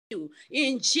you.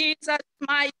 In Jesus'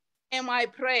 mighty name I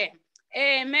pray.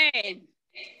 Amen.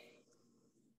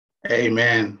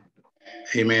 Amen.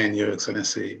 Amen, Your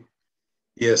Excellency.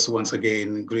 Yes, once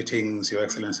again, greetings, Your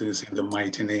Excellencies, in the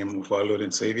mighty name of our Lord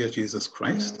and Savior, Jesus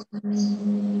Christ.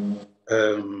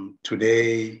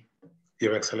 Today,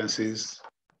 Your Excellencies,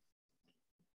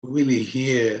 we will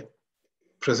hear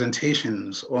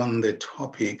presentations on the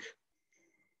topic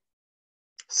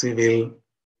civil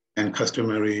and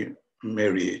customary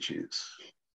marriages.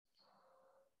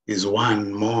 Is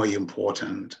one more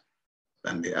important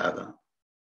than the other?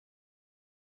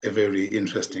 A very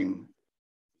interesting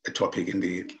topic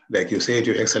indeed. Like you said,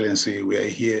 Your Excellency, we are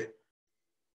here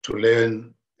to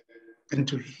learn and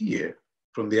to hear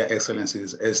from their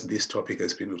excellencies as this topic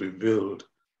has been revealed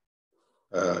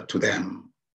to them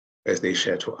as they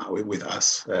share with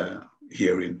us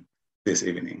here in this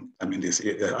evening, this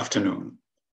afternoon.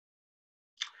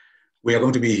 We are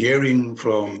going to be hearing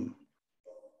from,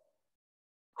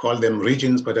 call them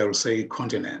regions, but I will say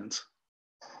continents,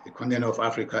 the continent of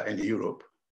Africa and Europe.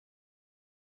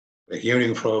 We're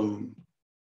hearing from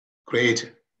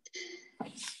great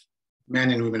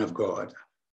men and women of God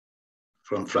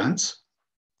from France,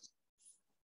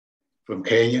 from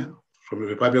Kenya, from the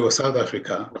Republic of South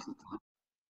Africa,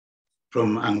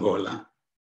 from Angola.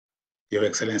 Your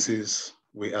Excellencies,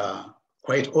 we are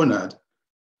quite honored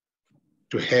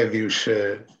to have you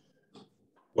share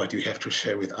what you have to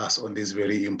share with us on this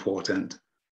very important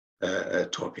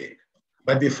topic.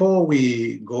 But before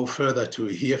we go further to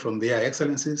hear from their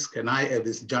excellencies, can I at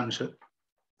this juncture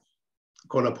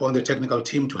call upon the technical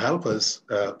team to help us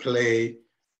play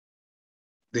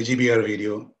the GBR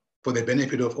video for the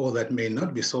benefit of all that may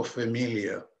not be so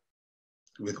familiar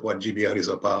with what GBR is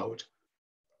about.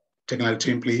 Technical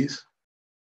team, please,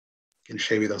 can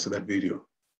share with us that video.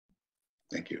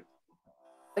 Thank you.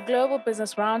 The Global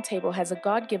Business Roundtable has a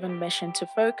God-given mission to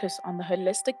focus on the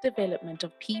holistic development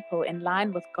of people in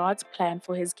line with God's plan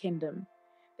for His kingdom.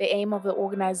 The aim of the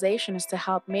organization is to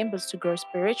help members to grow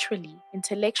spiritually,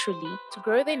 intellectually, to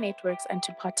grow their networks, and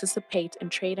to participate in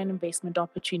trade and investment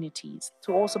opportunities,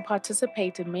 to also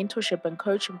participate in mentorship and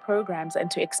coaching programs, and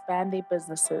to expand their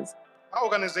businesses. Our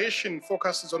organization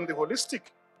focuses on the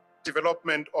holistic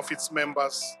development of its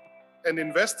members and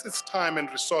invests its time and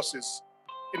resources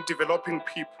in developing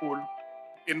people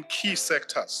in key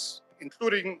sectors,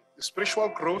 including spiritual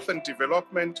growth and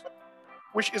development,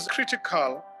 which is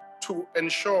critical to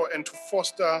ensure and to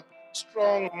foster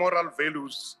strong moral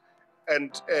values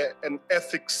and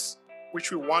ethics,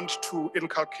 which we want to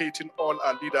inculcate in all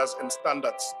our leaders and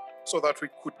standards, so that we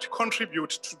could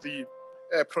contribute to the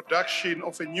production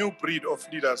of a new breed of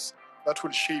leaders that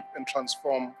will shape and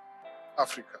transform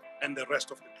Africa and the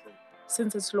rest of the globe.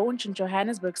 Since its launch in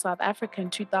Johannesburg, South Africa in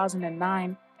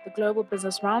 2009, the Global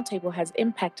Business Roundtable has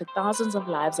impacted thousands of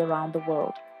lives around the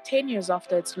world. 10 years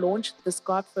after its launch, this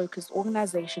God-focused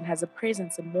organization has a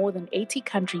presence in more than 80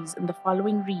 countries in the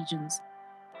following regions: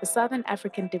 the Southern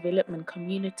African Development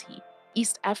Community,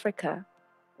 East Africa,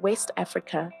 West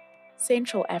Africa,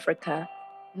 Central Africa,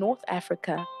 North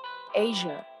Africa,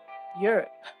 Asia,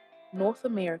 Europe, North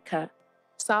America,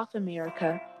 South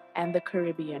America, and the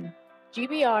Caribbean.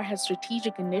 GBR has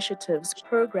strategic initiatives,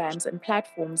 programs, and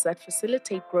platforms that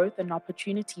facilitate growth and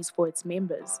opportunities for its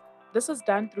members. This is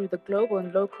done through the global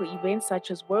and local events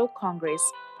such as World Congress,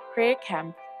 Prayer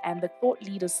Camp, and the Thought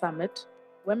Leaders Summit,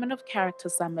 Women of Character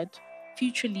Summit,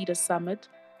 Future Leaders Summit,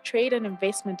 trade and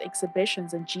investment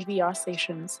exhibitions, and GBR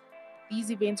sessions. These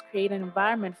events create an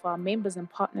environment for our members and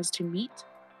partners to meet,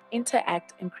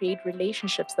 interact, and create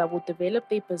relationships that will develop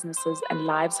their businesses and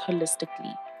lives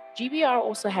holistically. GBR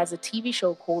also has a TV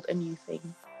show called A New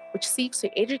Thing, which seeks to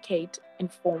educate,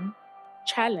 inform,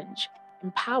 challenge,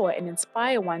 empower, and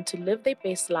inspire one to live their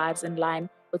best lives in line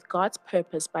with God's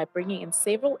purpose by bringing in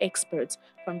several experts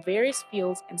from various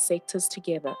fields and sectors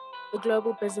together. The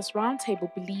Global Business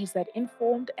Roundtable believes that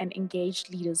informed and engaged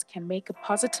leaders can make a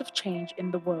positive change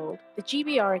in the world. The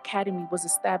GBR Academy was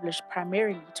established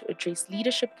primarily to address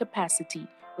leadership capacity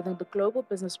within the Global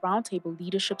Business Roundtable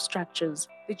leadership structures.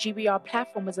 The GBR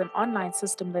platform is an online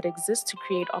system that exists to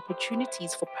create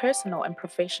opportunities for personal and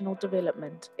professional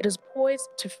development. It is poised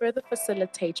to further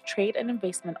facilitate trade and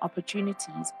investment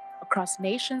opportunities across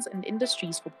nations and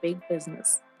industries for big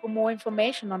business. For more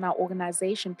information on our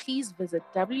organization, please visit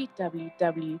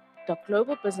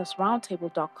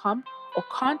www.globalbusinessroundtable.com or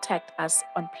contact us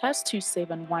on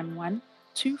 +2711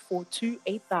 242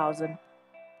 8000.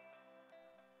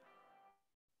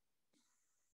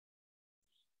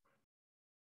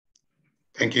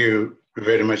 Thank you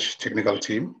very much, technical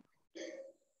team.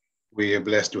 We are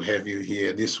blessed to have you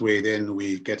here. This way, then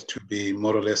we get to be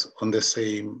more or less on the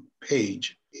same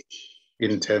page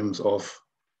in terms of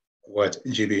what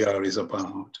GBR is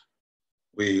about.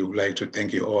 We would like to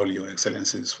thank you all, Your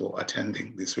Excellencies, for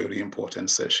attending this very important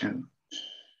session.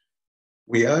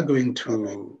 We are going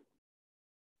to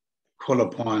call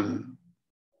upon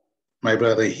my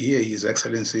brother here, His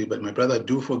Excellency, but my brother,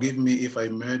 do forgive me if I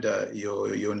murder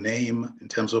your name in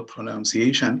terms of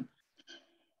pronunciation.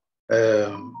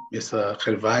 Mr.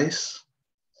 Gervais,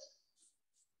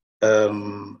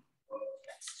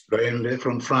 Loembé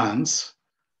from France,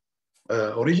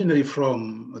 originally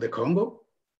from the Congo.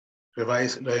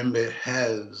 Gervais Loembé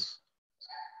has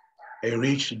a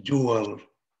rich dual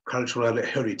cultural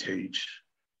heritage.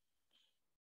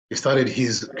 He started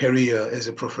his career as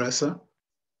a professor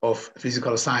of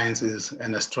physical sciences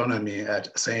and astronomy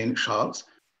at Saint Charles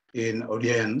in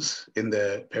Orleans in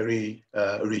the Paris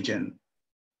region.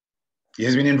 He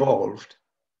has been involved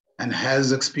and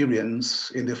has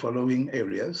experience in the following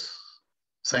areas: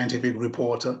 scientific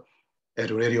reporter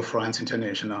at Radio France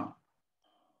International,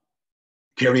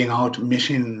 carrying out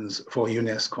missions for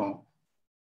UNESCO,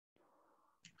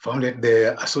 founded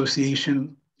the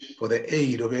Association for the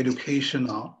Aid of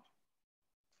Educational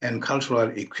and Cultural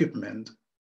Equipment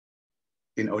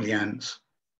in Orleans,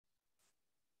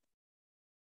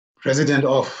 president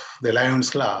of the Lions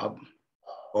Club,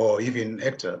 or even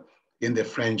actor in the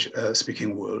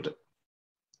French-speaking world.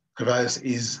 Gervais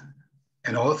is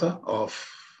an author of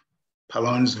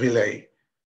Parlons Village,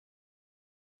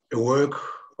 a work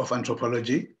of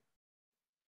anthropology,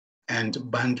 and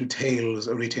Bantu tales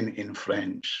written in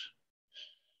French.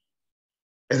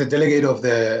 As a delegate of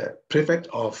the prefect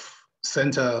of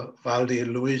Centre Val de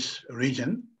Louis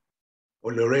region,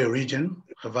 or Lorraine region,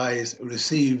 Gervais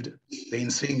received the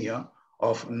insignia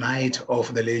of Knight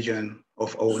of the Legion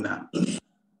of Honor.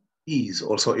 He is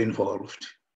also involved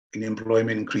in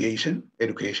employment creation,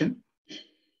 education,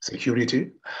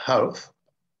 security, health,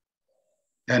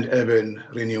 and urban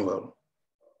renewal.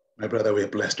 My brother, we're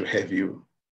blessed to have you.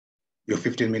 Your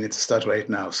 15 minutes start right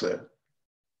now, sir.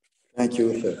 Thank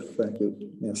you, sir. Thank you.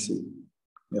 Merci.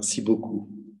 Merci beaucoup.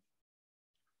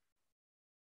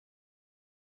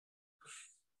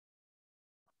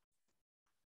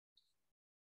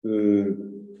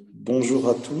 Bonjour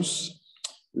à tous.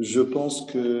 Je pense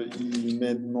qu'il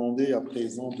m'est demandé à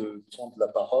présent de prendre la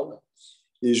parole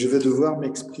et je vais devoir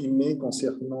m'exprimer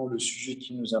concernant le sujet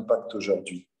qui nous impacte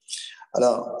aujourd'hui.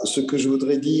 Alors, ce que je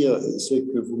voudrais dire, c'est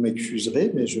que vous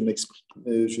m'excuserez, mais je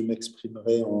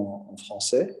m'exprimerai en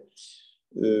français.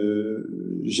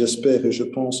 J'espère et je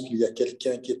pense qu'il y a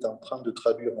quelqu'un qui est en train de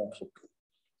traduire mon propos.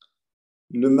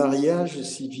 Le mariage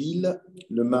civil,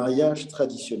 le mariage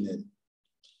traditionnel.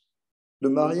 Le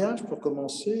mariage, pour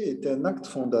commencer, est un acte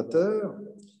fondateur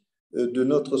de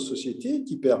notre société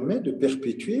qui permet de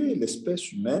perpétuer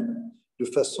l'espèce humaine de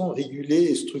façon régulée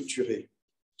et structurée.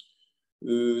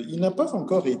 Il n'a pas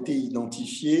encore été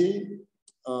identifié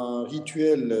un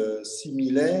rituel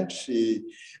similaire chez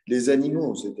les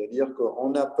animaux, c'est-à-dire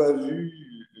qu'on n'a pas vu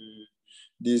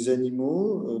des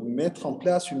animaux mettre en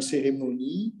place une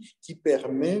cérémonie qui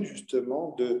permet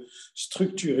justement de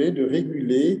structurer, de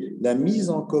réguler la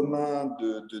mise en commun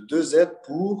de deux êtres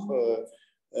pour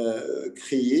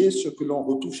créer ce que l'on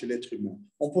retrouve chez l'être humain.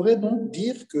 On pourrait donc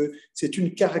dire que c'est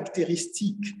une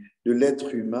caractéristique de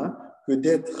l'être humain que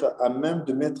d'être à même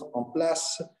de mettre en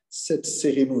place cette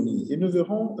cérémonie. Et nous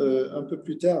verrons un peu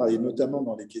plus tard, et notamment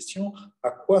dans les questions,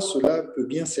 à quoi cela peut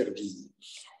bien servir.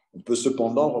 On peut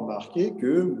cependant remarquer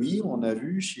que, oui, on a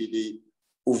vu chez les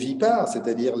ovipares,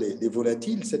 c'est-à-dire les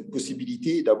volatiles, cette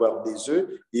possibilité d'avoir des œufs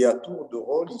et à tour de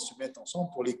rôle, ils se mettent ensemble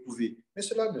pour les couver. Mais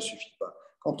cela ne suffit pas.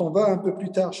 Quand on va un peu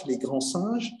plus tard chez les grands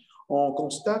singes, on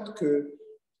constate que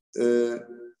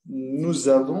nous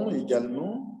avons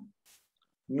également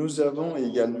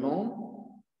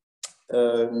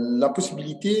la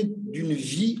possibilité d'une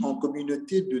vie en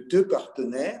communauté de deux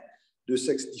partenaires de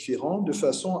sexes différents, de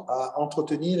façon à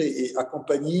entretenir et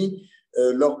accompagner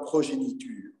leur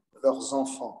progéniture, leurs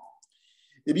enfants.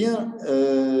 Eh bien,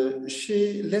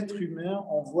 chez l'être humain,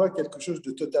 on voit quelque chose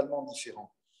de totalement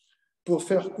différent. Pour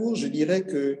faire court, je dirais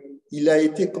qu'il a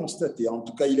été constaté, en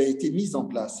tout cas, il a été mis en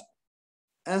place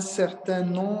un certain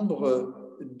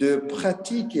nombre de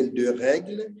pratiques et de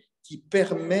règles qui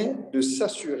permettent de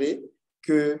s'assurer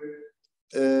que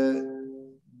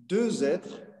deux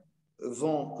êtres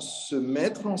vont se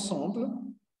mettre ensemble,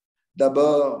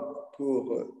 d'abord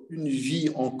pour une vie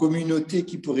en communauté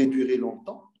qui pourrait durer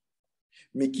longtemps,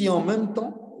 mais qui en même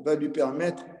temps va lui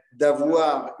permettre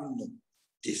d'avoir une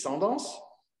descendance.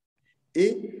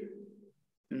 Et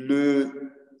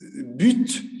le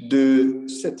but de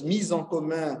cette mise en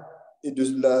commun et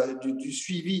du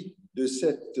suivi de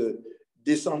cette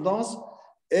descendance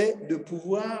est de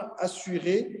pouvoir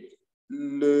assurer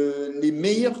les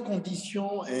meilleures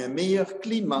conditions et un meilleur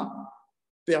climat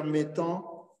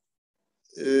permettant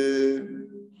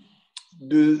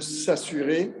de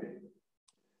s'assurer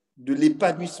de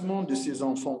l'épanouissement de ces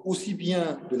enfants, aussi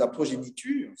bien de la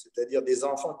progéniture, c'est-à-dire des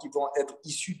enfants qui vont être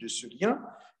issus de ce lien,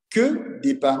 que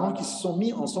des parents qui se sont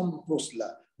mis ensemble pour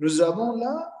cela. Nous avons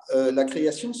là la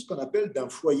création, ce qu'on appelle d'un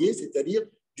foyer, c'est-à-dire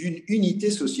d'une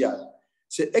unité sociale.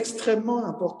 C'est extrêmement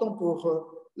important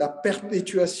pour la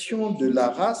perpétuation de la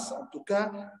race, en tout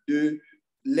cas de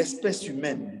l'espèce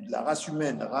humaine, la race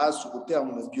humaine, race au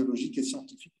terme biologique et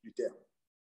scientifique du terme.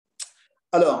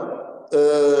 Alors,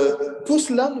 pour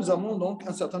cela, nous avons donc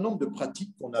un certain nombre de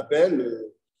pratiques qu'on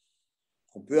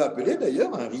peut appeler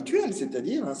d'ailleurs un rituel,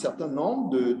 c'est-à-dire un certain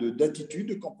nombre d'attitudes,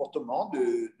 de comportements,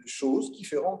 de choses qui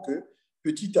feront que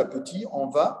petit à petit, on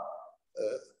va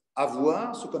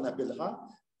avoir ce qu'on appellera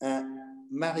un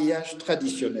mariage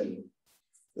traditionnel.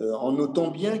 En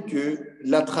notant bien que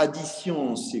la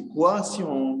tradition, c'est quoi? Si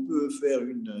on peut faire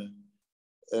une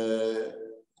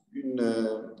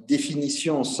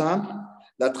définition simple,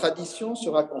 la tradition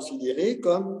sera considérée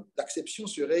comme, l'acception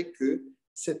serait que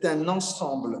c'est un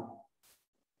ensemble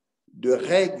de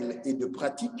règles et de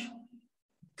pratiques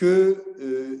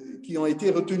qui ont été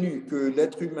retenues, que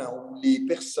l'être humain ou les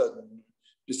personnes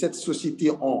de cette société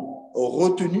ont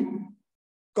retenu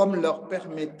comme leur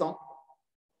permettant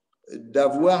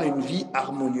d'avoir une vie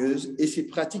harmonieuse, et ces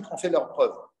pratiques ont fait leur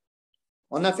preuve.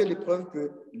 On a fait les preuves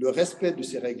que le respect de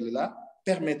ces règles-là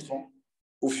permettront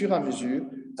au fur et à mesure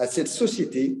à cette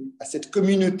société, à cette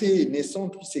communauté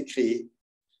naissante qui s'est créée,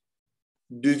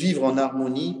 de vivre en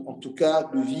harmonie, en tout cas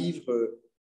de vivre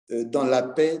dans la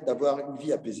paix, d'avoir une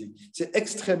vie apaisée. C'est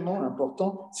extrêmement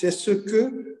important, c'est ce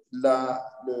que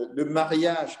le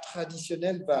mariage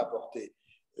traditionnel va apporter.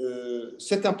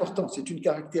 C'est important, c'est une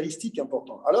caractéristique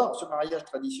importante. Alors, ce mariage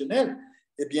traditionnel,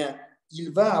 eh bien,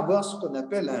 il va avoir ce qu'on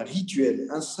appelle un rituel,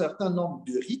 un certain nombre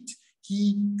de rites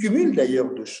qui cumulent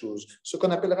d'ailleurs deux choses. Ce qu'on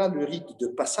appellera le rite de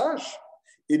passage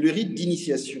et le rite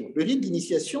d'initiation. Le rite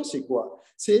d'initiation, c'est quoi?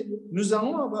 C'est nous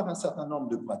allons avoir un certain nombre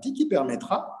de pratiques qui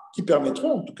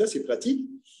permettront, en tout cas ces pratiques,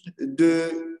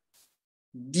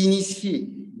 d'initier,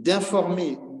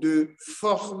 d'informer, de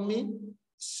former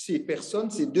ces personnes,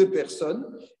 ces deux personnes,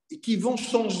 qui vont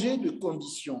changer de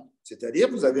condition. C'est-à-dire,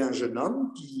 vous avez un jeune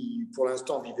homme qui, pour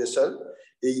l'instant, vivait seul,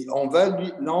 et on va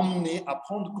l'emmener à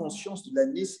prendre conscience de la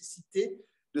nécessité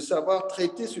de savoir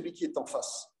traiter celui qui est en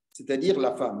face, c'est-à-dire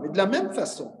la femme. Mais de la même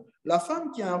façon, la femme,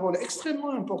 qui a un rôle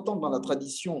extrêmement important dans la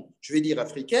tradition, je vais dire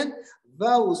africaine,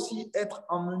 va aussi être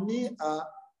emmenée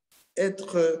à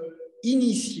être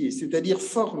initiée, c'est-à-dire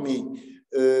formée.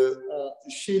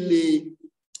 Chez les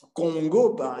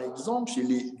Congo, par exemple, chez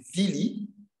les Vili,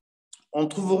 on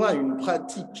trouvera une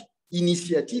pratique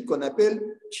initiatique qu'on appelle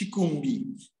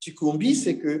Chikumbi. Chikumbi,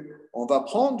 c'est qu'on va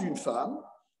prendre une femme,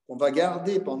 on va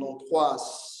garder pendant 3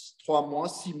 mois,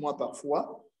 6 mois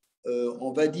parfois,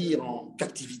 on va dire en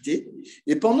captivité,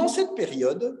 et pendant cette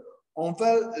période, on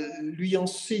va lui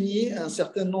enseigner un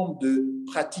certain nombre de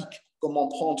pratiques, comment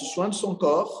prendre soin de son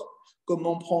corps,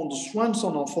 comment prendre soin de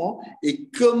son enfant et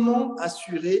comment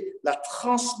assurer la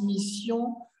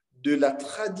transmission de la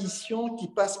tradition qui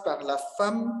passe par la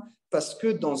femme, parce que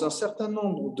dans un certain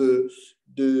nombre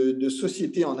de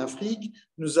sociétés en Afrique,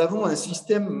 nous avons un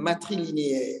système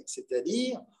matrilinéaire,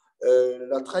 c'est-à-dire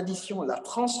la tradition, la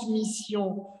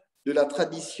transmission de la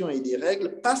tradition et des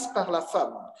règles passe par la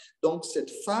femme. Donc,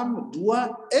 cette femme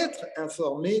doit être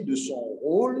informée de son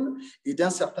rôle et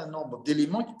d'un certain nombre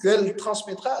d'éléments qu'elle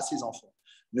transmettra à ses enfants.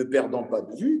 Ne perdons pas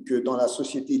de vue que dans la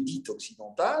société dite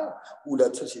occidentale ou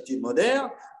la société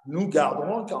moderne, nous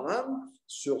garderons quand même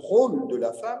ce rôle de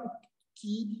la femme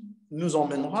qui nous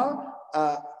emmènera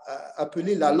à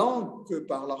appeler la langue que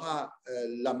parlera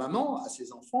la maman à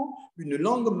ses enfants une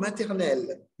langue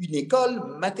maternelle, une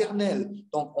école maternelle.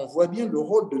 Donc, on voit bien le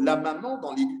rôle de la maman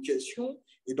dans l'éducation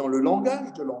et dans le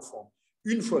langage de l'enfant.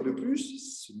 Une fois de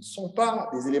plus, ce ne sont pas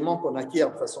des éléments qu'on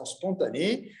acquiert de façon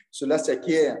spontanée, cela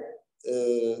s'acquiert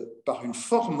par une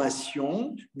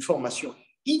formation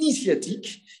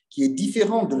initiatique qui est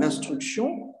différente de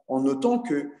l'instruction, en notant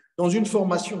que dans une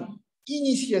formation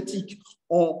initiatique,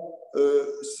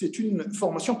 c'est une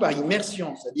formation par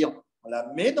immersion, c'est-à-dire on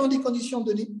la met dans des conditions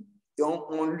données et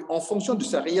en fonction de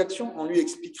sa réaction, on lui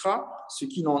expliquera ce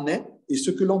qu'il en est et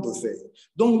ce que l'on veut faire.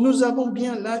 Donc, nous avons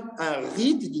bien là un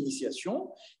rite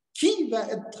d'initiation qui va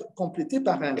être complété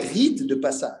par un rite de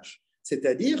passage,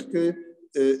 c'est-à-dire que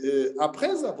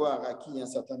après avoir acquis un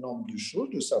certain nombre de choses,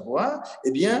 de savoir,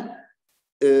 eh bien,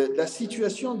 la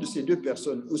situation de ces deux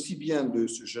personnes, aussi bien de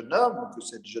ce jeune homme que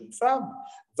cette jeune femme,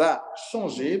 va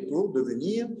changer pour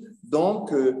devenir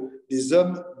donc des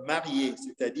hommes mariés,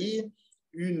 c'est-à-dire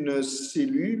une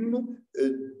cellule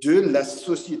de la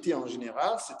société en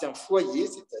général. C'est un foyer,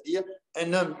 c'est-à-dire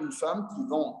un homme, une femme qui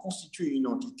vont constituer une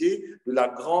entité de la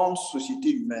grande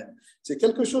société humaine. C'est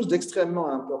quelque chose d'extrêmement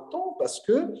important parce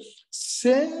que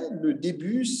c'est le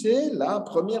début, c'est la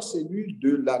première cellule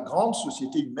de la grande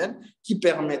société humaine qui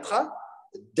permettra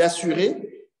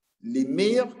d'assurer les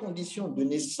meilleures conditions de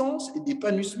naissance et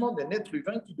d'épanouissement d'un être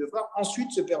humain qui devra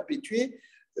ensuite se perpétuer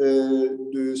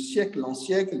de siècle en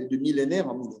siècle et de millénaire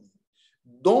en millénaire.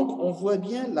 Donc, on voit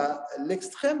bien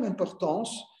l'extrême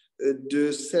importance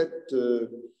de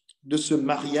ce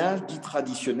mariage dit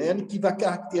traditionnel qui va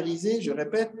caractériser, je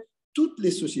répète, toutes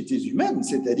les sociétés humaines,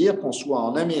 c'est-à-dire qu'on soit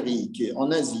en Amérique,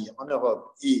 en Asie, en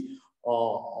Europe et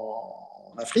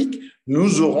en Afrique,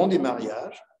 nous aurons des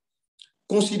mariages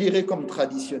considérés comme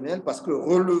traditionnels parce que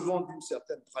relevant d'une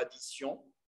certaine tradition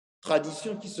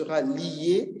qui sera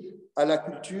liée à la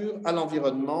culture, à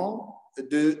l'environnement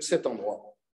de cet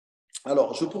endroit.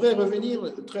 Alors, je pourrais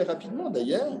revenir très rapidement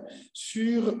d'ailleurs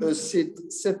sur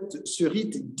ce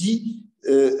rite dit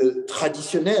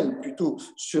traditionnel, plutôt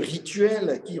ce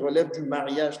rituel qui relève du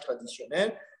mariage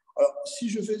traditionnel. Alors, si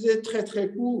je faisais très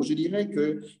très court, je dirais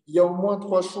qu'il y a au moins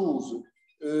trois choses.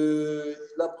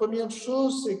 La première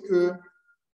chose, c'est qu'on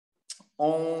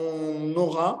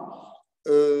aura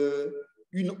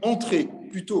une entrée,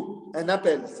 plutôt un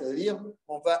appel, c'est-à-dire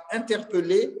on va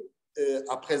interpeller,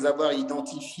 après avoir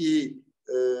identifié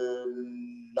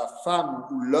la femme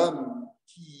ou l'homme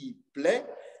qui plaît.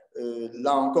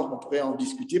 Là encore, on pourrait en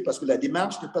discuter parce que la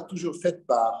démarche n'est pas toujours faite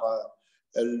par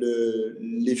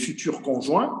les futurs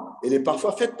conjoints, elle est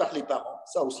parfois faite par les parents.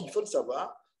 Ça aussi, il faut le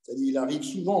savoir. C'est-à-dire, il arrive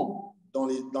souvent dans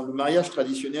le mariage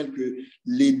traditionnel que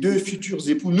les deux futurs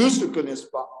époux ne se connaissent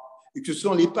pas et que ce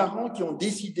sont les parents qui ont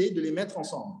décidé de les mettre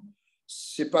ensemble.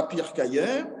 Ce n'est pas pire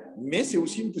qu'ailleurs, mais c'est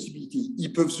aussi une possibilité.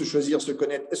 Ils peuvent se choisir, se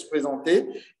connaître et se présenter.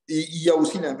 Et il y a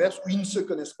aussi l'inverse, où ils ne se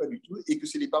connaissent pas du tout et que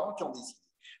c'est les parents qui ont décidé.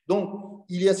 Donc,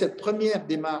 il y a cette première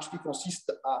démarche qui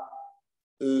consiste à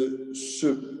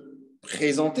se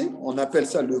présenter. On appelle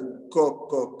ça le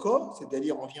co-co-co,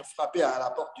 c'est-à-dire on vient frapper à la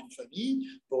porte d'une famille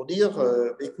pour dire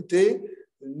écoutez,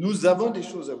 nous avons des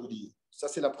choses à vous dire. Ça,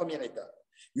 c'est la première étape.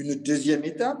 Une deuxième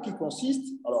étape qui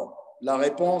consiste, alors la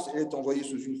réponse elle est envoyée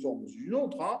sous une forme ou sous une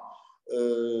autre, hein,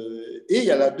 et il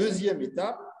y a la deuxième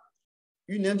étape,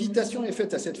 une invitation est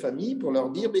faite à cette famille pour leur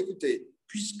dire écoutez,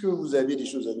 puisque vous avez des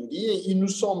choses à nous dire, il nous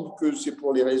semble que c'est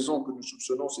pour les raisons que nous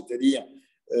soupçonnons, c'est-à-dire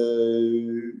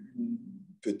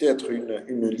peut-être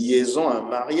une liaison, un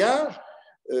mariage,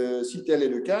 si tel est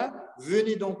le cas,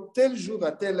 venez donc tel jour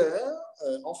à telle heure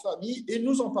en famille et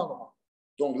nous en parlerons.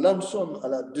 Donc là, nous sommes à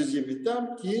la deuxième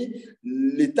étape qui est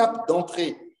l'étape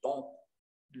d'entrée. Donc,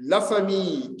 la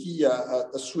famille qui a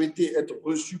souhaité être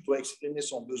reçue pour exprimer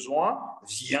son besoin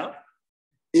vient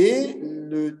et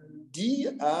le dit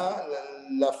à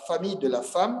la famille de la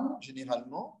femme,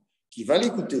 généralement, qui va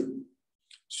l'écouter.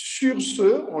 Sur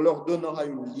ce, on leur donnera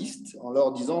une liste en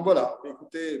leur disant, voilà,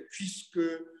 écoutez, puisque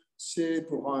c'est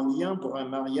pour un lien, pour un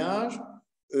mariage,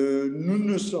 nous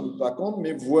ne sommes pas contre,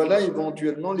 mais voilà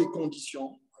éventuellement les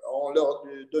conditions. Alors, on leur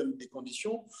donne des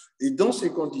conditions, et dans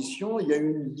ces conditions, il y a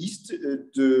une liste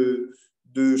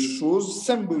de choses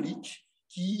symboliques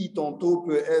qui tantôt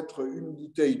peut être une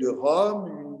bouteille de rhum,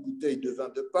 une bouteille de vin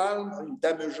de palme, une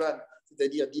dame Jeanne,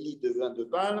 c'est-à-dire 10 litres de vin de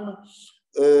palme,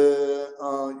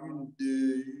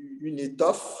 une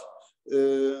étoffe,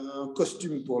 un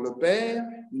costume pour le père,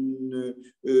 une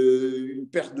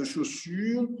paire de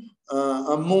chaussures,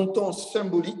 un montant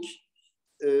symbolique.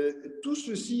 Tout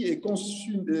ceci est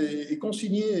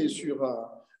consigné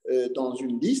dans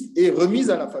une liste et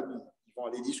remis à la famille. Ils vont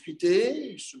aller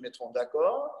discuter, ils se mettront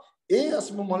d'accord et à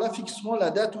ce moment-là fixeront la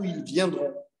date où ils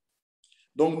viendront.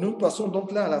 Donc nous passons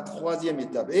donc là à la troisième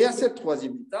étape. Et à cette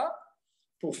troisième étape,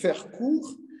 pour faire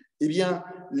court, eh bien,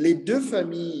 les deux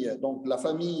familles, donc la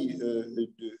famille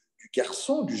du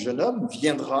garçon, du jeune homme,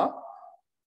 viendra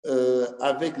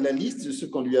avec la liste de ce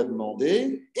qu'on lui a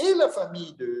demandé et la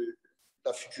famille de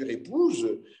la future épouse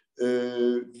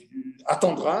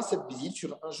attendra cette visite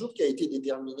sur un jour qui a été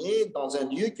déterminé, dans un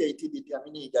lieu qui a été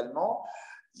déterminé également.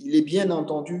 Il est bien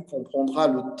entendu qu'on prendra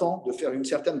le temps de faire une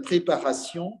certaine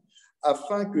préparation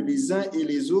afin que les uns et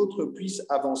les autres puissent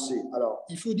avancer. Alors,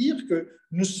 il faut dire que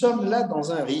nous sommes là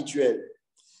dans un rituel.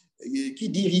 Qui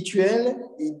dit rituel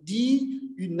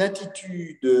dit une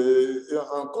attitude,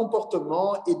 un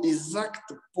comportement et des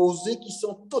actes posés qui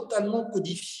sont totalement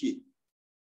codifiés.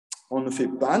 On ne fait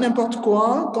pas n'importe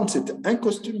quoi. Quand c'est un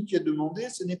costume qui est demandé,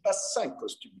 ce n'est pas 5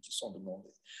 costumes qui sont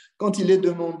demandés. Quand il est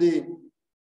demandé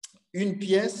une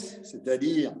pièce,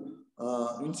 c'est-à-dire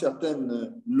une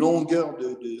certaine longueur,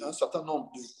 un certain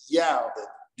nombre de yards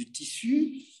de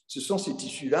tissu, ce sont ces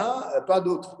tissus-là, pas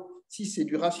d'autres. Si c'est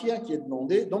du raffia qui est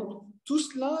demandé, donc tout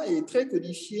cela est très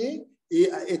codifié et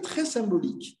est très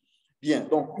symbolique. Bien,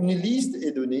 donc une liste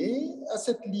est donnée. À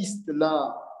cette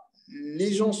liste-là,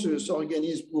 les gens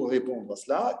s'organisent pour répondre à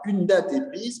cela. Une date est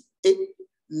prise et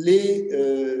les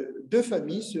 2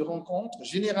 familles se rencontrent,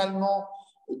 généralement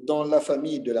dans la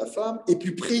famille de la femme et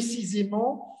plus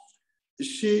précisément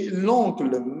chez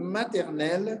l'oncle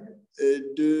maternel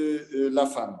de la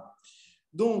femme.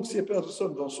 Donc, ces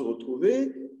personnes vont se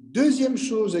retrouver. Deuxième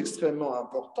chose extrêmement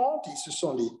importante, ce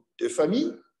sont les 2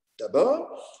 familles, d'abord.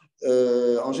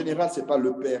 En général, ce n'est pas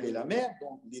le père et la mère,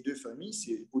 donc les 2 familles,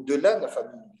 c'est au-delà de la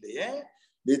famille nucléaire,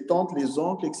 les tantes, les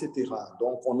oncles, etc.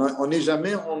 Donc, on n'est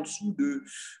jamais en dessous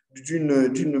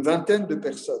d'une vingtaine de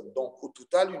personnes. Donc, au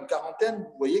total, une quarantaine,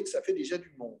 vous voyez que ça fait déjà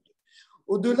du monde.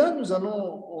 Au-delà, nous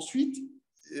allons ensuite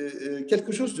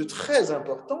quelque chose de très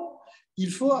important. Il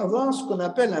faut avoir ce qu'on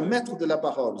appelle un maître de la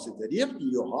parole, c'est-à-dire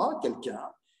qu'il y aura quelqu'un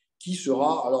qui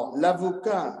sera, alors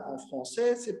l'avocat en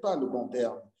français, ce n'est pas le bon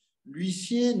terme,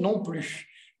 l'huissier non plus,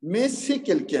 mais c'est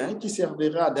quelqu'un qui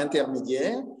servira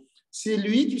d'intermédiaire, c'est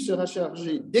lui qui sera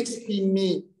chargé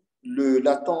d'exprimer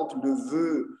l'attente,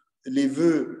 les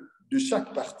vœux de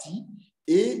chaque partie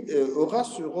et aura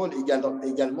ce rôle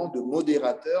également de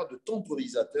modérateur, de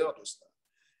temporisateur de cela.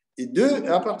 Et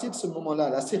à partir de ce moment-là,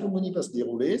 la cérémonie va se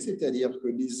dérouler, c'est-à-dire que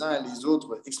les uns et les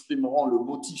autres exprimeront le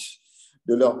motif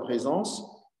de leur présence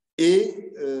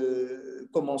et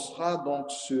commencera donc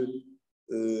ce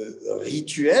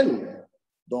rituel,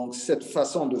 donc cette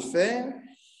façon de faire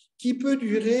qui peut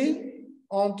durer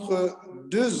entre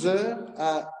 2 heures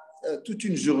à toute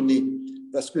une journée,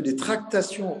 parce que des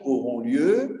tractations auront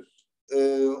lieu.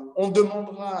 On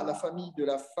demandera à la famille de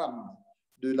la femme,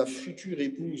 de la future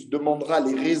épouse, demandera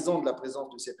les raisons de la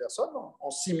présence de ces personnes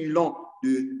en simulant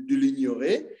de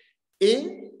l'ignorer,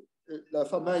 et la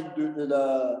famille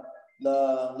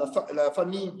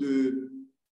de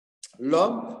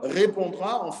l'homme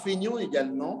répondra en feignant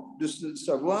également de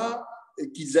savoir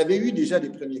qu'ils avaient eu déjà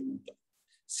des premiers contacts.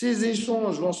 Ces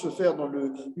échanges vont se faire dans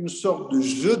une sorte de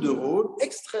jeu de rôle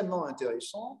extrêmement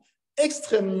intéressant,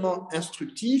 extrêmement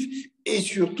instructif et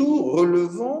surtout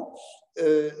relevant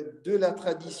de la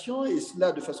tradition, et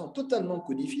cela de façon totalement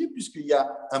codifiée, puisqu'il y a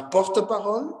un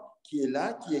porte-parole qui est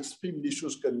là, qui exprime les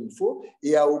choses comme il faut,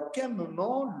 et à aucun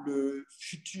moment le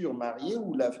futur marié,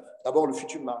 d'abord le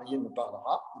futur marié il ne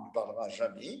parlera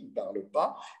jamais, il ne parle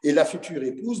pas, et la future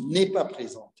épouse n'est pas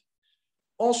présente.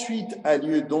 Ensuite a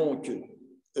lieu donc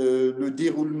le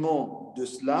déroulement de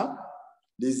cela,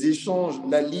 les échanges,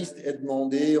 la liste est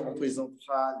demandée, on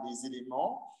présentera les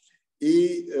éléments,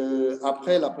 et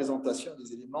après la présentation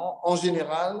des éléments, en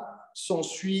général,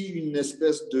 s'ensuit une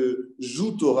espèce de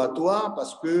joute oratoire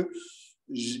parce que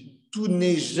tout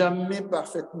n'est jamais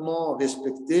parfaitement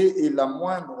respecté et la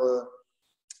moindre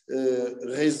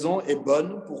raison est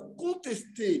bonne pour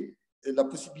contester la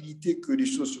possibilité que les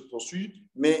choses se poursuivent,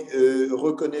 mais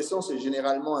reconnaissance est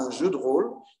généralement un jeu de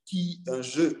rôle, qui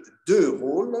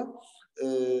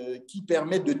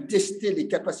permet de tester les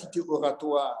capacités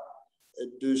oratoires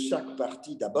de chaque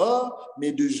partie d'abord,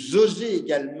 mais de jauger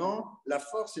également la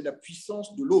force et la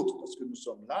puissance de l'autre, parce que nous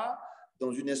sommes là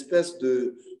dans une espèce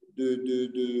de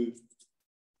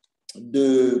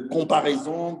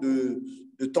comparaison,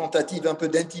 de tentative un peu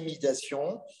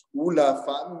d'intimidation, où la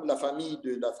famille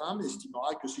de la femme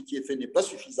estimera que ce qui est fait n'est pas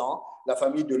suffisant, la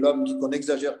famille de l'homme dit qu'on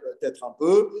exagère peut-être un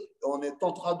peu, on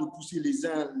tentera de pousser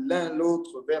l'un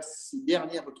l'autre vers ces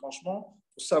derniers retranchements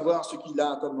pour savoir ce qu'il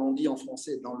a, comme on dit en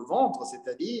français, dans le ventre,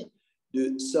 c'est-à-dire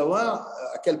de savoir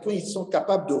à quel point ils sont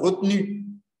capables de retenue.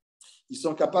 Ils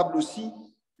sont capables aussi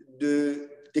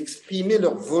d'exprimer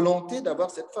leur volonté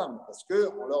d'avoir cette femme, parce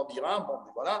qu'on leur dira, bon,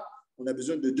 ben voilà, on a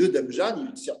besoin de 2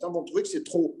 damjans, certains vont trouver que c'est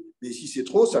trop. Mais si c'est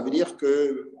trop, ça veut dire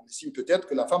qu'on estime peut-être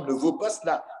que la femme ne vaut pas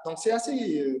cela. Donc, c'est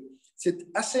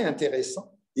assez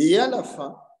intéressant. Et à la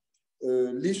fin,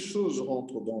 les choses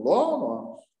rentrent dans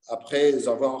l'ordre. Après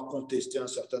avoir contesté un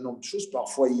certain nombre de choses,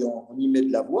 parfois on y met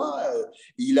de la voix.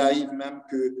 Il arrive même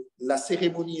que la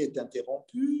cérémonie est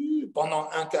interrompue pendant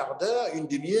un quart d'heure, une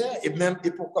demi-heure, et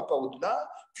pourquoi pas au-delà.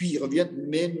 Puis ils reviennent,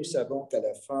 mais nous savons qu'à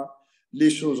la fin,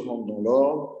 les choses rentrent dans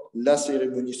l'ordre, la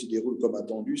cérémonie se déroule comme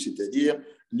attendu, c'est-à-dire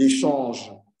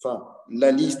l'échange, enfin,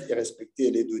 la liste est respectée,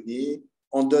 elle est donnée,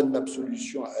 on donne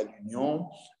l'absolution à l'union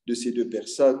de ces deux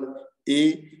personnes.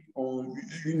 Et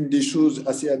une des choses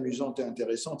assez amusantes et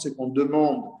intéressantes, c'est qu'on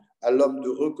demande à l'homme de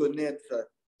reconnaître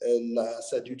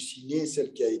sa dulcinée,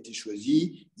 celle qui a été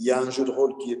choisie. Il y a un jeu de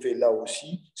rôle qui est fait là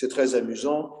aussi, c'est très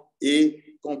amusant.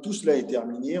 Et quand tout cela est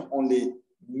terminé, on les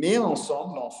met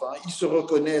ensemble, enfin, ils se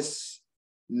reconnaissent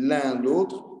l'un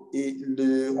l'autre et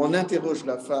on interroge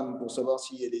la femme pour savoir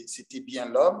si c'était bien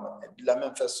l'homme. De la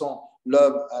même façon,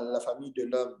 l'homme, à la famille de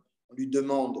l'homme, on lui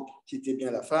demande si c'était bien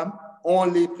la femme. On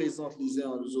les présente les uns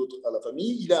aux autres à la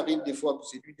famille. Il arrive des fois que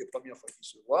c'est l'une des premières fois qu'ils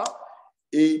se voient.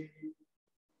 Et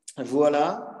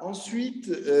voilà. Ensuite,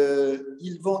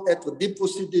 ils vont être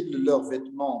dépossédés de leurs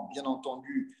vêtements, bien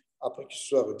entendu, après qu'ils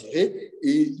soient retirés,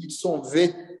 et ils sont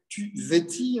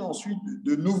vêtis ensuite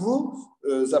de nouveaux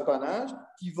apanages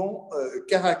qui vont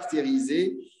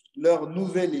caractériser leur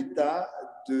nouvel état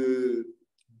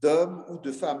d'homme ou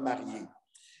de femme mariée.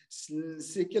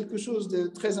 C'est quelque chose de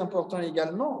très important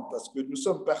également, parce que nous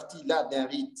sommes partis là d'un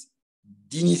rite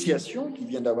d'initiation qui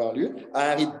vient d'avoir lieu,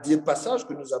 à un rite de passage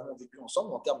que nous avons vécu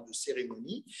ensemble en termes de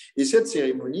cérémonie. Et cette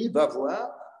cérémonie va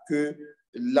voir que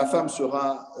la femme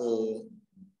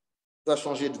va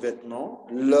changer de vêtements,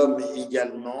 l'homme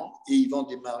également, et ils vont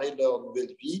démarrer leur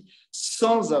nouvelle vie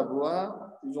sans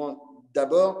avoir, ils vont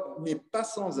d'abord, mais pas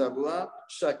sans avoir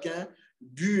chacun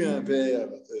bu un verre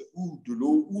ou de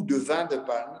l'eau ou de vin de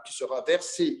palme qui sera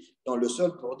versé dans le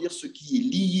sol pour dire ce qui est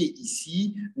lié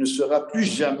ici ne sera plus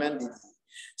jamais délié.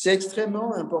 C'est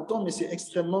extrêmement important, mais c'est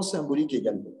extrêmement symbolique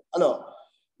également. Alors,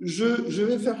 je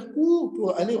vais faire court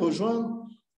pour aller rejoindre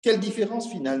quelle différence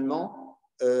finalement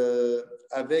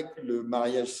avec le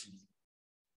mariage civil.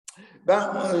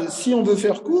 Si on veut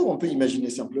faire court, on peut imaginer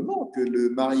simplement que le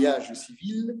mariage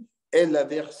civil est la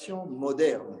version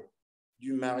moderne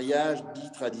du mariage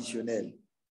dit traditionnel.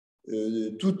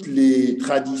 Toutes les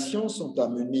traditions sont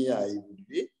amenées à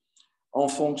évoluer en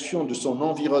fonction de son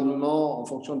environnement, en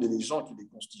fonction des gens qui les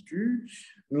constituent.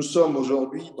 Nous sommes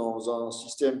aujourd'hui dans un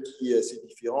système qui est assez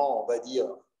différent, on va dire,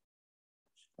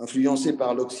 influencé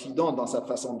par l'Occident dans sa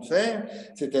façon de faire,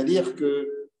 c'est-à-dire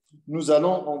que nous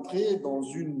allons entrer dans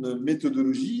une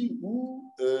méthodologie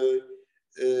où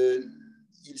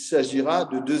il s'agira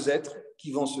de deux êtres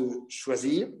qui vont se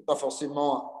choisir, pas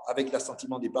forcément avec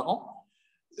l'assentiment des parents,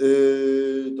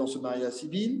 dans ce mariage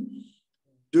civil.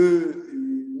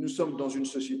 Nous sommes dans une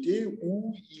société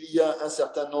où il y a un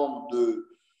certain nombre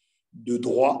de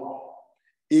droits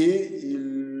et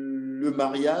le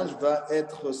mariage va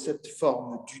être cette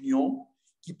forme d'union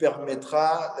qui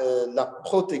permettra la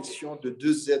protection de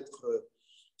deux êtres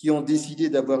qui ont décidé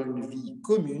d'avoir une vie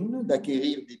commune,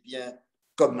 d'acquérir des biens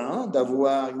communs,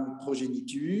 d'avoir une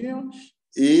progéniture,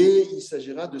 et il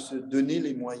s'agira de se donner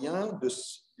les moyens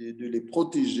de les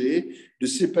protéger, de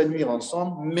s'épanouir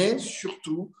ensemble, mais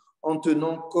surtout en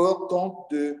tenant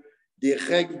compte des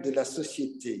règles de la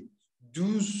société.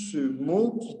 D'où ce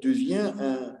mot qui devient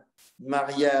un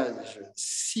mariage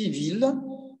civil.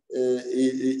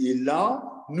 Et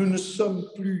là, nous ne sommes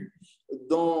plus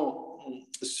dans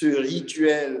ce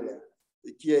rituel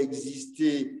qui a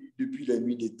existé depuis la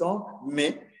nuit des temps,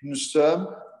 mais nous sommes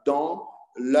dans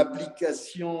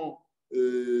l'application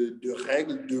de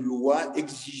règles, de lois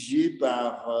exigées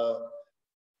par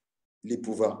les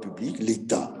pouvoirs publics,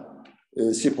 l'État.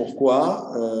 C'est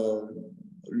pourquoi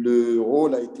le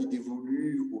rôle a été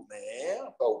dévolu au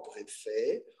maire, pas au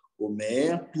préfet, au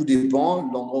maire. Tout dépend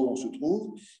de l'endroit où on se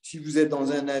trouve. Si vous êtes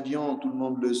dans un avion, tout le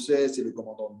monde le sait, c'est le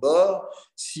commandant de bord.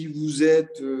 Si vous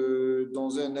êtes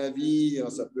dans un navire,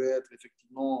 ça peut être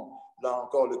effectivement, là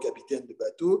encore, le capitaine de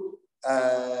bateau.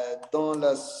 Dans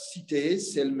la cité,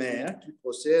 c'est le maire qui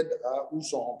procède ou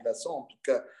son remplaçant, en tout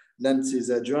cas l'un de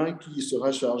ses adjoints, qui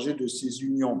sera chargé de ces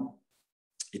unions.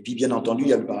 Et puis, bien entendu, il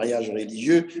y a le mariage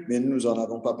religieux, mais nous n'en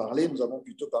avons pas parlé. Nous avons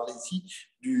plutôt parlé ici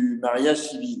du mariage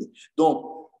civil. Donc,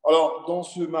 alors, dans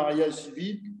ce mariage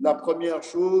civil, la première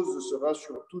chose sera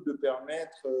surtout de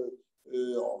permettre,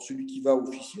 celui qui va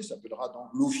officier s'appellera donc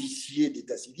l'officier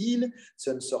d'état civil. Ce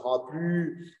ne sera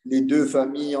plus les deux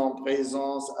familles en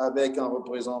présence avec un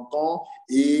représentant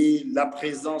et la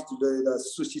présence de la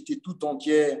société tout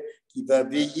entière qui va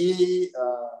veiller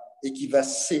et qui va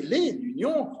sceller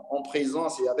l'union en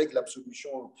présence et avec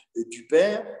l'absolution du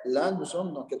père. Là, nous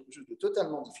sommes dans quelque chose de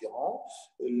totalement différent.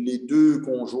 Les deux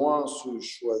conjoints se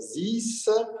choisissent,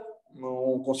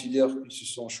 on considère qu'ils se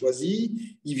sont choisis,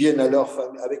 ils viennent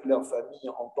avec leur famille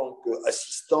en tant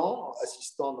qu'assistants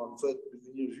dans le fait de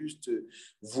venir juste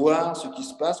voir ce qui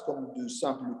se passe comme de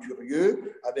simples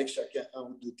curieux, avec chacun un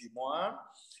ou deux témoins.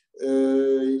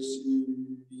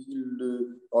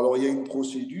 Alors, il y a une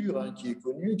procédure qui est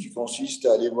connue, qui consiste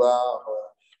à aller voir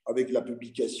avec la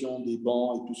publication des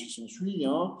bancs et tout ce qui s'ensuit.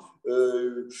 Hein.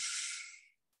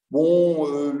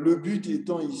 Le but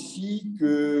étant ici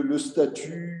que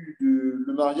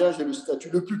le mariage est le statut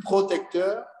le plus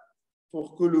protecteur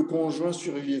pour que le conjoint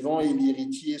survivant et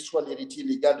l'héritier soit l'héritier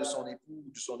légal de son époux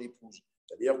ou de son épouse.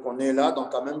 C'est-à-dire qu'on est là dans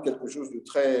quand même quelque chose de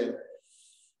très...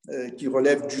 qui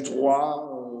relève du droit,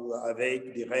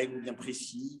 avec des règles bien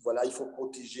précises. Voilà, il faut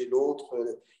protéger l'autre,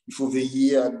 il faut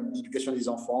veiller à l'éducation des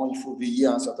enfants, il faut veiller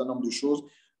à un certain nombre de choses.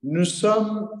 Nous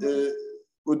sommes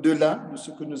au-delà de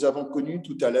ce que nous avons connu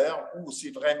tout à l'heure, où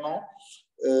c'est vraiment...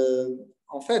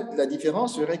 en fait, la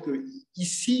différence serait que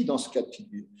ici, dans ce cas de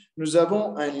figure, nous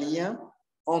avons un lien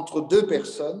entre deux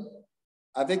personnes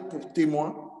avec pour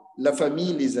témoin la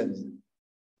famille et les amis.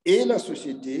 Et la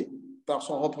société, par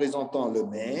son représentant, le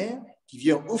maire, qui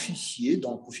vient officier,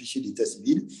 donc officier d'état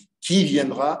civil, qui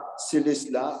viendra sceller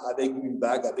cela avec une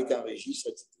bague, avec un registre,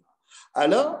 etc.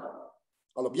 Alors,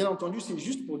 bien entendu, c'est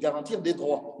juste pour garantir des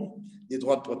droits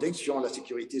de protection, la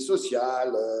sécurité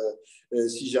sociale,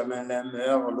 si jamais l'un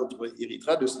meurt, l'autre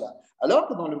héritera de cela. Alors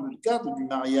que dans le cadre du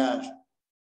mariage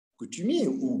coutumier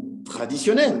ou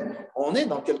traditionnel, on est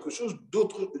dans quelque chose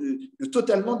d'autre, de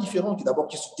totalement différent, qui d'abord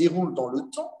qui se déroule dans le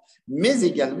temps, mais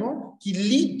également qui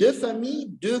lie deux familles,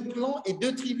 deux clans et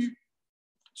deux tribus.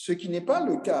 Ce qui n'est pas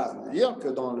le cas. C'est-à-dire que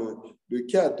dans le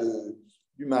cas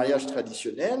du mariage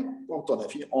traditionnel, quand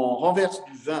on renverse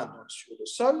du vin sur le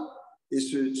sol, et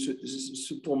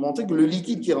pour montrer que le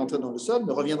liquide qui est rentré dans le sol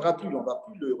ne reviendra plus, on ne va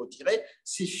plus le retirer,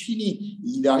 c'est fini.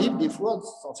 Il arrive des fois,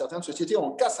 dans certaines sociétés,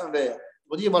 on casse un verre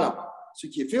pour dire, voilà, ce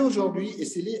qui est fait aujourd'hui est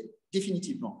scellé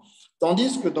définitivement.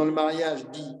 Tandis que dans le mariage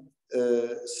dit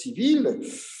civil,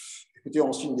 écoutez,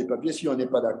 on signe des papiers, si on n'est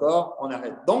pas d'accord, on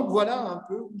arrête. Donc voilà un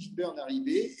peu où je vais en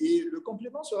arriver, et le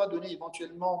complément sera donné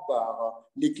éventuellement par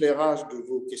l'éclairage de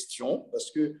vos questions, parce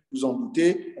que vous en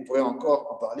doutez, on pourrait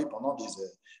encore en parler pendant des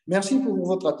heures. Merci pour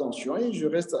votre attention, et je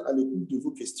reste à l'écoute de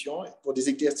vos questions pour des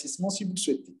éclaircissements si vous le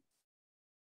souhaitez.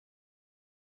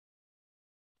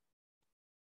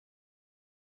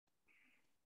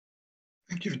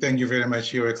 Thank you very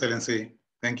much, Your Excellency.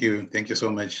 Thank you so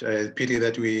much. Pity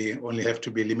that we only have to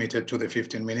be limited to the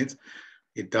 15 minutes.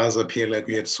 It does appear like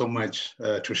we had so much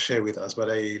to share with us, but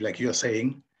like you're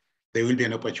saying, there will be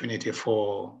an opportunity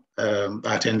for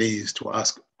attendees to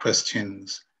ask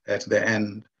questions at the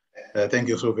end. Thank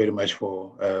you so very much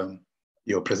for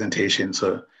your presentation.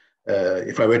 So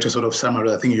if I were to sort of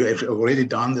summarize, I think you have already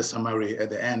done the summary at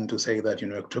the end to say that,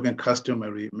 talking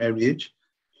customary marriage,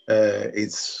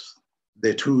 it's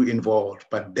the two involved,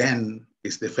 but then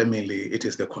it's the family, it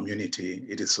is the community,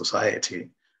 it is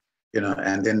society,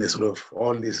 and then there's sort of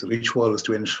all these rituals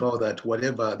to ensure that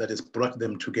whatever that has brought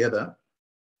them together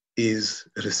is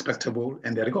respectable,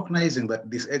 and they're recognizing that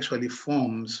this actually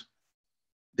forms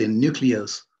the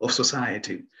nucleus of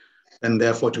society. And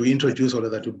therefore, to introduce all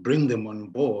of that, to bring them on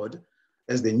board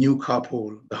as the new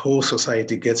couple, the whole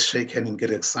society gets shaken and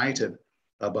get excited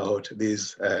about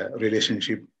this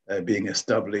relationship being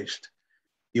established.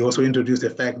 You also introduced the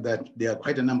fact that there are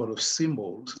quite a number of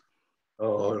symbols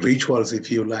or rituals,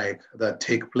 if you like, that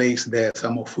take place there,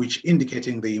 some of which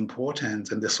indicating the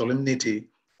importance and the solemnity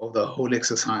of the whole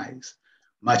exercise.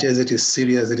 Much as it is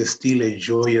serious, it is still a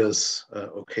joyous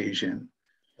occasion.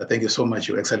 Thank you so much,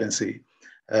 Your Excellency.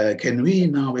 Can we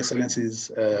now,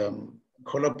 Excellencies,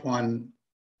 call upon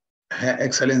Her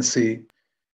Excellency,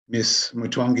 Ms.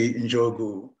 Muthoni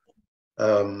Njogu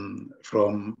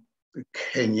from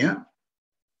Kenya.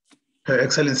 Her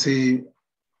Excellency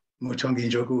Muthoni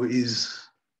Njogu is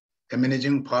a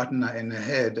managing partner and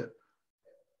head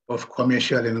of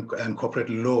commercial and corporate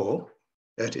law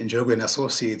at Njogu &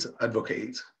 Associates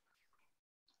Advocates.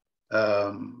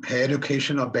 Her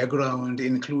educational background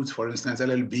includes, for instance,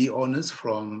 LLB honors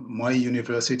from Moi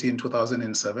University in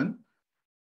 2007,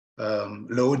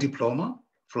 law diploma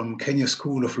from Kenya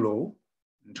School of Law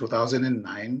in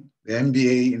 2009, the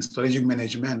MBA in Strategic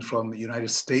Management from the United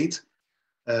States,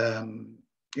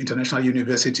 International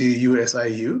University,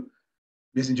 USIU.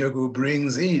 Ms. Njogu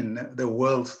brings in the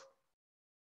wealth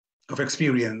of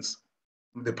experience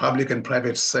in the public and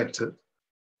private sector,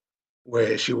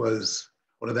 where she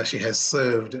has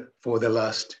served for the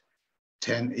last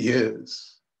 10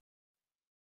 years.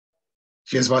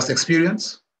 She has vast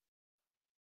experience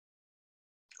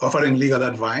offering legal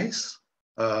advice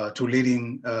to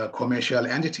leading commercial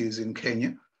entities in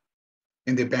Kenya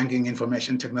in the banking,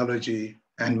 information technology,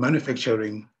 and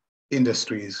manufacturing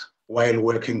industries while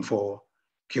working for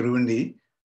Kirundi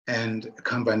and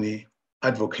company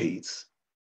advocates.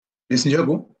 Ms.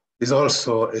 Njogu is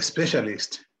also a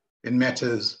specialist in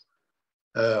matters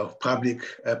of public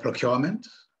procurement,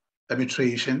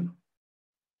 arbitration,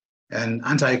 and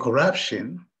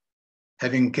anti-corruption,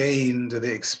 having gained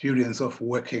the experience of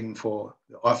working for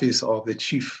the Office of the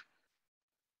Chief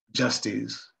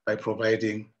Justice by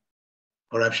providing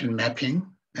corruption mapping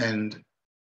and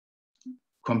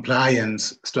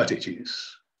compliance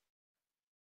strategies.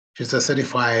 She's a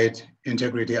certified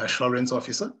integrity assurance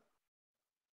officer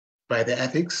by the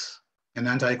Ethics and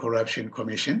Anti-Corruption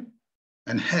Commission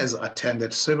and has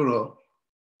attended several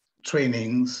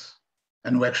trainings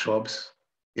and workshops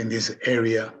in this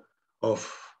area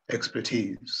of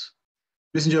expertise.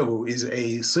 Ms. Njogu is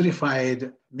a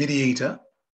certified mediator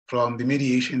from the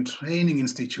Mediation Training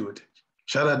Institute,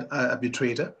 chartered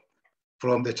arbitrator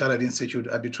from the Chartered Institute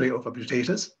of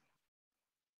Arbitrators,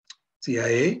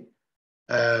 CIA,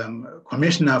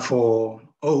 commissioner for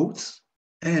oaths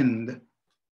and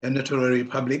a notary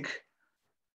public.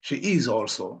 She is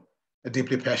also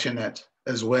deeply passionate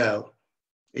as well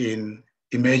in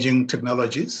emerging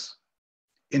technologies,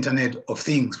 Internet of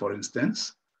Things, for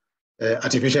instance,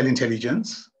 artificial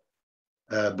intelligence,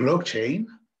 blockchain,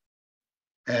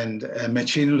 and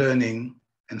machine learning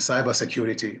and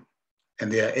cybersecurity,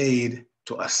 and their aid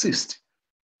to assist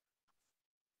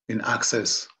in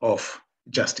access of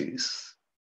justice.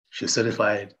 She's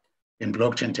certified in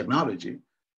blockchain technology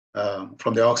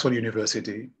from the Oxford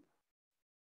University,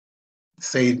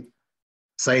 Said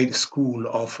School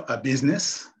of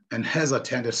Business, and has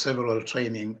attended several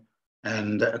training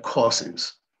and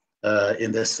courses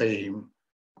in the same.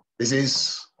 This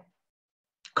is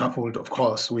coupled, of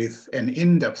course, with an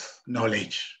in-depth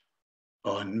knowledge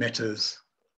on matters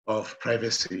of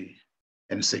privacy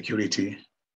and security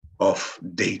of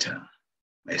data.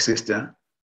 My sister,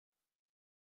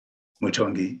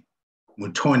 Muthoni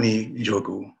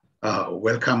Njogu.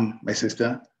 Welcome, my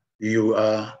sister. You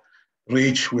are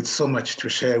rich with so much to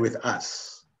share with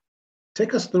us.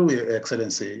 Take us through, Your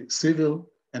Excellency. Civil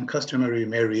and customary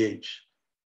marriage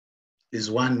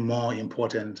is one more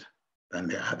important than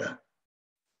the other.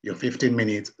 Your 15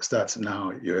 minutes starts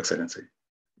now, Your Excellency.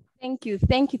 Thank you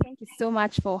so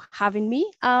much for having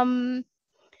me.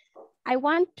 I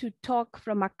want to talk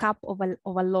from a cap of a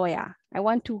lawyer. I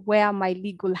want to wear my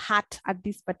legal hat at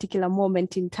this particular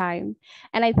moment in time.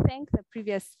 And I thank the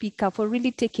previous speaker for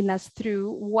really taking us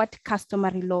through what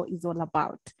customary law is all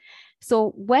about. So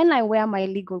when I wear my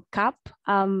legal cap,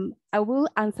 I will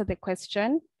answer the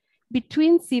question,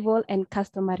 between civil and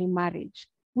customary marriage,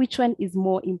 which one is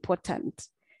more important?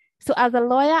 So as a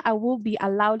lawyer, I will be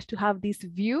allowed to have this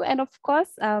view. And of course,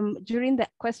 during the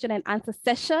question and answer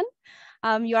session,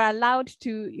 you are allowed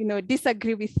to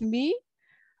disagree with me,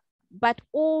 but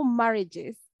all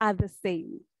marriages are the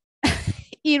same,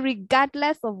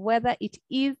 irregardless of whether it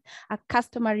is a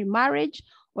customary marriage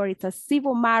or it's a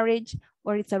civil marriage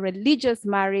or it's a religious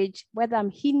marriage, whether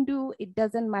I'm Hindu, it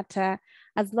doesn't matter,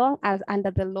 as long as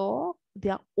under the law, they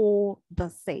are all the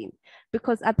same.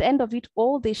 Because at the end of it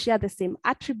all, they share the same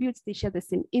attributes, they share the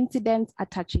same incidents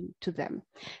attaching to them.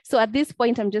 So at this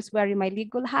point, I'm just wearing my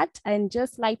legal hat and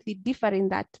just slightly differing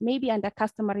that maybe under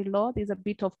customary law, there's a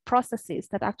bit of processes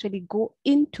that actually go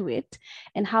into it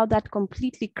and how that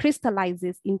completely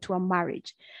crystallizes into a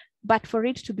marriage. But for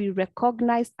it to be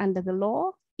recognized under the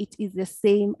law, it is the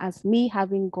same as me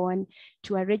having gone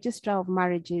to a registrar of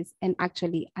marriages and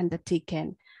actually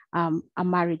undertaken a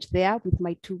marriage there with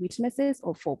my 2 witnesses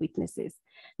or 4 witnesses,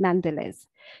 nonetheless.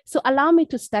 So allow me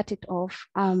to start it off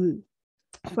from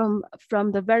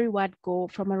the very word go,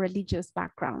 from a religious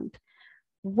background.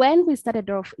 When we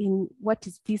started off in what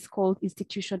is this called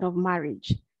institution of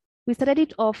marriage, we started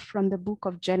it off from the book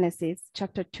of Genesis,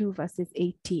 chapter 2, verses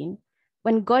 18.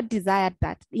 When God desired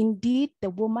that indeed the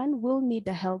woman will need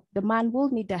a help, the man will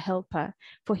need a helper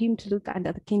for him to look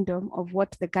under the kingdom of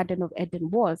what the Garden of Eden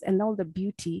was and all the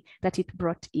beauty that it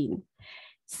brought in.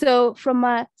 So from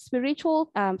a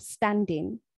spiritual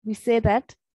standing, we say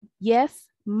that, yes,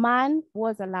 man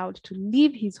was allowed to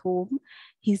leave his home,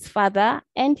 his father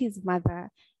and his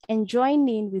mother, and join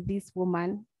in with this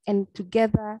woman, and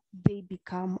together they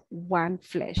become one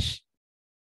flesh.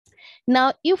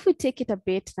 Now, if we take it a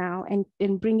bit now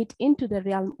and bring it into the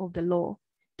realm of the law,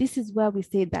 this is where we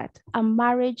say that a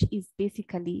marriage is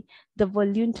basically the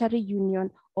voluntary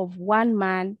union of one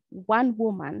man, one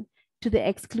woman, to the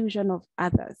exclusion of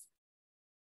others.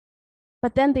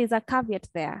 But then there's a caveat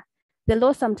there. The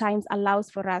law sometimes allows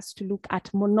for us to look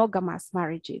at monogamous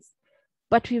marriages,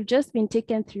 but we've just been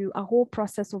taken through a whole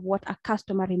process of what a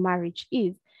customary marriage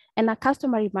is. And a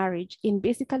customary marriage in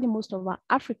basically most of our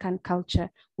African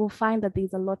culture, we'll find that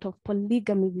there's a lot of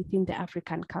polygamy within the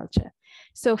African culture.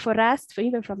 So for us,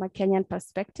 even from a Kenyan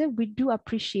perspective, we do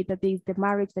appreciate that there is the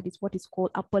marriage that is what is called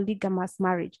a polygamous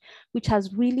marriage, which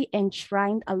has really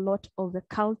enshrined a lot of the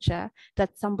culture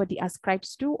that somebody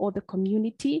ascribes to, or the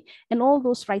community, and all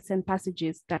those rites and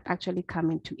passages that actually come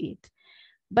into it.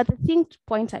 But the thing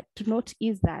to note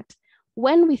is that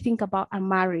when we think about a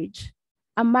marriage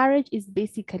is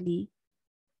basically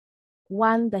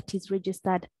one that is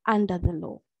registered under the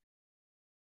law.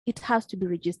 It has to be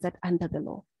registered under the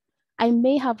law. I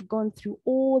may have gone through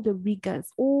all the rigors,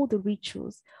 all the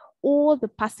rituals, all the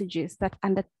passages that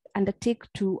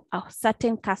undertake to a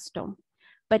certain custom.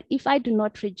 But if I do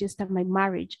not register my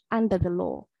marriage under the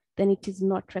law, then it is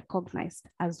not recognized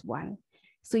as one.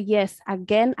 So yes,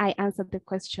 again, I answered the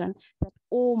question that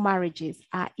all marriages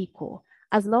are equal.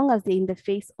 As long as they're in the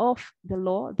face of the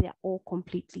law, they are all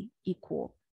completely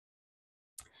equal.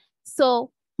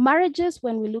 So marriages,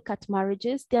 when we look at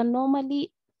marriages, they are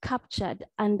normally captured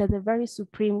under the very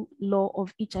supreme law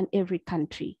of each and every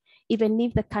country. Even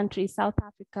if the country is South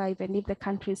Africa, even if the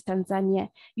country is Tanzania,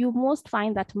 you most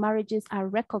find that marriages are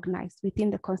recognized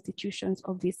within the constitutions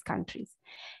of these countries.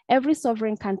 Every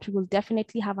sovereign country will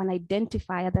definitely have an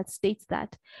identifier that states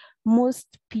that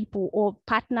most people or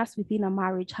partners within a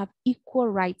marriage have equal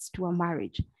rights to a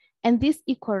marriage. And these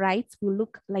equal rights will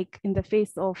look like in the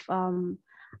face of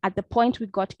at the point we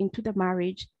got into the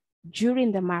marriage,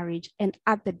 during the marriage, and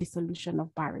at the dissolution of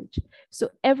marriage. So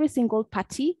every single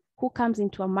party who comes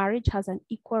into a marriage has an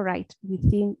equal right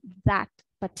within that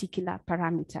particular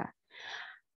parameter.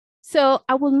 So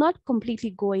I will not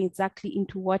completely go exactly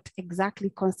into what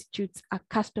exactly constitutes a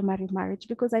customary marriage,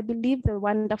 because I believe the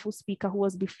wonderful speaker who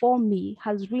was before me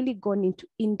has really gone into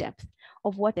in-depth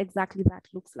of what exactly that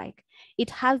looks like. It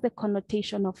has the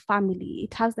connotation of family.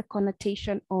 It has the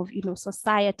connotation of,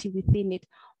 society within it,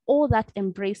 all that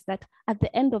embrace that at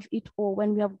the end of it all,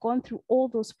 when we have gone through all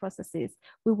those processes,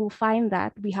 we will find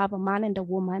that we have a man and a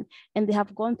woman, and they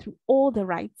have gone through all the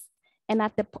rights. And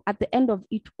at the end of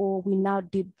it all, we now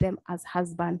did them as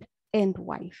husband and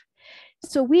wife.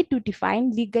 So we do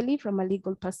define legally, from a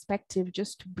legal perspective,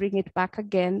 just to bring it back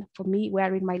again, for me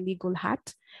wearing my legal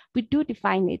hat, we do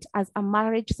define it as a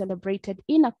marriage celebrated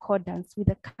in accordance with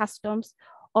the customs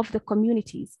of the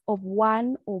communities of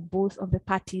one or both of the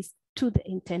parties to the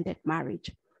intended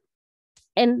marriage.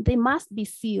 And they must be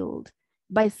sealed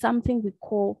by something we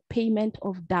call payment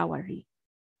of dowry.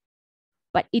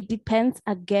 But it depends,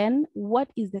 again, what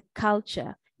is the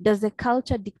culture? Does the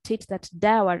culture dictate that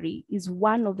dowry is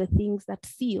one of the things that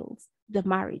seals the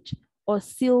marriage or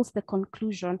seals the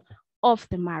conclusion of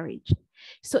the marriage?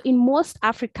 So in most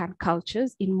African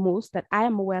cultures, in most that I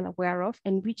am well aware of,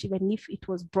 and which even if it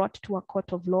was brought to a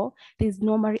court of law, there's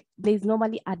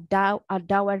normally a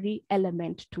dowry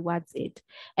element towards it.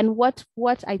 And what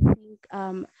I think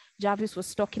Gervais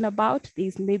was talking about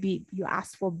is maybe you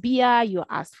ask for beer, you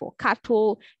ask for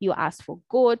cattle, you ask for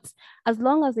goats, as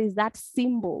long as there's that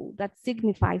symbol that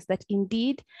signifies that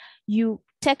indeed you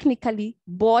technically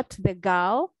bought the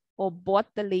girl or bought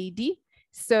the lady.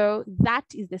 So that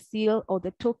is the seal or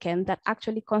the token that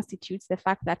actually constitutes the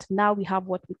fact that now we have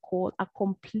what we call a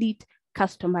complete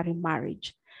customary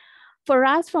marriage. For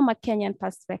us, from a Kenyan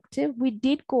perspective, we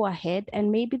did go ahead,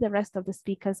 and maybe the rest of the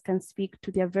speakers can speak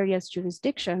to their various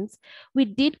jurisdictions. We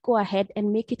did go ahead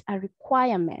and make it a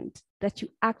requirement that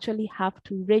you actually have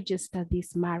to register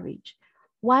this marriage.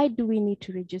 Why do we need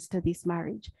to register this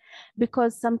marriage?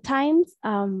 Because sometimes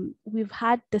we've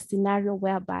had the scenario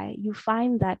whereby you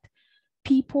find that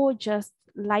people just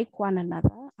like one another,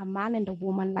 a man and a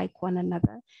woman like one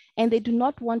another, and they do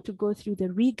not want to go through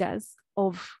the rigors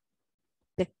of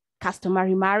the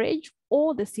customary marriage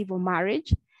or the civil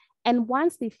marriage. And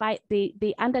once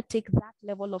they undertake that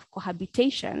level of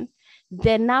cohabitation,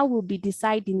 they now will be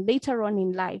deciding later on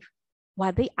in life,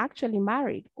 were they actually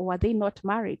married or were they not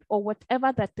married, or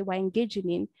whatever that they were engaging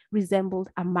in resembled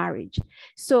a marriage.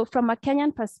 So from a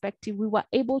Kenyan perspective, we were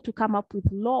able to come up with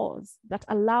laws that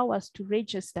allow us to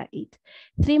register it.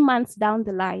 3 months down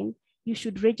the line, you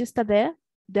should register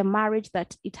the marriage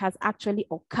that it has actually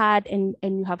occurred, and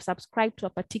you have subscribed to a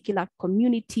particular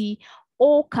community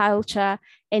or culture,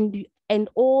 and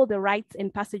all the rights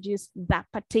and passages that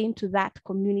pertain to that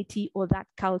community or that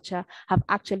culture have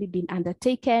actually been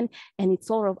undertaken, and it's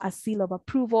sort of a seal of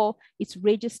approval. It's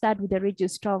registered with the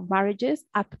Register of Marriages,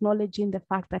 acknowledging the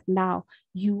fact that now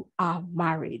you are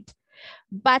married.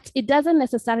 But it doesn't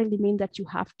necessarily mean that you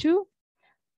have to.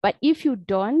 But if you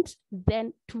don't,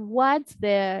 then towards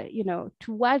the,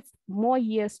 towards more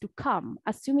years to come,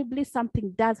 assumably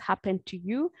something does happen to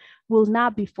you, will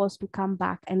now be forced to come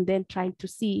back and then trying to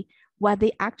see were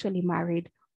they actually married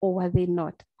or were they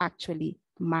not actually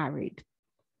married.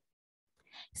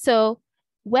 So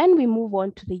when we move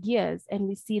on to the years and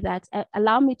we see that,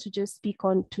 allow me to just speak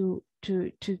on to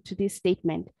this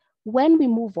statement. When we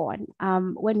move on,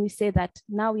 when we say that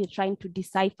now we're trying to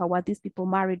decipher were these people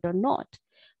married or not,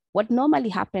 what normally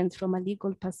happens from a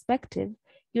legal perspective,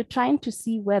 you're trying to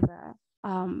see whether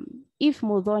if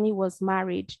Muthoni was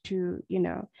married to,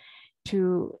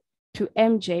 to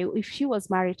MJ, if she was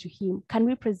married to him, can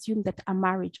we presume that a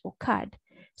marriage occurred?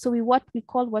 So what we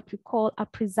call a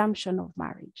presumption of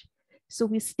marriage. So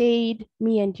we stayed,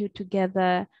 me and you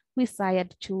together, we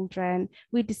sired children,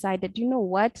 we decided, you know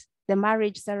what? The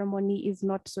marriage ceremony is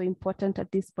not so important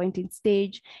at this point in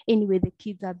stage. Anyway, the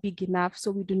kids are big enough,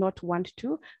 so we do not want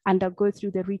to undergo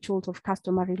through the rituals of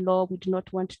customary law. We do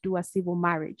not want to do a civil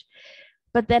marriage.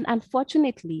 But then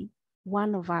unfortunately,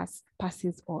 one of us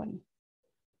passes on.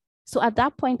 So at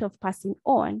that point of passing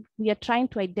on, we are trying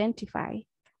to identify,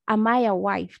 am I a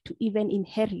wife to even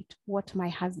inherit what my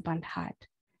husband had?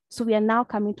 So we are now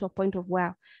coming to a point of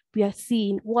where we are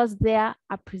seeing, was there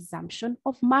a presumption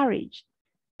of marriage?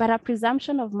 But a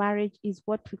presumption of marriage is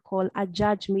what we call a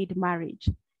judge-made marriage.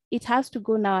 It has to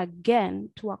go now again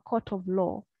to a court of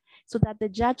law so that the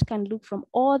judge can look from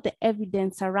all the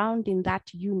evidence surrounding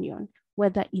that union,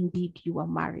 whether indeed you are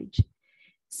married.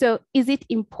 So is it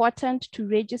important to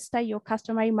register your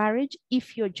customary marriage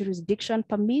if your jurisdiction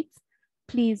permits?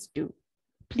 Please do.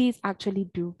 Please actually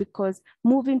do, because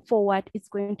moving forward, it's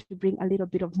going to bring a little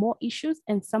bit of more issues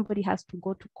and somebody has to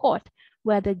go to court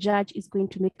where the judge is going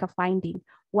to make a finding.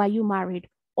 Were you married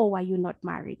or were you not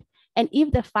married? And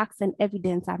if the facts and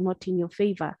evidence are not in your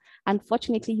favor,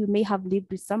 unfortunately, you may have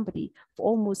lived with somebody for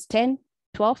almost 10,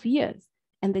 12 years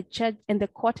and the judge and the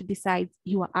court decides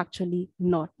you are actually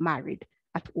not married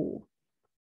at all.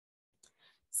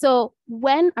 So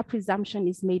when a presumption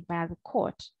is made by the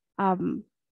court,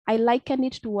 I liken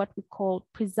it to what we call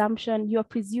presumption. You're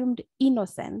presumed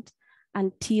innocent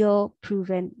until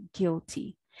proven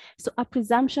guilty. So a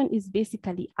presumption is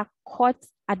basically a court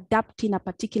adapting a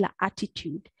particular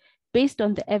attitude based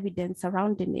on the evidence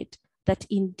surrounding it that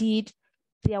indeed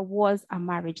there was a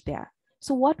marriage there.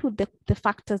 So what would the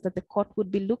factors that the court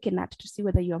would be looking at to see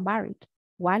whether you're married?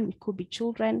 One, it could be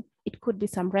children. It could be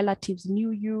some relatives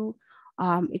knew you.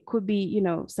 It could be,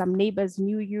 some neighbors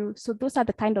knew you. So those are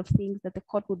the kind of things that the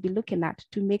court would be looking at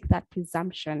to make that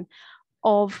presumption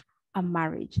of a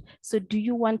marriage. So do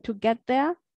you want to get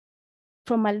there?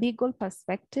 From a legal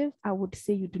perspective, I would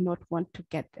say you do not want to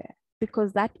get there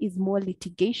because that is more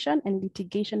litigation, and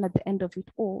litigation at the end of it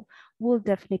all will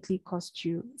definitely cost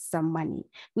you some money,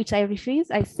 which I refuse.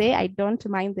 I say I don't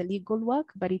mind the legal work,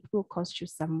 but it will cost you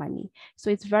some money. So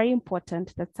it's very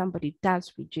important that somebody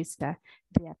does register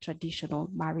their traditional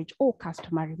marriage or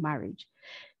customary marriage.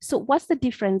 So what's the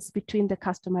difference between the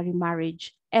customary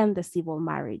marriage and the civil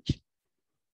marriage?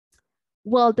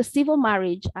 Well, the civil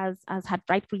marriage, as had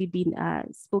rightfully been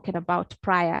spoken about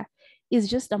prior, is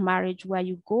just a marriage where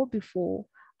you go before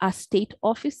a state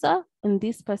officer, and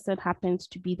this person happens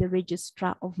to be the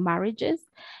registrar of marriages,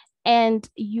 and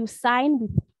you sign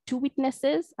with two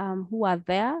witnesses who are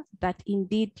there that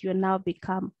indeed you now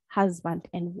become husband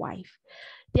and wife.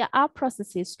 There are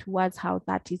processes towards how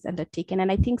that is undertaken,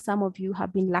 and I think some of you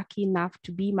have been lucky enough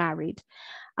to be married,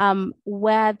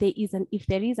 where there is if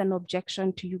there is an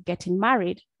objection to you getting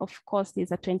married, of course,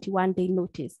 there's a 21-day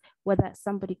notice, whether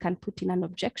somebody can put in an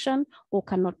objection or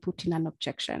cannot put in an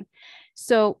objection.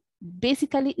 So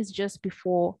basically, it's just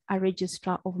before a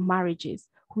registrar of marriages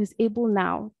who is able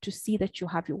now to see that you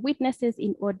have your witnesses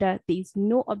in order. There is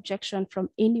no objection from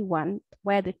anyone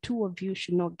where the two of you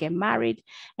should not get married,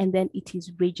 and then it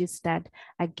is registered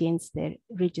against the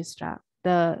registrar,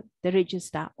 the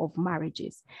register of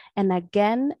marriages. And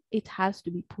again, it has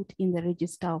to be put in the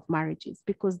register of marriages,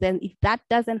 because then if that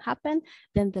doesn't happen,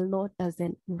 then the law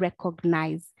doesn't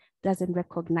recognize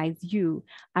you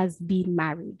as being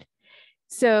married.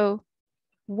 So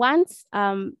once,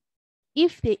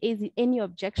 if there is any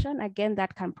objection, again,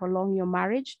 that can prolong your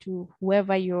marriage to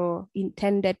whoever your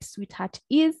intended sweetheart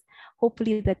is.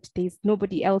 Hopefully that there's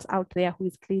nobody else out there who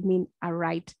is claiming a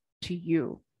right to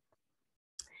you.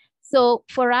 So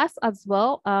for us as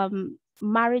well,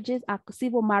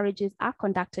 civil marriages are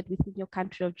conducted within your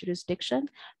country of jurisdiction.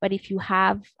 But if you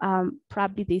have,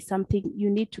 probably there's something you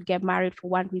need to get married for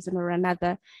one reason or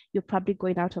another, you're probably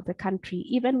going out of the country,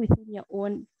 even within your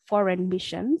own foreign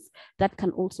missions, that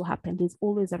can also happen. There's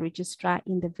always a registrar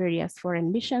in the various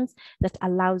foreign missions that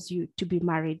allows you to be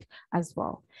married as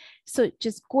well. So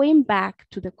just going back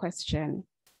to the question,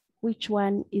 which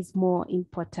one is more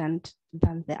important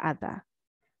than the other?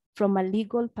 From a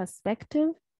legal perspective,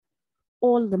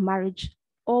 all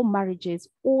marriages,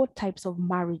 all types of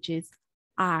marriages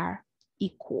are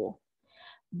equal.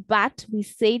 But we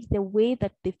said the way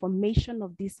that the formation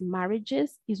of these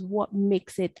marriages is what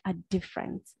makes it a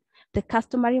difference. The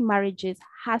customary marriages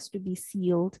has to be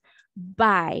sealed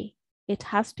by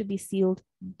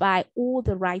all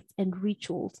the rites and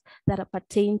rituals that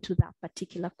pertain to that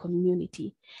particular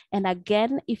community. And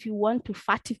again, if you want to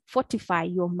fortify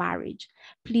your marriage,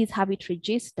 please have it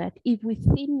registered. If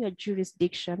within your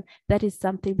jurisdiction, that is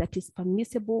something that is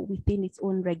permissible within its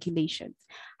own regulations,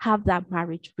 have that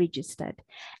marriage registered.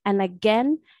 And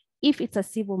again, if it's a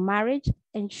civil marriage,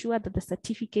 ensure that the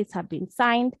certificates have been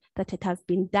signed, that it has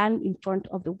been done in front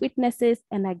of the witnesses,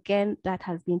 and again, that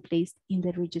has been placed in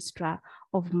the registrar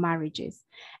of marriages.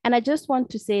 And I just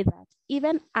want to say that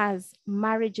even as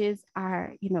marriages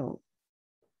are,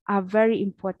 are very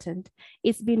important,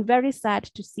 it's been very sad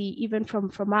to see, even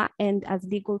from our end as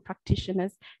legal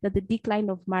practitioners, that the decline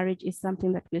of marriage is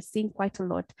something that we're seeing quite a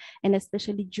lot, and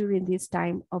especially during this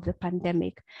time of the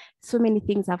pandemic. So many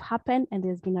things have happened, and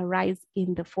there's been a rise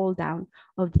in the fall down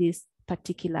of this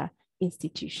particular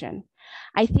institution.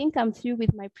 I think I'm through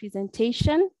with my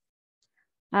presentation.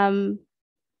 Thank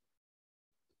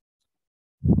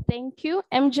you,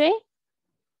 MJ.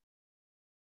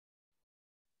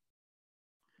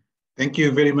 Thank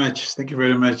you very much. Thank you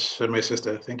very much, my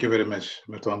sister. Thank you very much,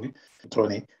 Muthoni.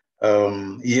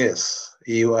 Yes,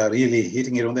 you are really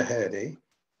hitting it on the head, eh?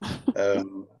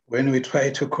 When we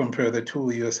try to compare the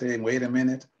two, you're saying, wait a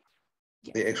minute,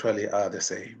 yes, they actually are the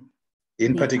same.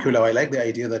 In particular, I like the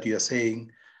idea that you're saying,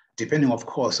 depending, of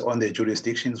course, on the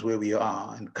jurisdictions where we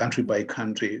are and country by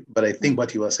country, but I think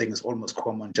what you are saying is almost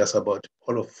common just about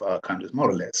all of our countries, more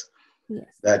or less, yes,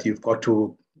 that you've got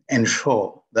to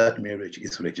ensure that marriage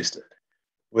is registered,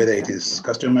 whether it is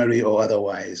customary or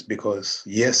otherwise, because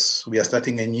yes, we are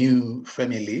starting a new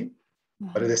family,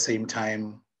 but at the same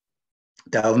time,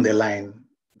 down the line,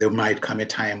 there might come a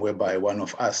time whereby one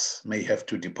of us may have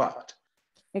to depart.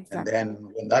 Exactly. And then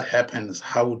when that happens,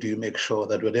 how do you make sure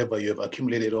that whatever you have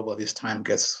accumulated over this time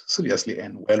gets seriously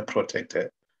and well protected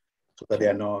so that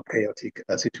there are no chaotic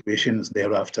situations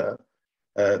thereafter?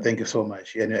 Thank you so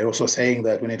much. And you're also saying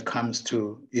that when it comes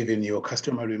to even your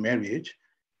customary marriage,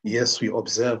 yes, we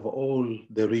observe all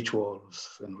the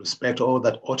rituals and respect all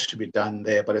that ought to be done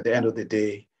there, but at the end of the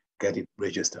day, get it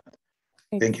registered.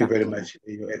 Exactly. Thank you very much,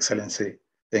 Your Excellency.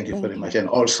 Thank you very much. And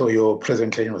also your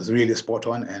presentation was really spot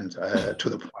on and to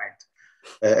the point.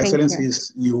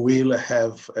 Excellencies, you will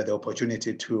have the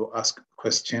opportunity to ask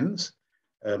questions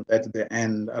at the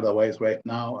end. Otherwise, right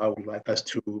now, I would like us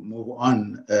to move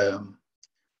on to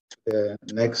the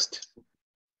next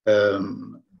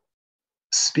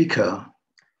speaker,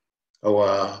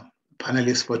 our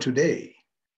panelist for today,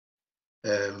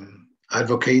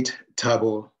 Advocate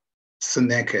Thabo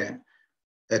Seneke.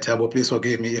 Thabo, please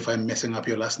forgive me if I'm messing up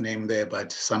your last name there,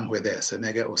 but somewhere there,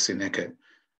 Seneke or Seneke,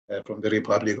 from the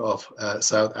Republic of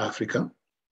South Africa.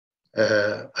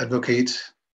 Advocate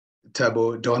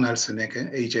Thabo Donald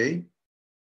Seneke, AJ,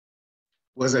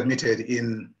 was admitted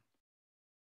in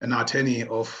an attorney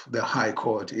of the High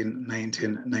Court in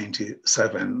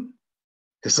 1997.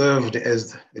 He served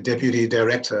as the Deputy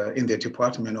Director in the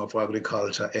Department of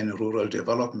Agriculture and Rural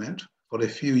Development for a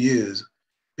few years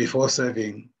before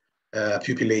serving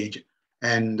pupillage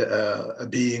and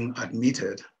being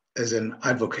admitted as an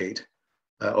advocate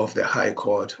of the High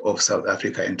Court of South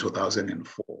Africa in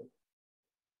 2004.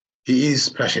 He is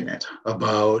passionate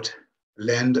about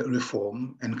land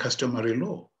reform and customary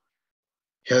law.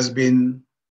 He has been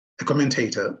a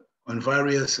commentator on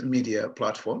various media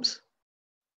platforms,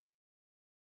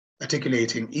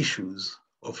 articulating issues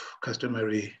of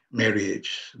customary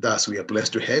marriage. Thus, we are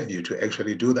blessed to have you to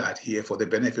actually do that here for the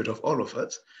benefit of all of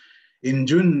us. In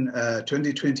June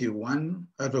 2021,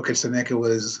 Advocate Seneke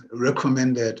was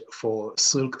recommended for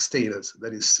silk status,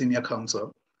 that is senior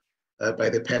counsel, by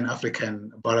the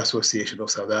Pan-African Bar Association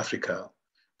of South Africa,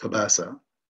 PABASA.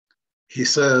 He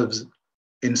serves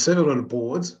in several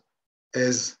boards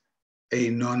as a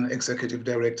non-executive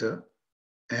director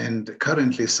and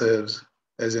currently serves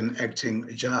as an acting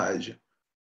judge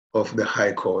of the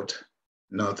High Court,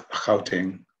 North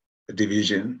Gauteng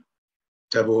Division.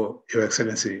 Thabo, Your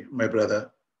Excellency, my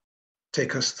brother,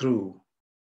 take us through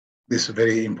this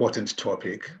very important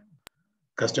topic,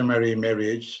 customary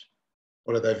marriage,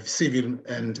 or rather civil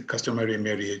and customary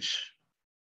marriage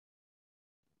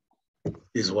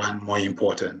is one more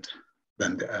important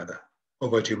than the other.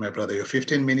 Over to you, my brother. Your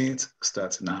 15 minutes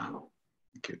starts now.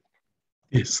 Thank you.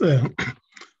 Yes,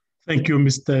 thank you,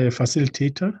 Mr.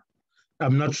 Facilitator.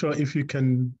 I'm not sure if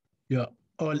you're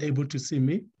all able to see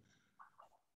me.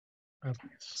 I've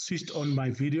switched on my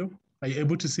video. Are you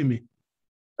able to see me?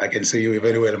 I can see you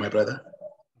very well, my brother.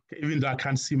 Okay, even though I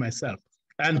can't see myself.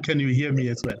 And can you hear me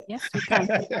as well? Yes, we can.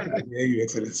 I can hear you,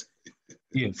 Excellency.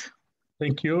 Yes,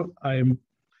 thank you. I'm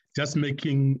just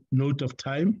making note of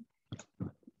time.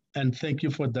 And thank you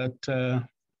for that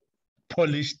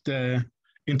polished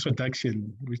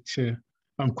introduction, which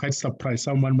I'm quite surprised.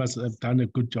 Someone must have done a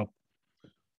good job.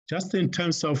 Just in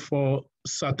terms of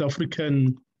South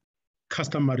African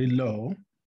customary law,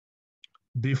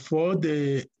 before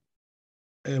the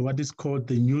what is called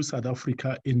the New South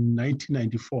Africa in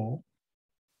 1994,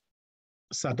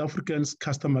 South African's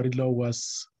customary law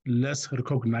was less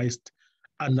recognized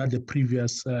under the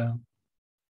previous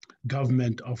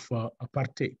government of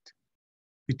apartheid.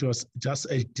 It was just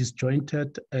a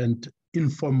disjointed and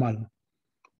informal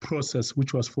process,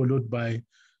 which was followed by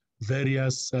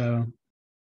various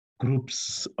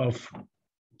groups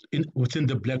within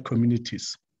the Black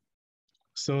communities.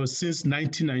 So since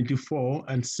 1994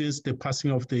 and since the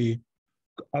passing of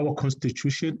our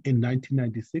constitution in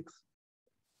 1996,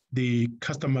 the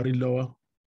customary law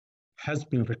has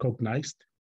been recognized.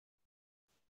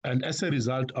 And as a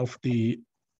result of the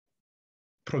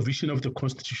provision of the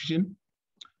constitution,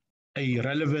 a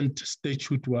relevant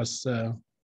statute was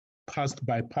passed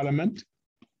by Parliament.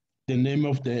 The name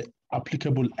of the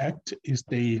applicable act is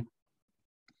the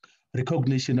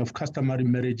Recognition of Customary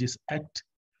Marriages Act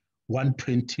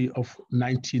 120 of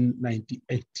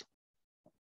 1998.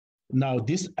 Now,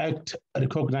 this act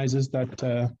recognizes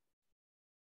that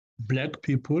Black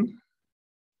people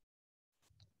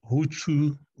who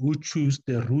choose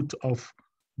the route of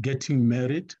getting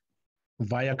married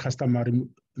via customary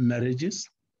marriages,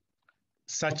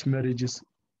 such marriages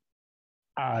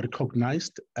are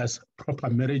recognized as proper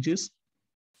marriages,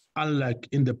 unlike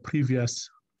in the previous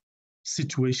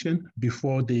situation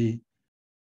before the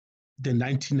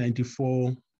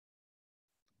 1994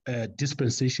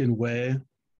 dispensation, where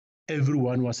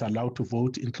everyone was allowed to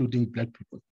vote, including Black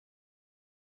people.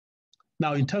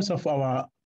 Now, in terms of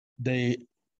the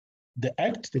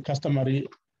Act, the Customary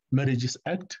Marriages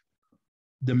Act,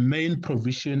 the main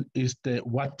provision is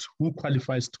who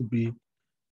qualifies to be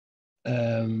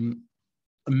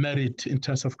married in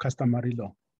terms of customary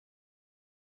law.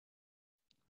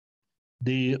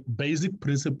 The basic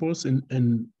principles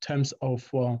in terms of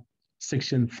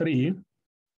Section 3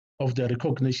 of the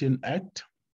Recognition Act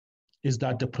is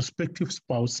that the prospective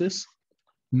spouses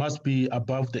must be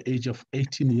above the age of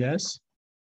 18 years,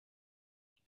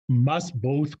 must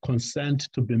both consent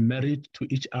to be married to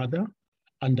each other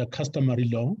under customary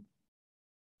law,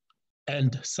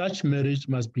 and such marriage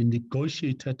must be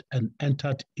negotiated and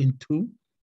entered into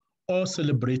or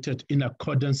celebrated in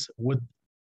accordance with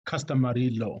customary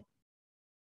law.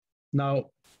 Now,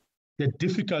 the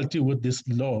difficulty with this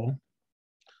law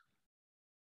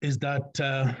is that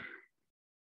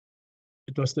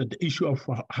it was the issue of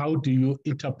how do you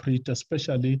interpret,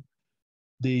 especially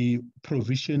the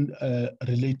provision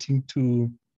relating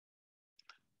to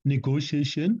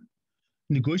negotiation.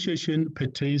 Negotiation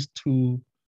pertains to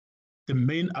the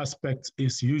main aspect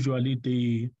is usually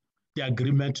the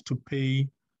agreement to pay.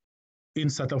 In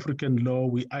South African law,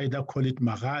 we either call it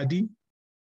magadi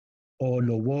or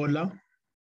lobola.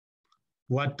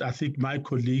 What I think my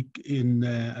colleagues in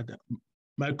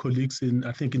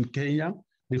I think in Kenya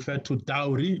refer to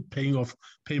dowry,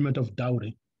 payment of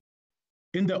dowry.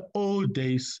 In the old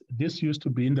days, this used to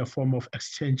be in the form of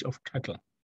exchange of cattle.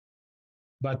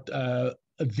 But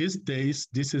these days,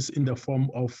 this is in the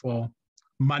form of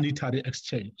monetary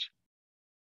exchange.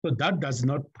 So that does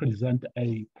not present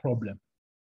a problem.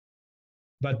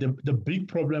 But the big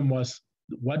problem was,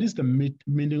 what is the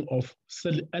meaning of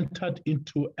entered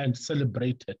into and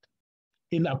celebrated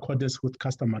in accordance with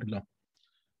customary law?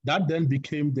 That then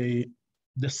became the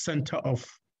center of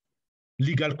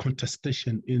legal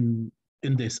contestation in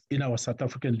our South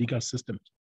African legal system.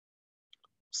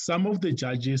 Some of the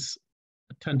judges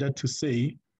tended to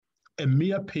say a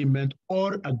mere payment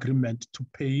or agreement to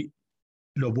pay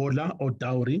lobola or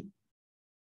dowry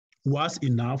was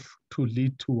enough to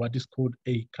lead to what is called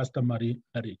a customary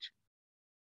marriage.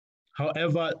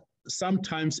 However,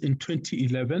 sometimes in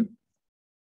 2011,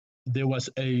 there was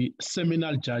a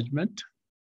seminal judgment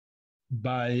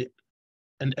by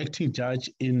an acting judge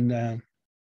in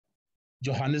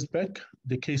Johannesburg,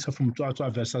 the case of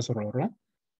Muthoni versus Roro.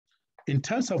 In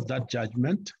terms of that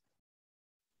judgment,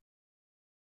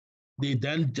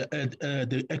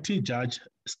 the acting judge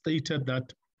stated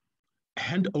that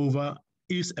handover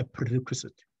is a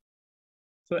prerequisite.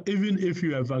 So even if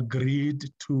you have agreed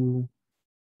to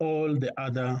all the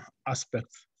other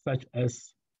aspects, such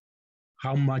as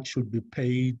how much should be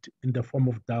paid in the form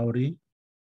of dowry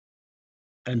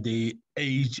and the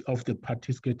age of the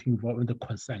parties getting involved in the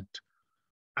consent,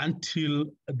 until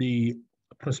the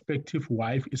prospective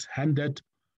wife is handed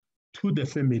to the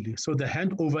family. So the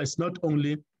handover is not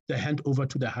only the handover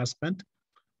to the husband,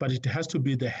 but it has to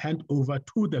be the handover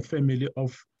to the family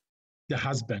of the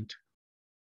husband.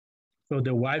 So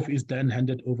the wife is then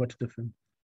handed over to the family.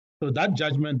 So that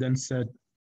judgment then said,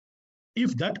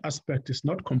 if that aspect is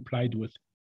not complied with,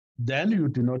 then you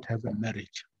do not have a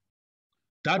marriage.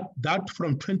 That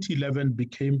from 2011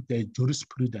 became the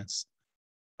jurisprudence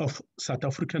of South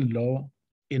African law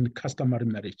in customary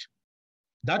marriage.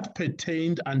 That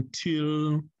pertained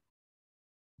until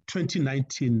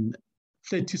 2019,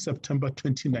 30 September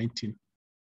 2019.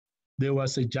 There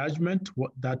was a judgment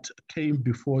that came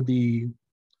before the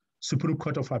Supreme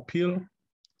Court of Appeal.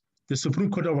 The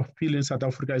Supreme Court of Appeal in South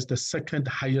Africa is the second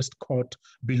highest court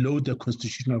below the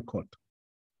Constitutional Court.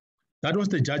 That was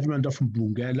the judgment of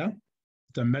Mbungela,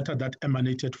 the matter that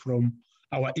emanated from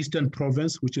our eastern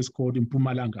province, which is called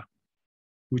Mpumalanga,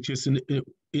 which is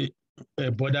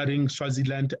bordering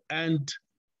Swaziland and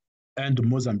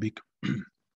Mozambique.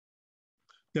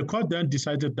 The court then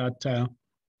decided that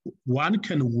one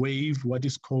can waive what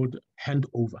is called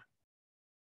handover.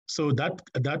 So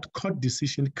that court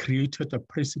decision created a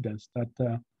precedent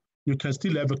that you can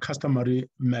still have a customary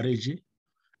marriage,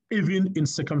 even in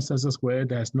circumstances where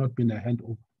there has not been a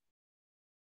handover.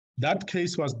 That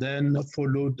case was then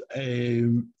followed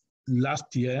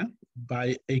last year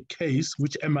by a case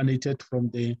which emanated from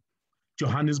the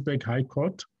Johannesburg High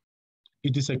Court.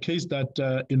 It is a case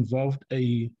that involved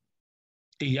a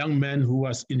young man who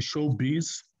was in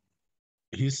showbiz.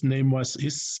 His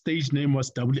stage name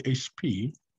was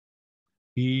WHP.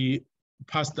 He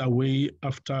passed away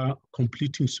after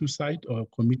completing suicide or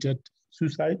committed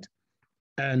suicide.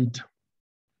 And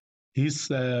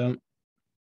his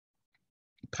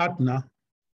partner,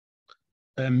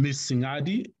 Ms.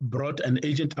 Singadi, brought an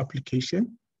agent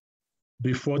application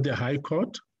before the High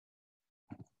Court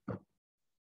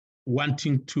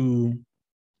wanting to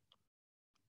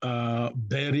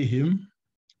bury him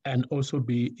and also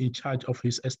be in charge of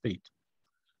his estate.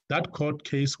 That court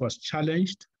case was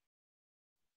challenged,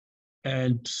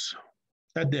 and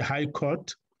at the High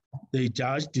Court, the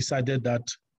judge decided that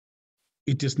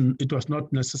it was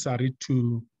not necessary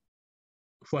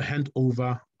for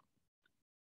handover.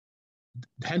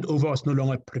 Handover was no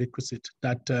longer a prerequisite,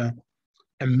 that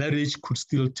a marriage could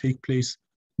still take place,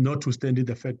 notwithstanding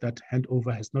the fact that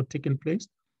handover has not taken place,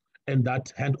 and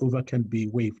that handover can be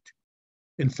waived.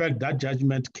 In fact, that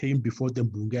judgment came before the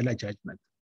Mbungela judgment.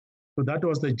 So that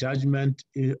was the judgment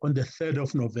on the 3rd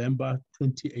of November,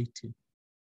 2018.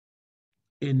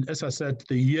 As I said,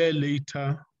 the year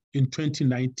later, in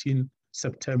 2019,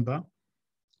 September,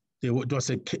 there was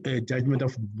a judgment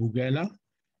of Mbungela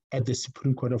at the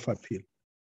Supreme Court of Appeal.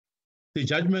 The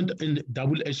judgment in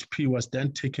WHP was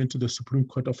then taken to the Supreme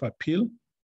Court of Appeal.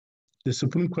 The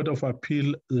Supreme Court of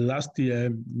Appeal last year,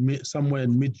 somewhere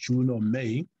in mid-June or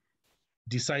May,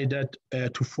 decided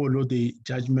to follow the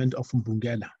judgment of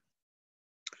Mbungela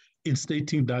in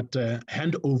stating that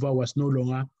handover was no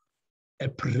longer a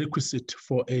prerequisite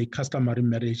for a customary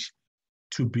marriage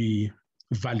to be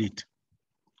valid.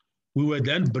 We were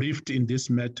then briefed in this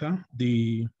matter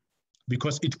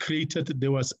because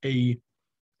there was a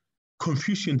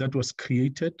confusion that was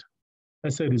created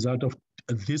as a result of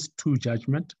these two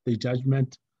judgments, the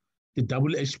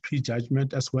WHP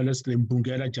judgment, as well as the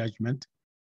Mbungela judgment.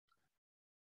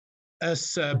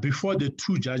 As before the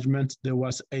two judgments, there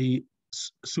was a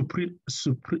Supreme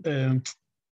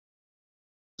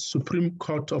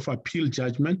Court of Appeal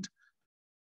judgment,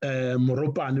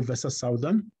 Moropane versus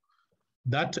Southern.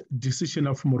 That decision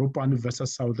of Moropane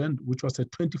versus Southern, which was a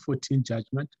 2014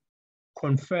 judgment,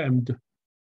 confirmed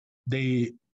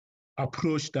the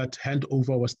approach that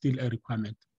handover was still a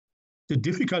requirement. The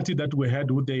difficulty that we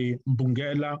had with the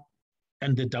Mbungela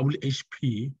and the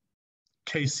WHP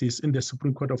cases in the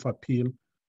Supreme Court of Appeal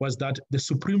was that the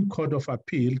Supreme Court of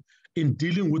Appeal, in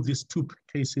dealing with these two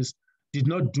cases, did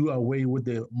not do away with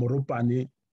the Moropane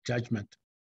judgment.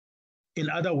 In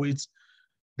other words,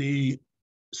 the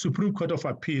Supreme Court of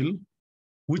Appeal,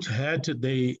 which had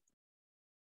the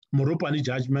Moropane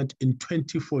judgment in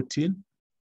 2014,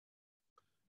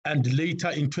 and later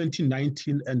in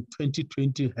 2019 and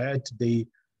 2020 had the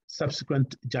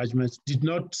subsequent judgments, did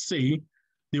not say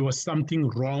there was something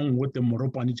wrong with the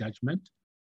Moropane judgment.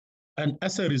 And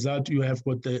as a result, you have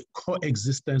got the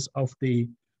coexistence of the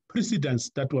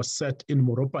precedents that was set in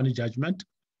Moropani judgment,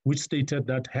 which stated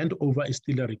that handover is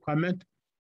still a requirement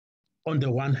on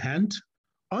the one hand.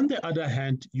 On the other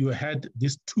hand, you had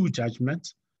these two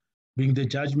judgments, being the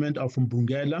judgment of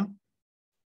Mbungela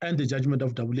and the judgment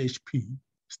of WHP,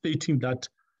 stating that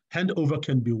handover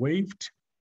can be waived.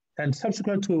 And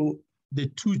subsequent to the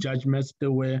two judgments,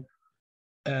 there were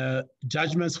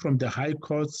judgments from the high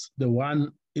courts, the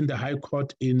one in the high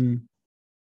court in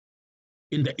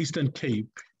the Eastern Cape,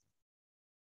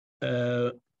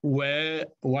 where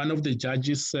one of the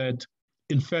judges said,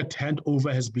 in fact,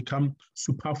 handover has become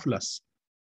superfluous.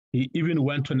 He even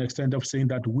went to an extent of saying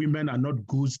that women are not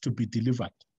goods to be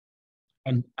delivered.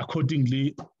 And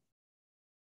accordingly,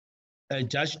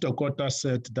 Judge Dokota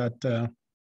said that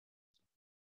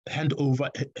handover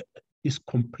is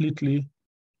completely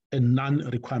a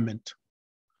non-requirement.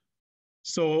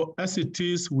 So as it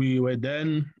is, we were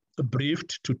then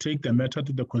briefed to take the matter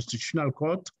to the Constitutional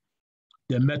Court,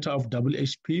 the matter of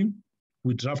WHP.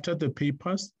 We drafted the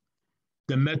papers.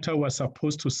 The matter was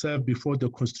supposed to serve before the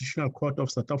Constitutional Court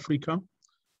of South Africa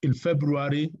in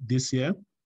February this year.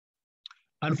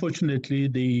 Unfortunately,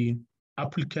 the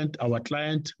applicant, our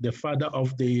client, the father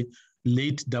of the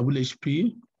late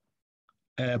WHP,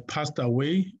 passed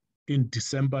away in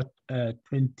December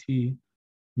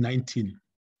 2019.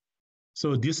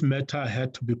 So this matter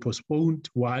had to be postponed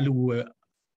while we were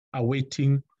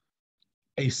awaiting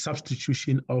a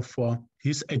substitution of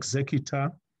his executor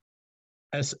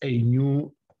as a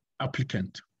new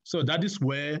applicant. So that is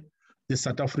where the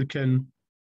South African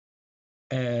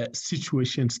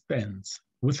situation stands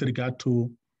with regard to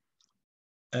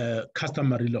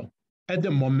customary law. At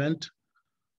the moment,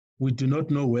 we do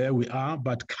not know where we are,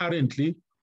 but currently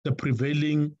the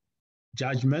prevailing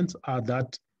judgments are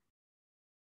that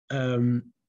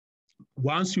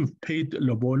once you've paid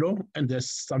lobolo and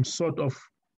there's some sort of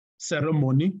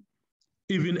ceremony,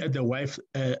 even at the wife,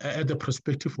 at the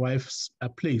prospective wife's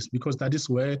place, because that is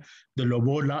where the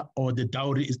lobola or the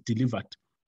dowry is delivered.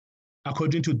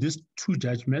 According to these two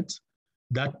judgments,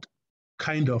 that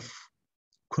kind of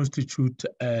constitute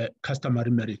a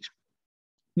customary marriage.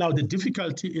 Now, the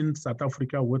difficulty in South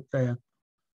Africa with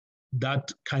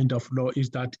that kind of law is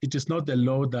that it is not the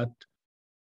law that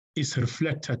is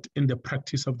reflected in the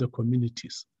practice of the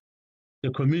communities.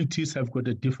 The communities have got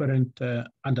a different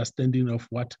understanding of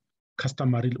what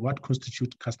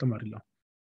constitutes customary law.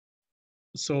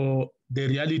 So the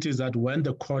reality is that when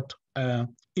the court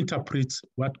interprets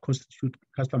what constitutes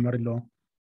customary law,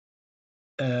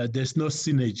 there's no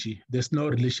synergy, there's no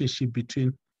relationship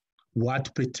between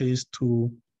what pertains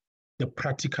to the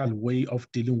practical way of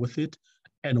dealing with it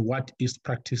and what is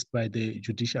practiced by the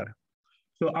judiciary.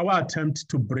 So our attempt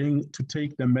to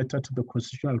take the matter to the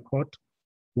Constitutional Court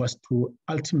was to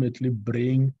ultimately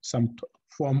bring some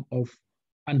form of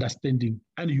understanding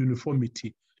and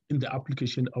uniformity in the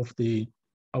application of the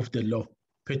law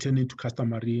pertaining to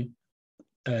customary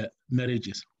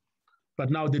marriages. But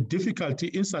now the difficulty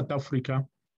in South Africa,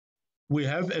 we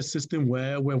have a system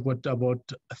where we've got about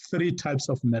 3 types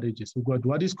of marriages. We've got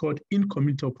what is called in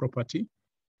communal property.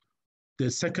 The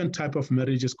second type of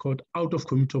marriage is called out of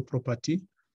communal property.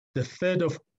 The third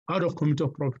of out of communal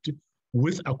property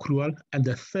with accrual. And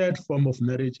the third form of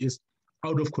marriage is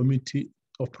out of community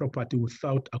of property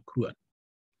without accrual.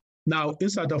 Now, in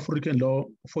South African law,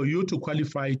 for you to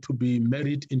qualify to be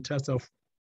married in terms of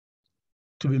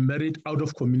to be married out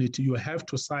of community, you have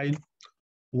to sign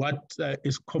what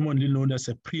is commonly known as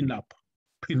a prenuptial.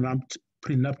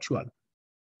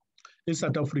 In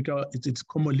South Africa, it's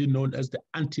commonly known as the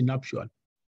antenuptial.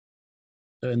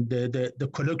 And the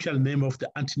colloquial name of the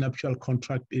antenuptial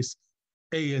contract is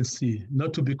ANC,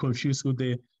 not to be confused with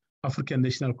the African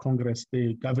National Congress,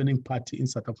 the governing party in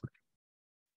South Africa.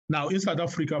 Now, in South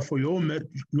Africa, for your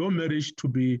marriage to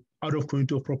be out of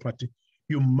community of property,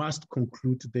 you must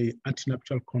conclude the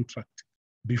antenuptial contract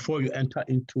before you enter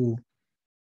into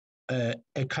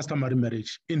a customary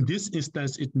marriage. In this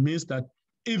instance, it means that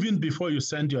even before you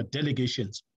send your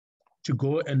delegations to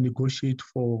go and negotiate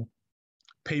for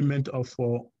payment of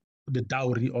the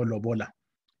dowry or lobola,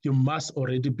 you must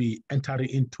already be entering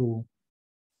into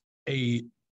a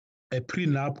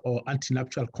prenup or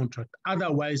antenuptial contract.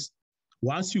 Otherwise,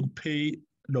 once you pay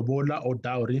lobola or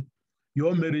dowry,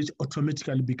 your marriage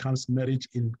automatically becomes marriage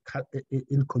in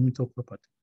community of property.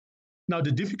 Now,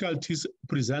 the difficulties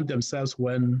present themselves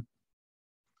when,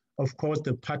 of course,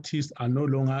 the parties are no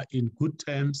longer in good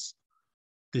terms,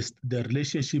 the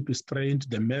relationship is strained,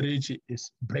 the marriage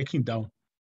is breaking down.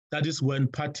 That is when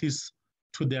parties,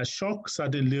 to their shock,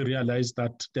 suddenly realize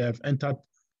that they have entered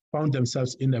found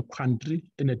themselves in a quandary,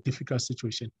 in a difficult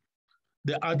situation.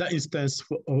 The other instance,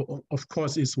 of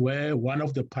course, is where one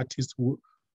of the parties who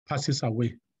passes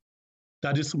away.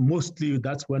 That is mostly,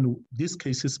 that's when these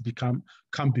cases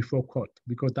come before court,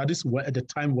 because that is where, at the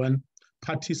time when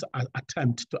parties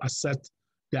attempt to assert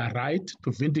their right,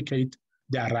 to vindicate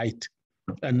their right,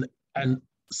 and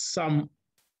some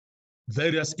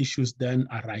various issues then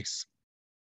arise.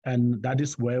 And that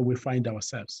is where we find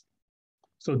ourselves.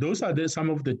 So those are some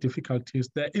of the difficulties.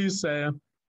 There is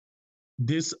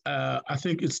this, I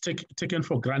think it's taken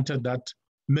for granted that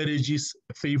marriages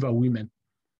favor women.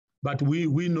 But we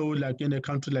know, like in a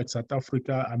country like South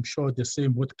Africa, I'm sure the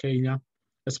same with Kenya,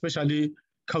 especially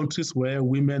countries where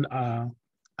women are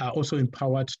also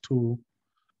empowered to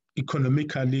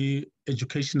economically,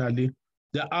 educationally.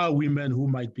 There are women who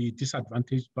might be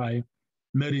disadvantaged by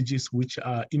marriages which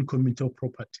are in communal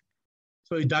property.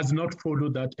 So it does not follow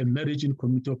that a marriage in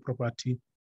communal property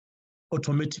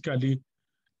automatically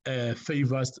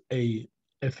favors a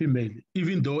female,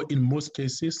 even though in most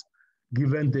cases,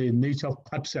 given the nature of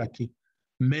patriarchy,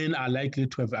 men are likely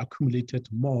to have accumulated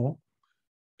more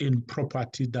in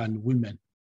property than women.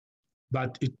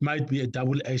 But it might be a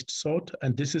double-edged sword,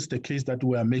 and this is the case that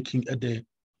we are making at the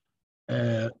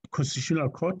Constitutional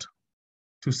Court,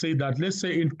 to say that, let's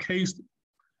say in case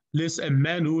there's a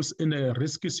man who's in a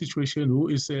risky situation, who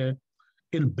is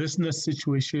in business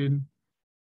situation,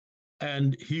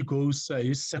 and he goes,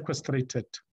 he's sequestrated,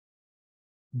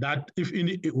 that if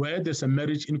where there's a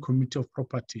marriage in community of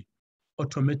property,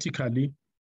 automatically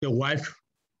the wife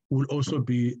will also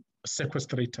be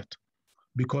sequestrated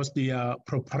because their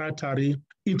proprietary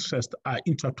interests are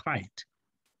intertwined.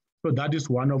 So that is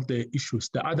one of the issues.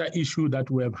 The other issue that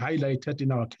we have highlighted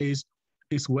in our case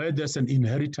is where there's an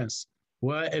inheritance,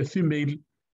 where a female,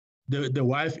 the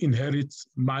wife inherits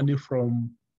money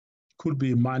from, could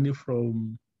be money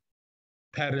from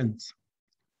parents.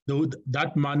 Though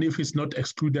that money, if it's not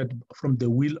excluded from the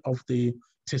will of the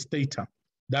testator,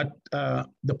 that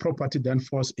the property then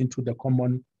falls into the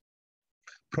common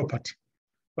property.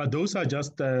 But those are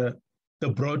just the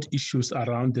broad issues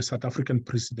around the South African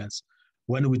precedents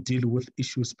when we deal with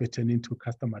issues pertaining to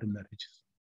customary marriages.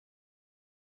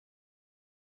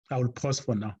 I will pause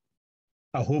for now.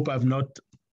 I hope I've not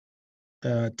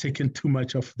taken too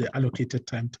much of the allocated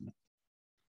time to me.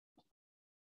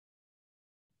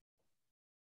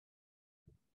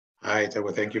 Hi,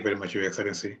 Thabo, thank you very much, Your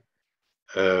Excellency.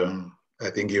 I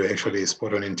think you're actually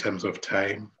spot on in terms of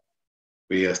time.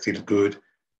 We are still good.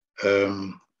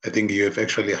 I think you have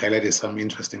actually highlighted some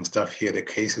interesting stuff here. The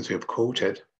cases you have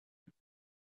quoted,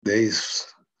 they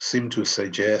seem to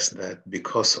suggest that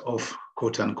because of,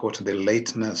 quote unquote, the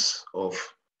lateness of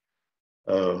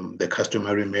the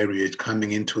customary marriage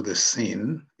coming into the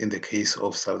scene in the case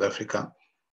of South Africa,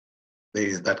 there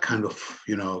is that kind of,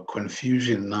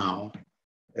 confusion now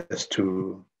as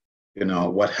to,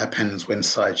 what happens when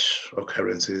such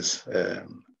occurrences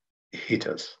hit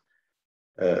us.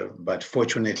 But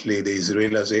fortunately, there is a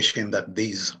realization that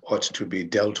these ought to be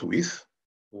dealt with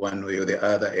one way or the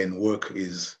other, and work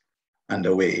is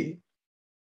underway.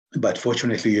 But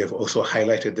fortunately, you have also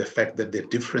highlighted the fact that the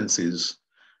differences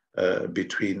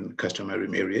between customary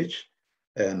marriage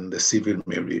and the civil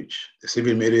marriage. The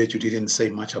civil marriage, you didn't say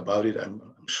much about it, I'm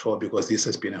sure, because this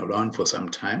has been around for some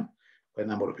time. A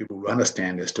number of people will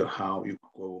understand as to how you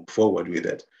go forward with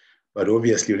it. But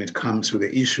obviously, when it comes to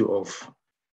the issue of,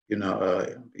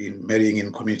 in marrying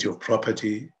in community of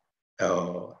property,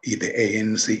 the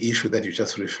ANC issue that you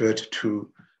just referred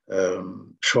to,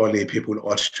 surely people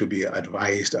ought to be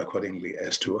advised accordingly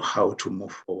as to how to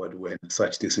move forward when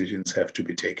such decisions have to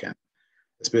be taken.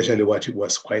 Especially what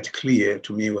was quite clear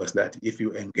to me was that if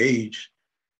you engage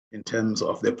in terms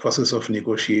of the process of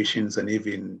negotiations and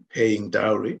even paying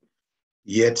dowry,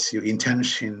 yet your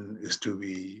intention is to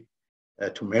be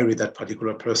to marry that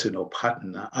particular person or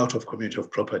partner out of community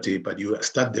of property, but you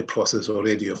start the process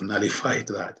already of nullified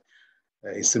that.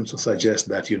 It seems to suggest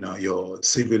that your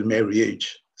civil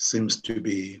marriage seems to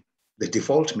be the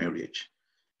default marriage,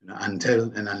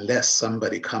 until and unless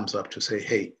somebody comes up to say,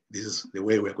 hey, this is the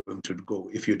way we're going to go.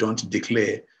 If you don't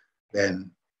declare, then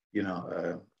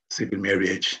civil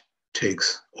marriage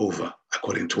takes over,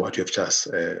 according to what you've just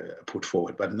put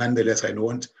forward. But nonetheless, I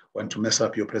don't want to mess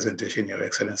up your presentation, Your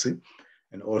Excellency.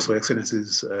 And also,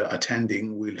 Excellencies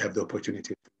attending will have the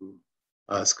opportunity to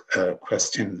ask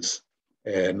questions.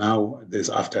 Now, this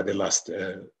after the last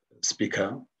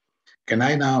speaker. Can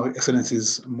I now,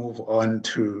 Excellencies, move on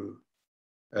to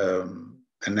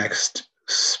the next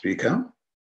speaker?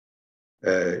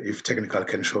 If technical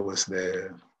can show us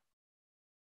the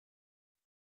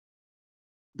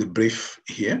brief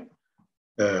here.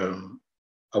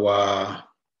 Our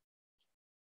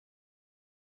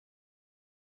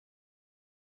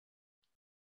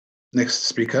next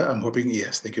speaker, I'm hoping,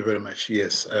 yes, thank you very much.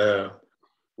 Yes,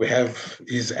 we have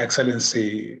His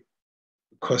Excellency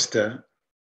Costa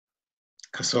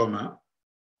Cassoma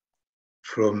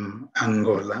from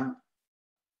Angola.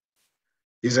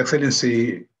 His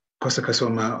Excellency Costa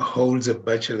Cassoma holds a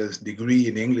bachelor's degree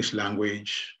in English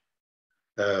language,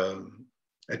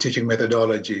 a teaching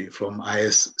methodology from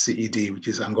ISCED, which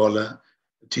is Angola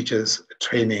Teachers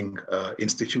Training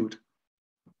Institute.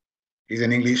 He's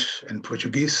an English and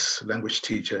Portuguese language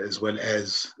teacher, as well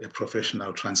as a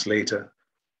professional translator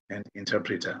and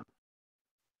interpreter.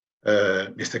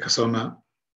 Mr. Cassoma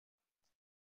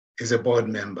is a board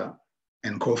member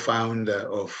and co-founder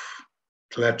of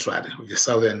CLATRAD, which is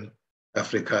Southern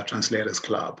Africa Translators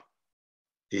Club.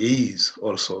 He is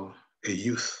also a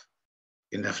youth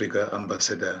in Africa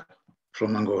ambassador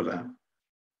from Angola.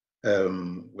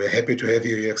 We're happy to have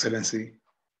you, Your Excellency.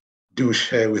 Do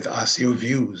share with us your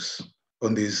views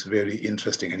on this very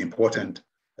interesting and important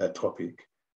topic,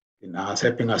 in us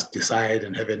helping us decide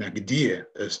and have an idea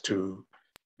as to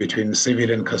between civil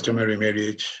and customary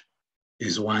marriage,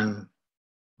 is one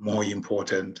more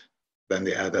important than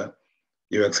the other.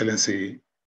 Your Excellency,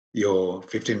 your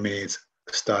 15 minutes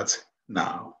starts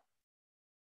now.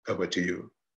 Over to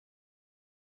you.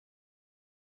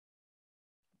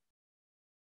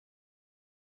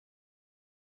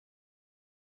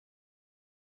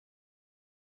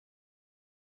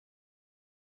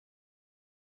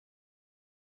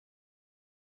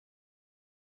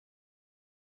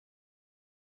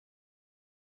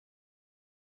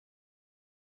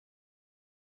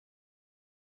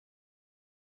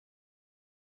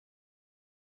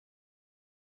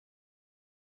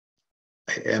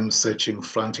 I am searching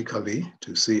frantically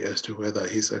to see as to whether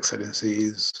His Excellency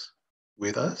is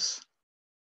with us.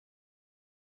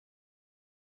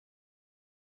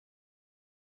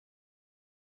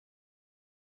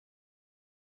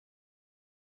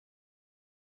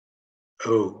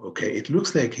 Oh, okay. It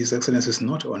looks like His Excellency is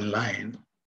not online.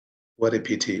 What a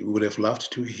pity. We would have loved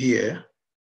to hear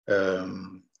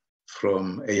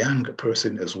from a young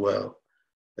person as well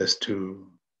as to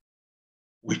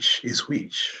which is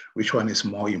which one is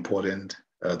more important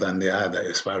than the other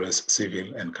as far as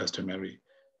civil and customary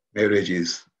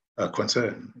marriages are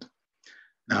concerned.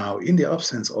 Now, in the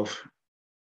absence of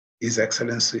His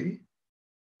Excellency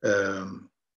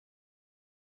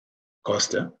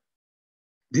Costa,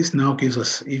 this now gives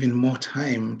us even more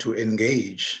time to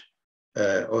engage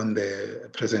on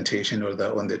the presentation or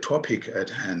on the topic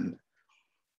at hand.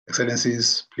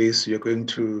 Excellencies, please, you're going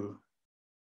to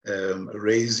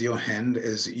raise your hand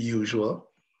as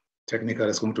usual. Technical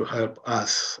is going to help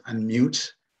us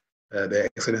unmute the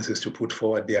Excellencies to put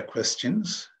forward their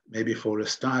questions. Maybe for a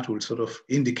start, we'll sort of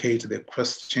indicate the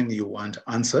question you want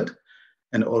answered,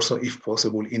 and also, if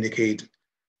possible, indicate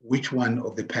which one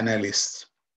of the panelists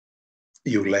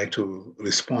you would like to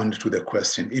respond to the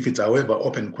question. If it's, however,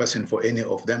 open question for any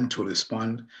of them to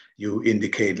respond, you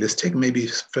indicate. Let's take maybe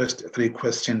first 3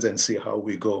 questions and see how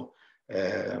we go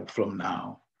from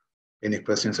now. Any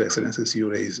questions, Excellencies, you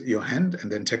raise your hand,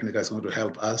 and then technical is going to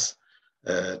help us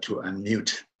to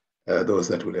unmute those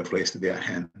that will have raised their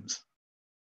hands.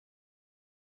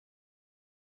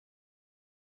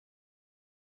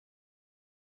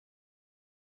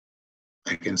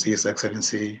 I can see His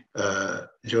Excellency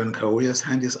John Kauya's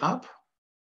hand is up.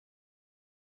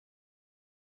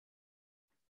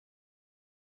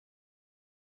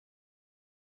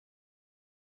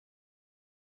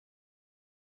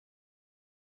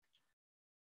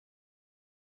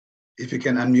 If you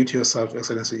can unmute yourself,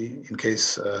 Excellency, in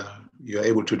case you're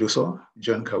able to do so,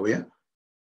 John Kauya,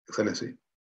 Excellency.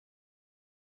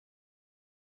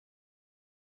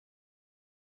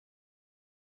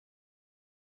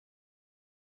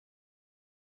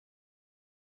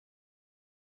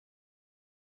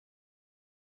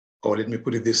 Or let me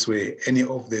put it this way, any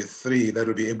of the 3 that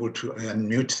will be able to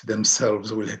unmute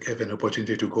themselves will have an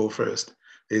opportunity to go first.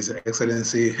 There's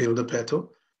Excellency Hilda Peto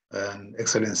and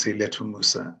Excellency Letu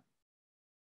Musa.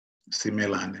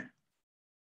 Simelane.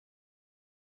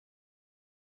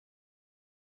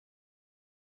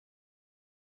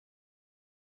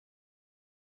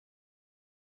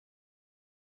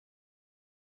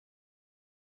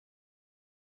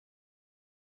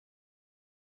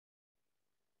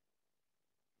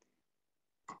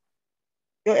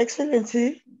 Your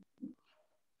Excellency.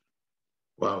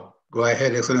 Wow. Go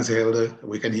ahead, Excellency Hilda.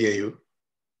 We can hear you.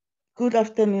 Good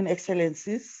afternoon,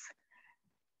 Excellencies.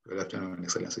 Good afternoon,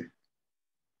 Excellency.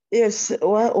 Yes,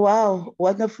 wow,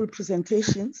 wonderful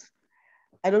presentations.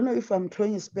 I don't know if I'm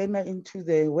throwing a spanner into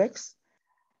the works,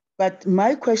 but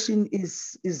my question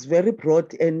is very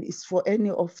broad and it's for any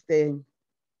of the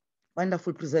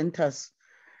wonderful presenters,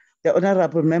 the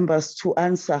honorable members to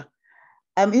answer.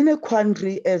 I'm in a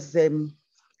quandary as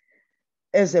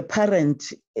a parent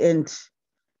and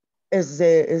as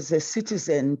a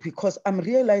citizen, because I'm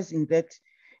realizing that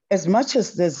as much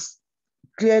as there's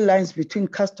clear lines between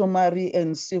customary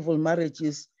and civil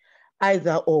marriages,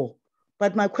 either or,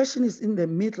 but my question is in the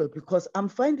middle, because I'm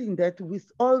finding that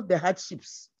with all the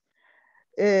hardships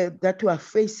that we are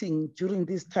facing during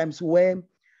these times where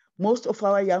most of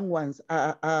our young ones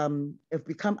have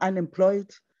become unemployed,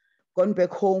 gone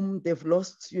back home, they've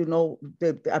lost,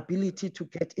 the ability to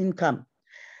get income.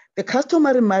 The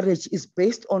customary marriage is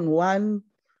based on one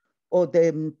or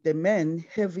the man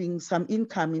having some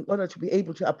income in order to be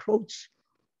able to approach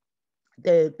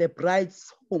the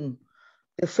bride's home,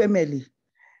 the family.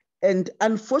 And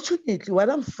unfortunately, what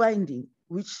I'm finding,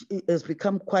 which has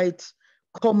become quite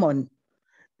common,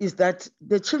 is that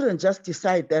the children just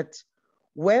decide that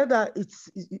whether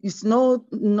it's no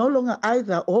longer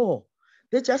either or,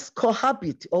 they just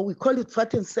cohabit, or we call it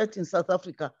fat and set in South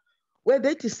Africa, where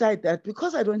they decide that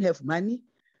because I don't have money,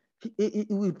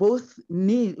 we both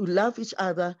love each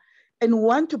other and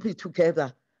want to be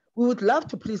together. We would love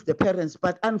to please the parents,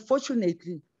 but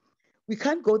unfortunately, we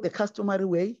can't go the customary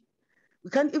way. We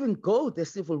can't even go the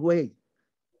civil way.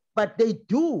 But they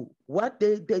do what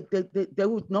they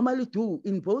would normally do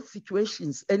in both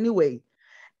situations anyway.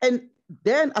 And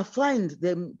then I find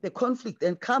the conflict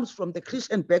and comes from the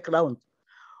Christian background,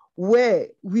 where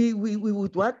we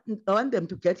would want them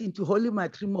to get into holy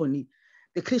matrimony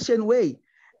the Christian way.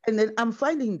 And then I'm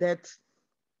finding that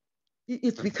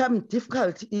it's become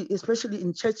difficult, especially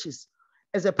in churches,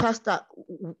 as a pastor,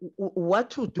 what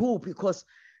to do, because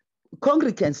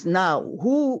congregants now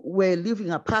who were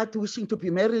living apart, wishing to be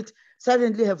married,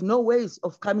 suddenly have no ways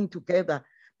of coming together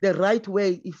the right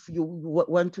way, if you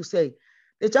want to say.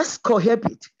 They just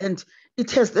cohabit, and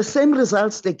it has the same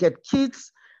results. They get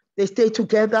kids, they stay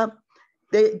together.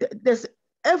 There's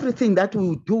everything that we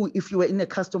would do if you were in a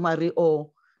customary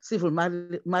or civil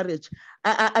marriage.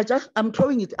 I'm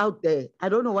throwing it out there. I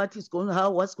don't know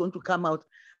what's going to come out.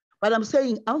 But I'm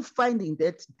saying, I'm finding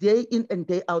that day in and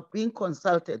day out being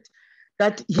consulted,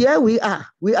 that here we are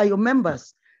your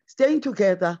members, staying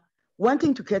together,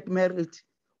 wanting to get married,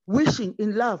 wishing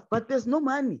in love, but there's no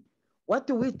money. What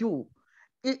do we do?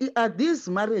 Are these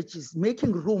marriages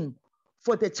making room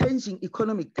for the changing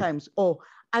economic times, or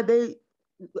are they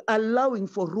allowing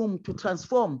for room to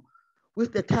transform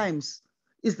with the times?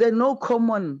 Is there no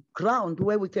common ground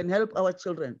where we can help our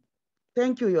children?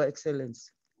 Thank you, Your Excellency.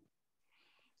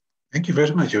 Thank you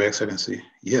very much, Your Excellency.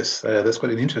 Yes, that's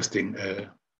quite an interesting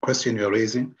question you're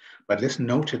raising, but let's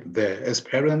note it there. As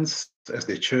parents, as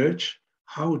the church,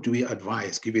 how do we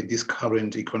advise, given these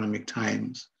current economic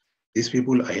times? These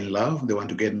people are in love, they want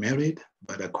to get married,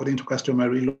 but according to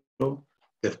customary law,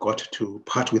 they've got to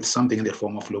part with something in the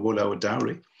form of lobola or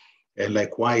dowry. And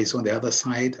likewise, on the other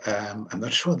side, I'm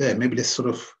not sure there, maybe let's sort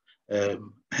of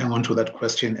hang on to that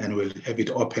question and we'll have it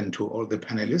open to all the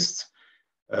panelists.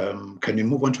 Can we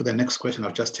move on to the next question?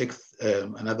 I'll just take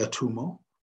another two more.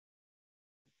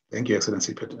 Thank you,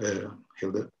 Excellency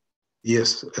Hilda.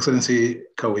 Yes, Excellency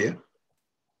Kawia.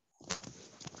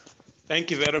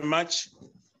 Thank you very much.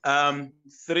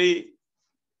 Three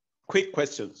quick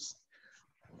questions.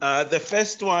 The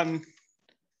first one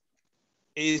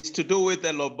is to do with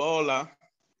the lobola,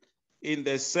 in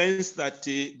the sense that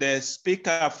the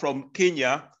speaker from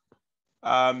Kenya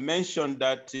mentioned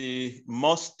that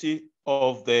most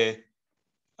of the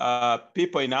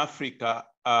people in Africa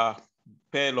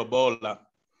pay lobola.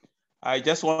 I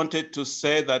just wanted to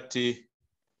say that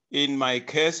in my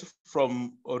case,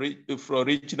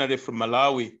 originally from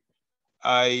Malawi,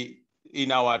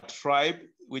 in our tribe,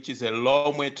 which is a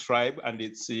Loembé tribe, and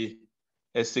it's a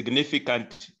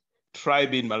significant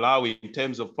tribe in Malawi in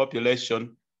terms of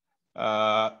population,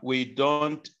 we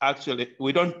don't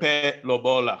pay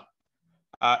lobola.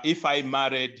 If I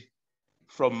married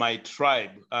from my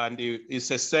tribe, and it's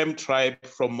the same tribe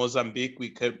from Mozambique, we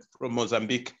came from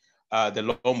Mozambique,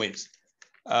 the Loembés.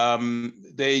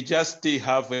 They just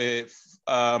have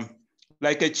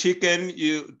like a chicken,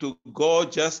 to go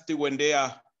just when they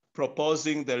are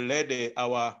proposing the lady,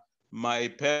 my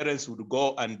parents would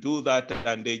go and do that,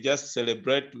 and they just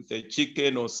celebrate with a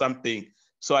chicken or something.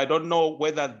 So I don't know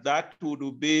whether that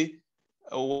would be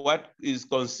what is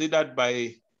considered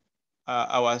by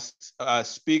our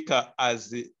speaker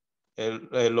as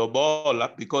a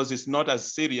lobola, because it's not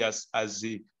as serious as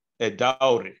a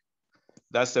dowry.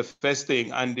 That's the first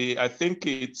thing. And I think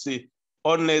it's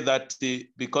only that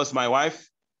because my wife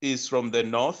is from the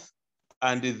north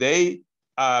and they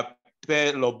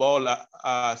pay lobola,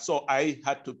 so I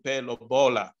had to pay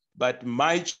lobola, but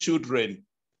my children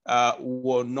I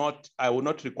will not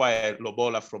require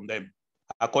lobola from them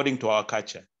according to our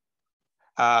culture.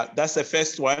 That's the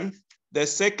first one. The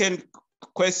second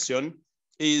question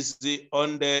is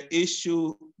on the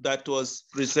issue that was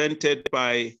presented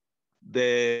by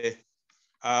the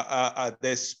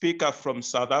speaker from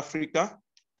South Africa.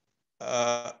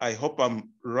 I hope I'm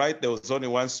right. There was only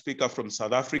one speaker from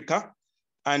South Africa.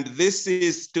 And this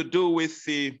is to do with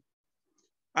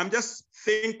I'm just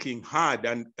thinking hard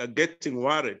and getting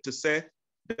worried to say,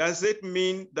 does it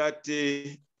mean that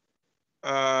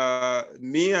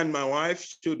me and my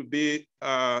wife should be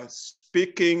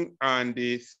speaking and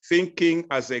thinking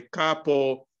as a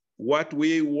couple what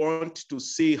we want to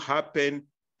see happen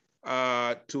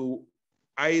to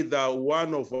either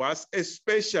one of us,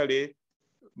 especially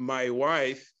my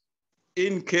wife,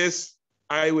 in case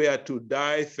I were to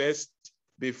die first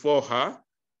before her,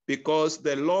 because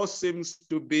the law seems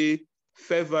to be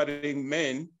favoring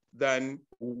men than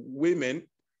women.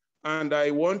 And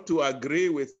I want to agree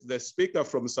with the speaker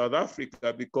from South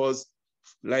Africa, because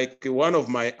like one of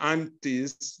my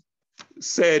aunties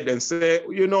said,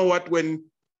 you know what, when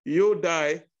you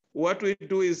die, what we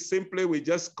do is simply we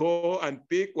just go and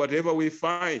pick whatever we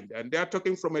find. And they're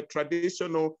talking from a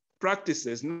traditional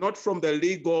practices, not from the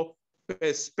legal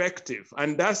perspective.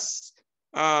 And that's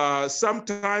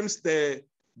sometimes the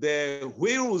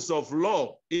wheels of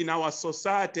law in our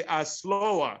society are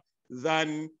slower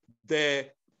than the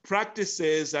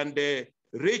practices and the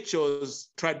rituals,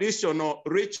 traditional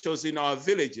rituals in our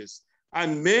villages.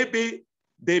 And maybe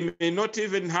they may not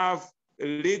even have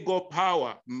legal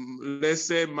power. Let's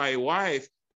say my wife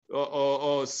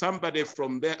or somebody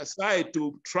from their side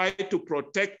to try to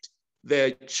protect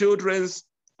their children's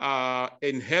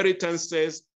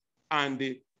inheritances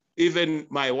and even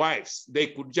my wife's. They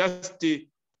could just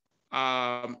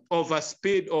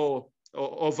overspeed or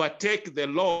overtake the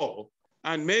law,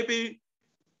 and maybe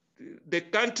the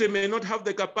country may not have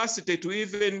the capacity to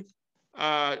even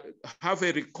have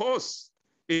a recourse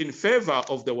in favor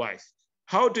of the wife.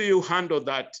 How do you handle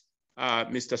that,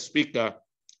 Mr. Speaker,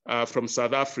 from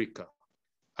South Africa?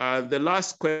 The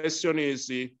last question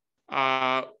is,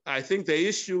 I think the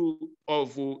issue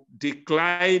of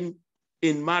decline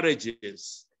in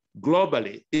marriages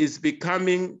globally is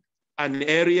becoming an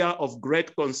area of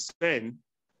great concern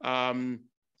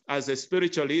as a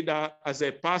spiritual leader, as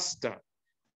a pastor.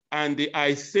 And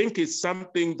I think it's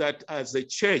something that as a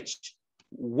church,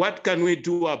 what can we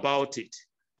do about it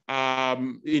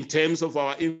in terms of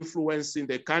our influence in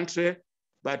the country,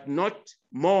 but not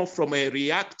more from a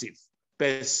reactive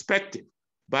perspective,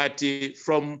 but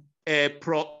from a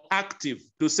proactive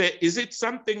to say, is it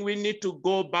something we need to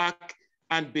go back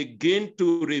and begin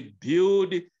to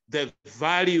rebuild the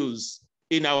values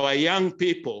in our young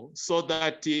people so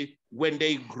that when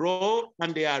they grow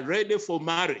and they are ready for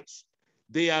marriage,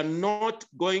 they are not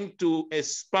going to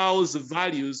espouse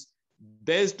values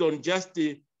based on just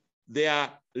their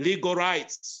legal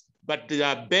rights, but they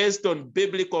are based on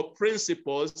biblical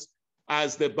principles.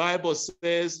 As the Bible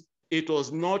says, it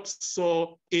was not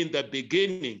so in the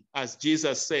beginning, as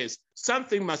Jesus says.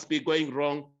 Something must be going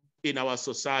wrong in our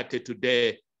society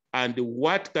today. And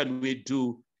what can we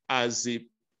do as the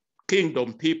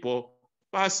kingdom people,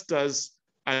 pastors,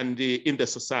 and in the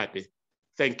society?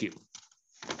 Thank you.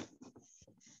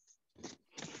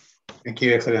 Thank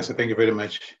you, Excellency. Thank you very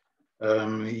much.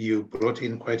 You brought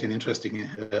in quite an interesting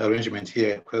arrangement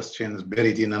here, questions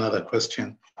buried in another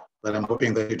question, but I'm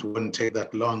hoping that it won't take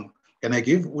that long. Can I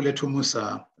give Uletu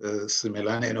Musa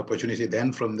Simelane an opportunity?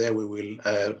 Then from there, we will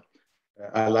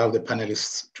allow the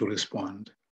panelists to respond.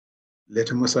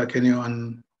 Uletu Musa, can you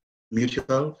unmute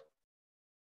yourself?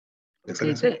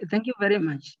 Okay, thank you very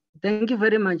much. Thank you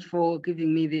very much for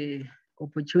giving me the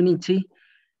opportunity.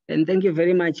 And thank you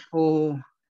very much for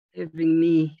having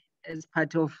me as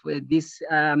part of this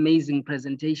amazing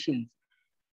presentation.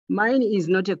 Mine is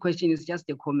not a question, it's just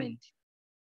a comment.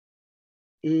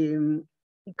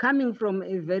 Coming from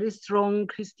a very strong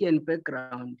Christian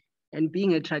background and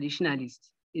being a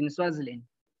traditionalist in Swaziland,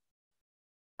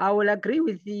 I will agree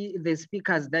with the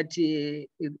speakers that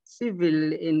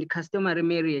civil and customary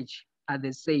marriage are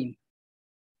the same.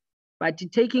 But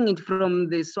taking it from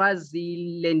the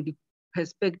Swaziland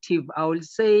perspective, I will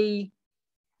say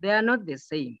they are not the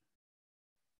same,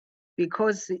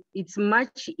 because it's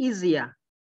much easier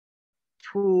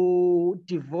to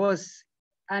divorce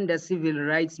under civil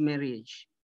rights marriage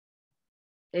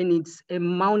and it's a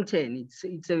mountain.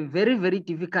 It's a very, very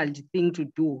difficult thing to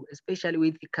do, especially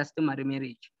with the customary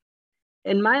marriage.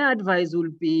 And my advice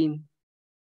will be,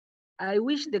 I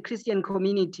wish the Christian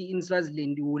community in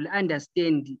Swaziland will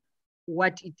understand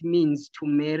what it means to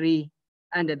marry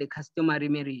under the customary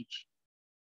marriage.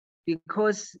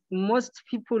 Because most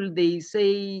people, they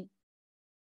say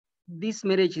these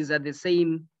marriages are the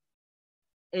same.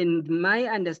 And my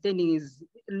understanding is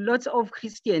lots of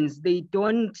Christians, they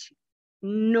don't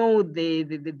know the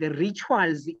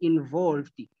rituals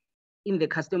involved in the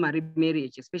customary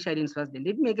marriage, especially in Swaziland.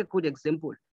 Let me make a good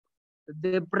example.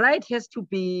 The bride has to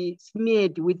be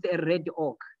smeared with a red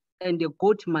oak, and a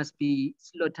goat must be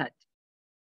slaughtered.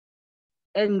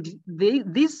 And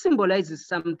this symbolizes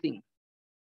something.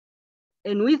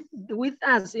 And with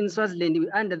us in Swaziland,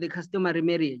 under the customary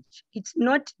marriage, it's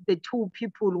not the two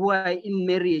people who are in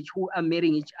marriage who are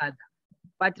marrying each other,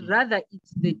 but rather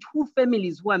it's the two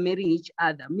families who are marrying each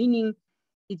other, meaning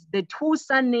it's the two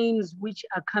surnames which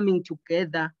are coming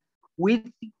together with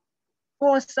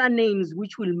 4 surnames,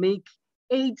 which will make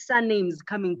 8 surnames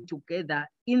coming together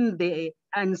in the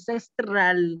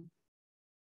ancestral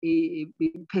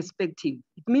perspective.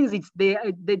 It means it's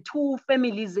the two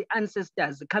families'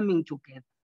 ancestors coming together,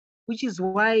 which is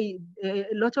why a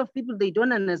lot of people, they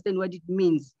don't understand what it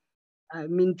means,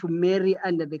 to marry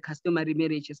under the customary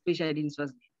marriage, especially in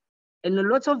Swaziland. And a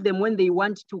lot of them, when they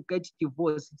want to get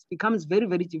divorced, it becomes very,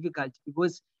 very difficult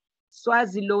because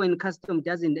Swazi law and custom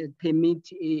doesn't permit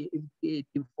a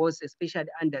divorce, especially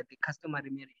under the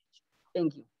customary marriage.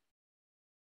 Thank you.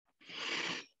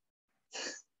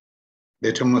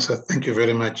 Musa, thank you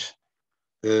very much,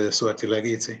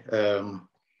 Swatilagiti.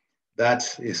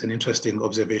 That is an interesting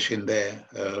observation there.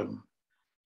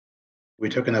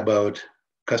 We're talking about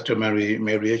customary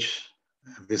marriage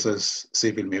versus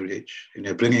civil marriage. And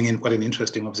you're bringing in quite an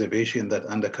interesting observation that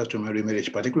under customary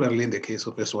marriage, particularly in the case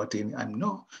of Eswatini, I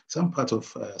know some parts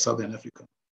of Southern Africa,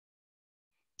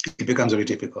 it becomes very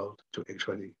difficult to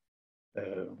actually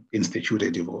institute a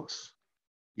divorce.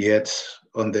 Yet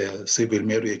on the civil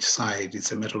marriage side,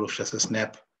 it's a matter of just a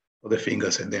snap of the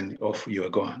fingers and then off you are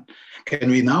gone. Can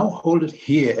we now hold it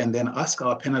here and then ask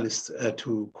our panelists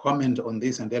to comment on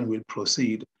this, and then we'll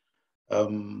proceed.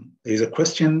 There's a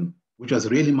question which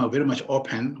was really very much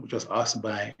open, which was asked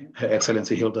by Her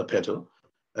Excellency Hilda Petto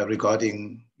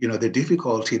regarding the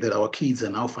difficulty that our kids are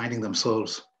now finding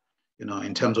themselves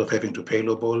in terms of having to pay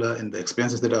lobola and the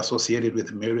expenses that are associated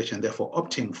with marriage, and therefore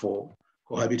opting for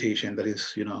cohabitation, that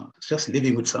is, just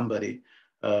living with somebody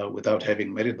without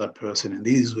having married that person. And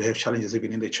these, we have challenges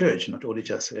even in the church, not only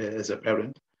just as a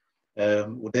parent.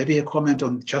 Would there be a comment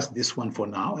on just this one for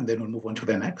now, and then we'll move on to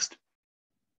the next?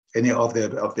 Any of the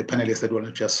panelists that want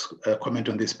to just comment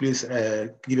on this, please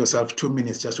give yourself 2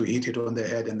 minutes just to hit it on the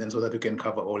head, and then so that we can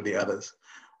cover all the others.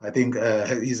 I think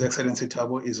His Excellency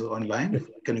Thabo is online.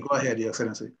 Can you go ahead, Your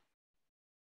Excellency?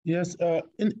 Yes,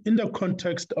 in the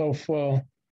context of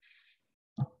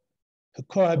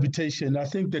cohabitation, I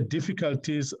think the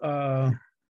difficulties are,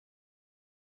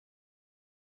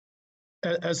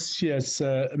 as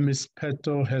Ms.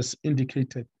 Petto has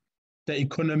indicated, the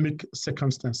economic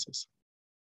circumstances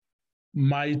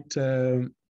might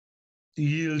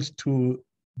yield to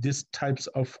these types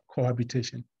of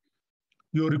cohabitation.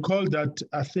 You recall that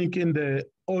I think in the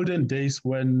olden days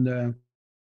when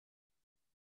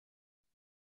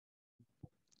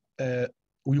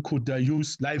we could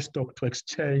use livestock to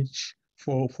exchange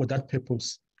for that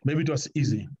purpose, maybe it was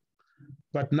easy.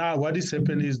 But now what is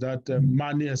happening is that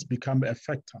money has become a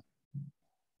factor.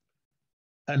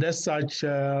 And as such,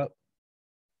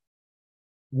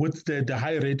 with the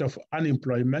high rate of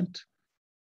unemployment,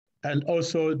 and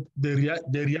also the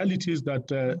reality is that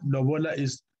lobola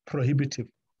is prohibitive,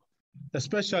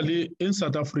 especially in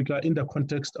South Africa in the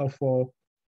context of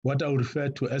what I would refer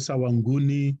to as our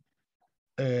Nguni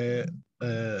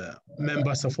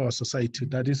members of our society.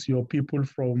 That is your people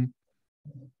from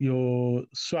your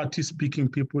Swati-speaking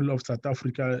people of South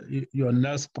Africa, your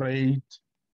Nelspruit,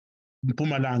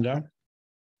 Mpumalanga,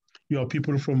 your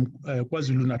people from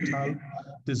KwaZulu-Natal,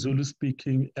 the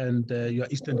Zulu-speaking, and your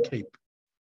Eastern Cape.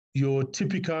 Your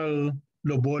typical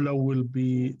lobola will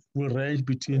range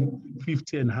between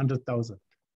 50 and 100,000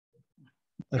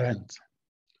 rand,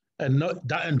 and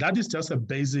that is just a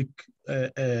basic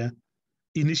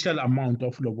initial amount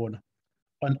of lobola.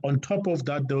 And on top of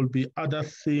that, there will be other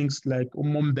things like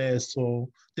umombes, or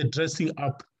the dressing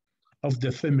up of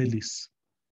the families.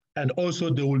 And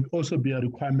also there will also be a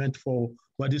requirement for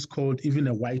what is called even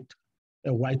a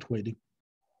white wedding.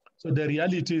 So the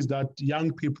reality is that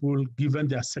young people, given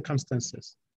their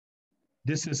circumstances,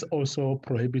 this is also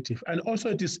prohibitive. And also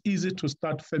it is easy to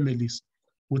start families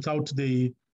without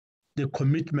the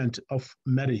commitment of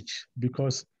marriage,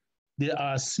 because there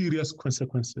are serious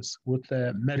consequences with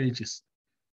marriages.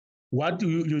 What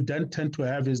you then tend to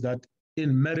have is that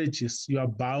in marriages, you are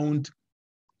bound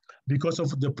because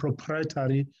of the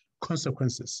proprietary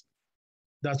consequences.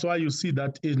 That's why you see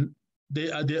that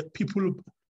people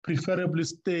preferably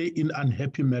stay in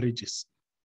unhappy marriages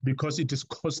because it is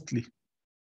costly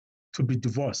to be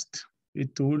divorced.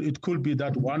 It could be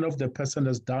that one of the person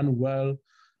has done well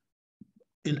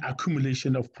in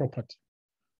accumulation of property.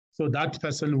 So that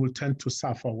person will tend to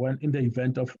suffer when in the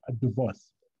event of a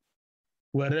divorce.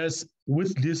 Whereas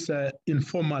with these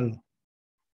informal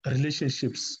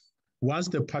relationships, once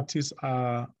the parties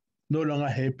are no longer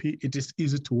happy, it is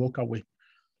easy to walk away.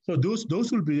 So those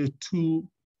will be the two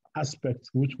aspects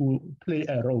which will play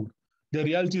a role. The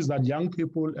reality is that young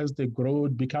people, as they grow,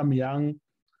 become young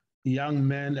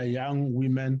men, young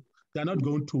women, they're not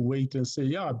going to wait and say,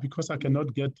 yeah, because I cannot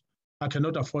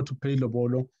afford to pay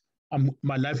lobolo,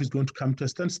 my life is going to come to a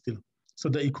standstill. So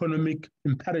the economic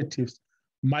imperatives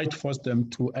might force them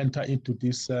to enter into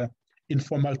these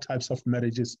informal types of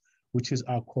marriages, which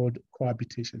are called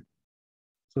cohabitation.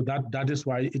 So that is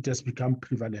why it has become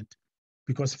prevalent,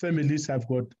 because families have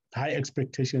got high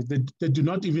expectations. They do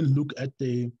not even look at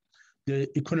the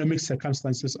economic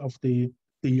circumstances of the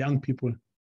young people.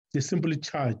 They simply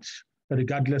charge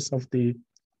regardless of the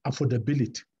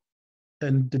affordability.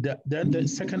 And then the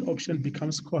second option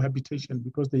becomes cohabitation,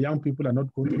 because the young people are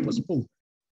not going to postpone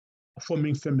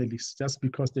forming families just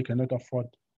because they cannot afford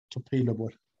to pay the bill.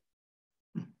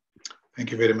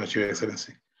 Thank you very much, Your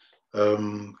Excellency.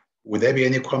 Would there be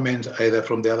any comment either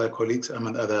from the other colleagues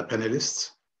and other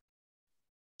panelists?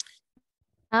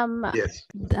 Yes.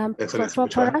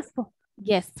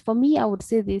 Yes, for me, I would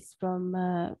say this from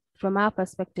our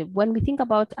perspective. When we think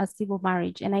about a civil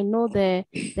marriage, and I know the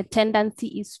tendency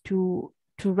is to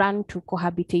run to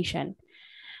cohabitation,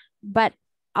 but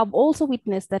I've also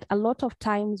witnessed that a lot of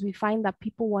times we find that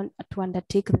people want to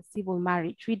undertake the civil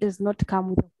marriage, which does not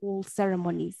come with the whole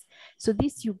ceremonies. So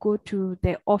this, you go to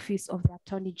the office of the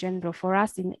Attorney General, for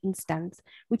us in instance,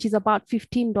 which is about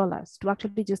 $15 to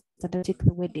actually just undertake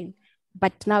the wedding.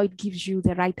 But now it gives you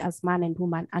the right as man and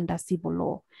woman under civil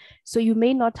law. So you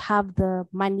may not have the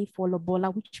money for lobola,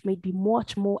 which may be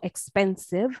much more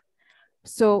expensive.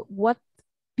 So what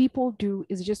people do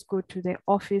is just go to the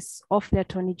office of the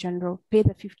Attorney General, pay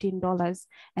the $15,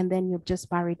 and then you're just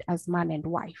married as man and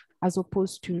wife, as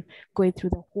opposed to going through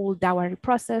the whole dowry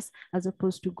process, as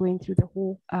opposed to going through the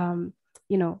whole,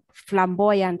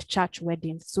 flamboyant church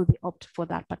weddings. So they opt for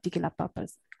that particular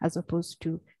purpose, as opposed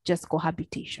to just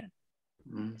cohabitation.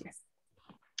 Yes.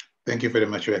 Thank you very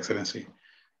much, Your Excellency.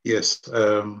 Yes,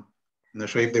 I'm not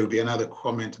sure if there will be another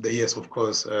comment. Yes, of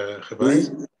course, Gervais.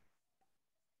 Oui.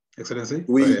 Excellency.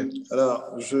 Oui,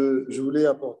 alors je voulais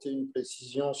apporter une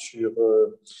précision sur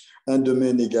un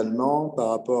domaine également par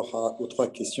rapport aux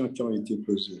trois questions qui ont été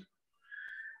posées.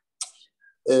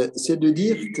 C'est de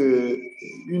dire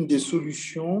qu'une des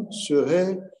solutions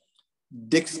serait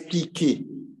d'expliquer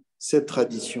cette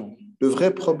tradition. Le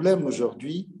vrai problème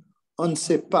aujourd'hui, on ne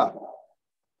sait pas,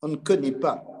 on ne connaît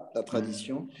pas la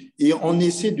tradition et on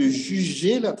essaie de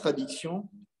juger la tradition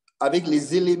avec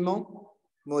les éléments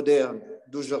modernes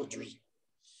d'aujourd'hui.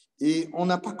 Et on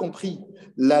n'a pas compris.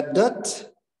 La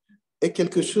dot est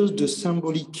quelque chose de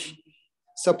symbolique.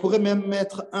 Ça pourrait même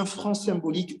être un franc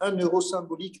symbolique, un euro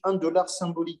symbolique, un dollar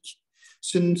symbolique.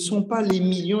 Ce ne sont pas les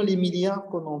millions, les milliards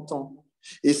qu'on entend.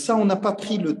 Et ça, on n'a pas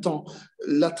pris le temps.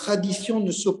 La tradition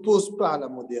ne s'oppose pas à la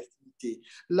modernité.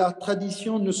 La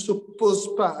tradition ne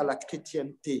s'oppose pas à la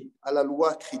chrétienté, à la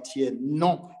loi chrétienne.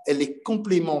 Non, elle est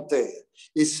complémentaire.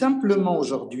 Et simplement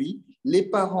aujourd'hui, les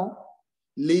parents,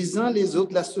 les uns les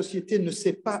autres, la société ne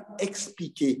sait pas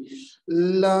expliquer.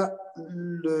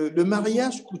 Le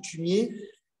mariage coutumier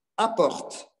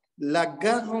apporte la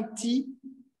garantie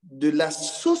de la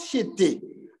société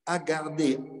à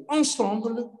garder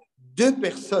ensemble deux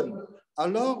personnes.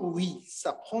 Alors oui,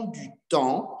 ça prend du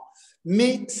temps,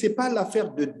 mais ce n'est pas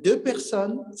l'affaire de deux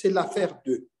personnes, c'est l'affaire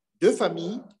de deux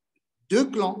familles, deux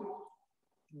clans,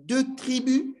 deux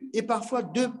tribus et parfois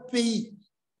deux pays.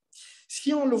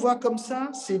 Si on le voit comme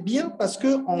ça, c'est bien parce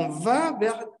qu'on va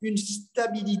vers une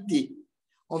stabilité.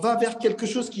 On va vers quelque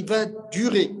chose qui va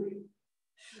durer.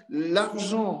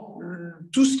 L'argent,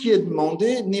 tout ce qui est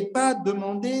demandé n'est pas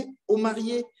demandé aux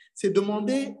mariés, c'est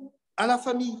demandé à la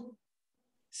famille.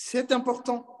 C'est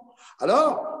important.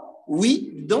 Alors,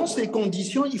 oui, dans ces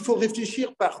conditions, il faut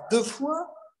réfléchir par deux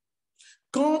fois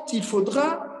quand il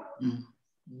faudra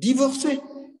divorcer.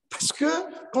 Parce que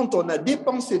quand on a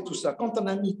dépensé tout ça, quand on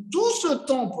a mis tout ce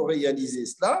temps pour réaliser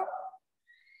cela,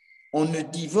 On ne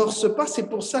divorce pas. C'est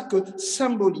pour ça que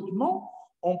symboliquement,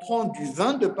 on prend du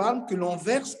vin de palme que l'on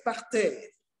verse par terre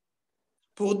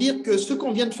pour dire que ce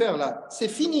qu'on vient de faire là, c'est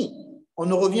fini. On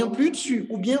ne revient plus dessus.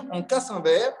 Ou bien on casse un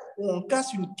verre ou on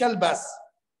casse une calebasse.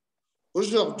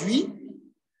 Aujourd'hui,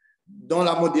 dans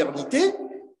la modernité,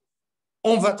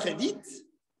 on va très vite,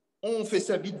 on fait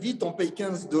ça vite, on paye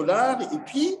 $15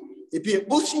 et puis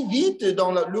aussi vite,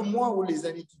 dans le mois ou les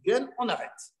années qui viennent, on arrête.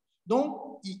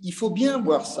 Donc, il faut bien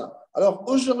voir ça. Alors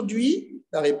aujourd'hui,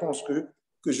 la réponse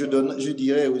que je donne, je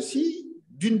dirais aussi,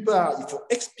 d'une part, il faut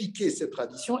expliquer cette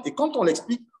tradition et quand on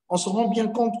l'explique, on se rend bien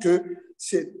compte que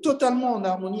c'est totalement en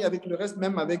harmonie avec le reste,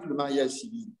 même avec le mariage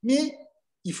civil. Mais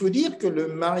il faut dire que le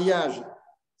mariage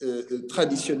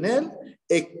traditionnel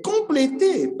est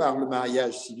complété par le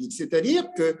mariage civil. C'est-à-dire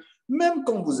que même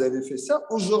quand vous avez fait ça,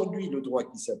 aujourd'hui, le droit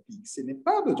qui s'applique, ce n'est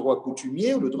pas le droit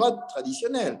coutumier ou le droit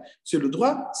traditionnel. C'est le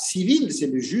droit civil. C'est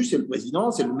le juge, c'est le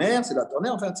président, c'est le maire, c'est l'attorney,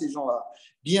 enfin, ces gens-là.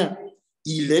 Bien,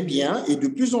 il est bien, et de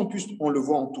plus en plus, on le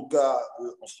voit en tout cas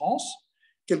en France,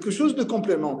 quelque chose de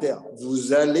complémentaire.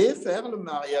 Vous allez faire le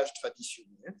mariage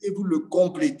traditionnel et vous le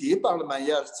complétez par le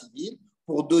mariage civil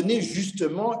pour donner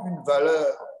justement une valeur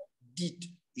dite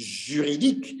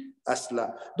juridique à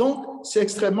cela. Donc, c'est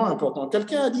extrêmement important.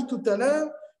 Quelqu'un a dit tout à l'heure,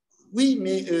 oui,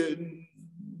 mais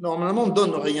normalement, on ne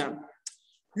donne rien.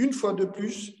 Une fois de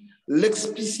plus,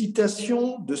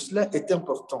 l'explicitation de cela est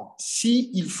importante.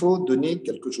 S'il faut donner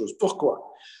quelque chose.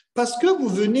 Pourquoi? Parce que vous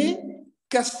venez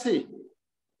casser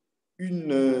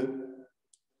une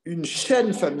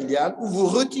chaîne familiale où vous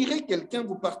retirez quelqu'un,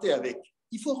 vous partez avec.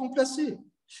 Il faut remplacer.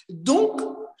 Donc,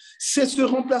 c'est ce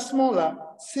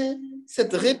remplacement-là, c'est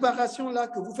cette réparation-là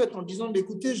que vous faites en disant,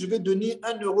 écoutez, je vais donner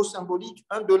 €1 symbolique,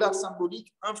 $1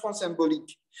 symbolique, $1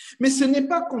 symbolique. Mais ce n'est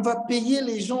pas qu'on va payer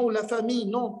les gens ou la famille,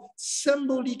 non.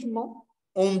 Symboliquement,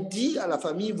 on dit à la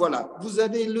famille, voilà, vous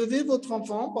avez élevé votre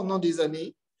enfant pendant des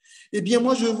années, eh bien,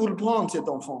 moi, je vais vous le prendre, cet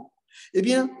enfant. Eh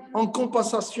bien, en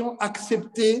compensation,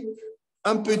 acceptez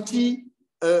un petit...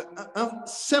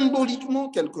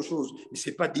 symboliquement quelque chose. Mais ce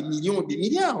n'est pas des millions ou des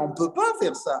milliards, on ne peut pas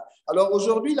faire ça. Alors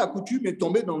aujourd'hui, la coutume est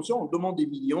tombée dans le sens, on demande des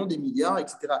millions, des milliards,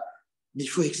 etc. Mais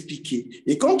il faut expliquer.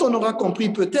 Et quand on aura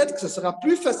compris, peut-être que ce sera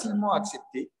plus facilement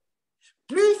accepté,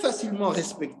 plus facilement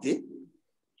respecté,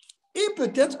 et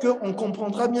peut-être qu'on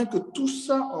comprendra bien que tout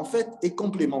ça, en fait, est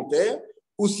complémentaire,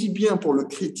 aussi bien pour le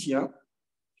chrétien,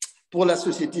 pour la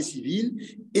société civile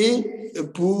et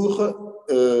pour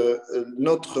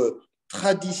notre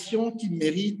tradition qui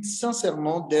mérite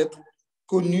sincèrement d'être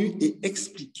connue et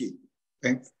expliquée.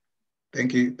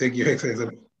 Thank you,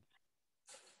 Excellency.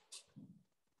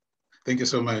 Thank you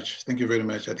so much. Thank you very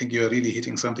much. I think you are really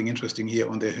hitting something interesting here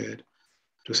on the head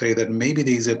to say that maybe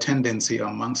there is a tendency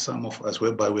among some of us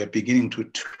whereby we're beginning to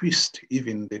twist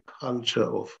even the culture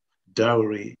of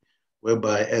dowry,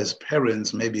 whereby as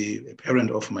parents, maybe a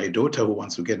parent of my daughter who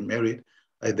wants to get married,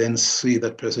 I then see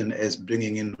that person as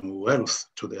bringing in wealth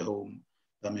to the home.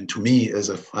 I mean, to me as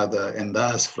a father, and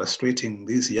thus frustrating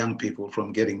these young people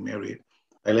from getting married.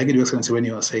 I like it, Your Excellency, when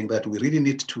you are saying that we really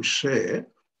need to share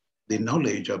the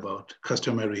knowledge about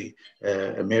customary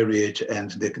marriage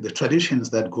and the traditions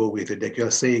that go with it. Like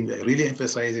you're saying, really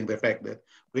emphasizing the fact that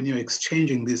when you're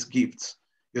exchanging these gifts,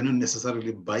 you're not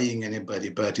necessarily buying anybody,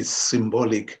 but it's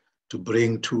symbolic to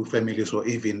bring two families or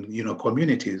even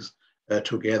communities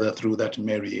together through that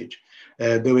marriage.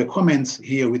 There were comments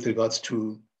here with regards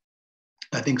to,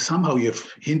 I think somehow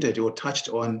you've hinted or touched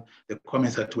on the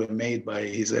comments that were made by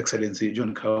His Excellency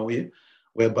John Kawaye,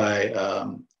 whereby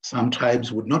some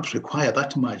tribes would not require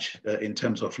that much in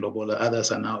terms of lobola.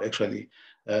 Others are now actually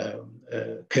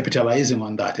capitalizing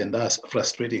on that and thus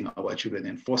frustrating our children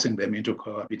and forcing them into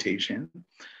cohabitation.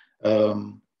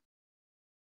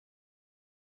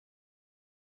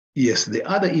 Yes, the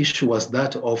other issue was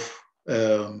that of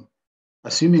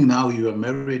assuming now you are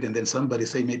married and then somebody,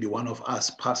 say maybe one of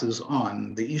us, passes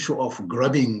on, the issue of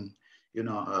grabbing,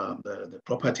 the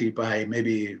property by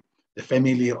maybe the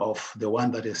family of the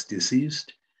one that is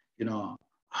deceased,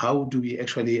 how do we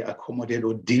actually accommodate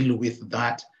or deal with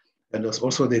that? And there's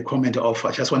also the comment of,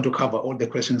 I just want to cover all the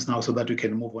questions now so that we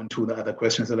can move on to the other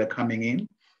questions that are coming in,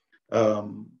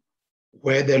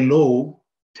 where the law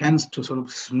tends to sort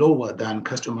of slower than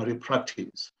customary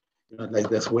practice. Like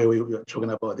that's where we were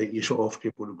talking about the issue of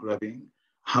people grabbing.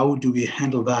 How do we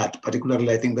handle that?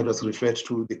 Particularly, I think that was referred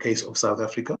to the case of South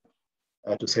Africa,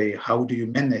 to say, how do you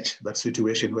manage that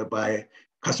situation whereby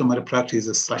customary practice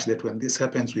is such that when this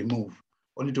happens, we move,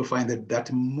 only to find that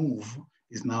that move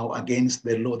is now against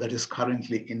the law that is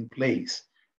currently in place.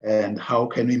 And how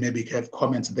can we maybe have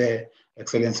comments there,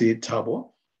 Excellency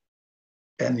Thabo?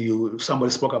 And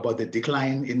somebody spoke about the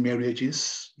decline in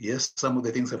marriages. Yes, some of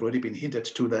the things have already been hinted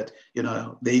to, that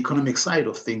the economic side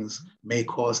of things may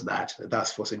cause that,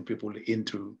 thus forcing people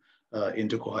into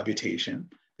cohabitation.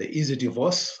 The easy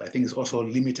divorce, I think, is also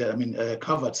limited.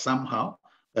 Covered somehow,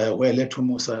 where Letu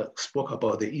Musa spoke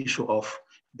about the issue of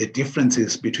the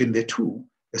differences between the two,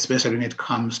 especially when it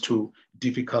comes to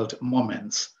difficult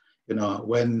moments.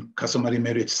 When customary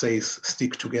marriage says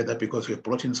stick together because we've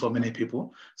brought in so many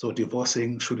people, so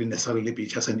divorcing shouldn't necessarily be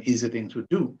just an easy thing to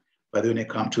do. But when it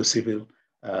comes to civil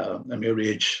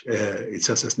marriage, it's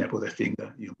just a snap of the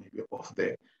finger, you may be off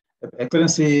there.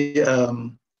 Excellency,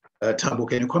 Thabo,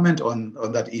 can you comment on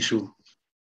that issue?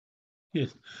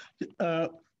 Yes,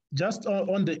 just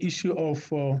on the issue of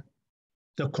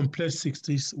the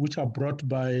complexities which are brought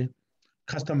by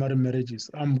customary marriages.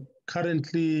 I'm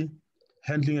currently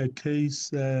handling a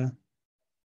case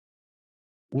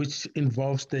which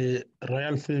involves the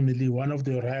royal family. One of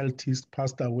the royalties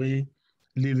passed away,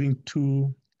 leaving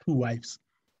two wives.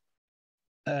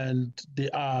 And there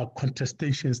are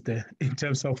contestations there in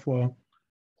terms of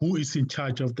who is in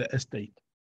charge of the estate.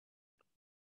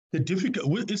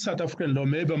 In South African law,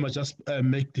 maybe I must just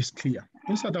make this clear.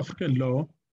 In South African law,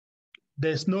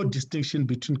 there's no distinction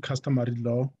between customary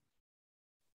law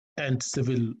and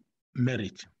civil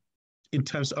marriage in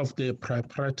terms of the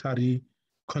proprietary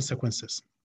consequences.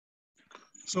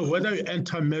 So whether you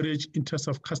enter marriage in terms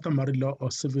of customary law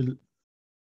or civil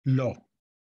law,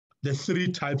 the three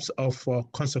types of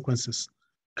consequences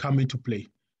come into play.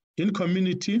 In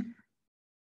community,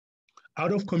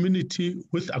 out of community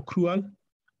with accrual,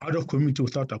 out of community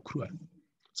without accrual.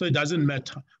 So it doesn't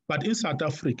matter. But in South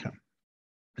Africa,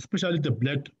 especially the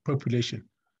Black population,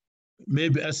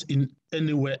 maybe as in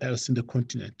anywhere else in the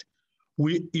continent,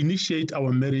 we initiate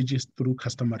our marriages through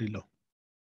customary law.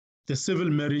 The civil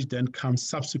marriage then comes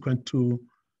subsequent to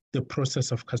the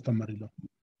process of customary law.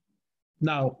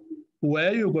 Now,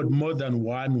 where you got more than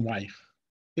one wife,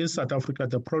 in South Africa,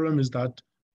 the problem is that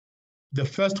the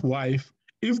first wife,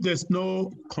 if there's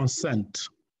no consent,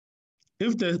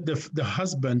 if the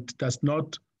husband does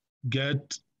not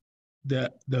get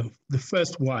the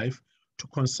first wife to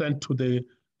consent to the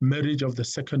marriage of the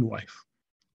second wife,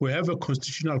 we have a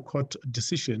constitutional court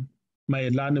decision,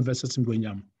 Maelane versus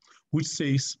Ngwenyama, which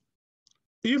says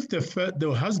if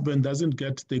the husband doesn't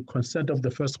get the consent of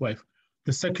the first wife,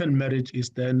 the second marriage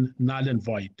is then null and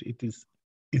void. It is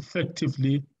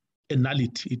effectively a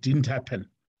nullity. It didn't happen.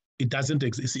 It doesn't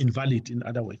exist. It's invalid in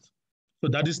other ways. So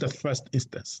that is the first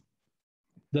instance.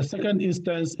 The second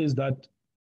instance is that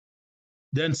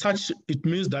then it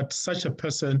means that such a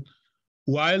person,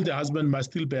 while the husband might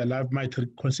still be alive, might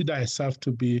consider herself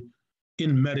to be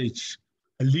in marriage.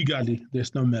 Legally,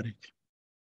 there's no marriage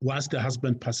once the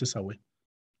husband passes away.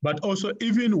 But also,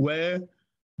 even where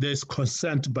there's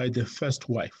consent by the first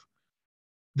wife,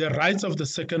 the rights of the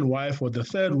second wife or the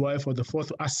third wife or the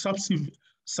fourth are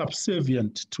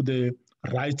subservient to the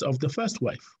rights of the first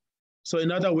wife. So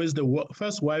in other words, the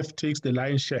first wife takes the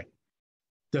lion's share.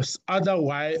 The other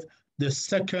wife, the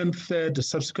second, third, the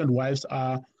subsequent wives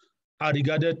are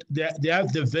regarded, they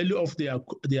have the value of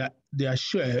their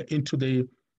share into the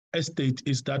estate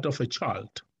is that of a child,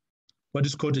 what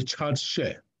is called a child's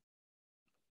share.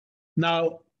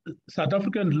 Now, South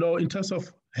African law, in terms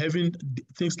of having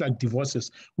things like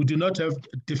divorces, we do not have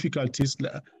difficulties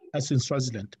as in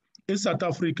Swaziland. In South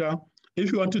Africa,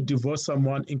 if you want to divorce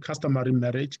someone in customary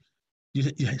marriage, you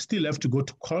still have to go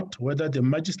to court, whether the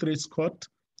magistrate's court,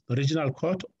 the regional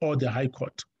court, or the high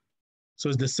court. So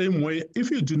it's the same way.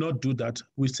 If you do not do that,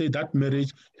 we say that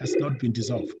marriage has not been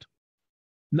dissolved.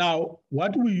 Now,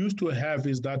 what we used to have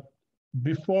is that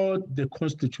before the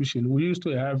Constitution, we used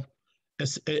to have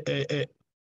a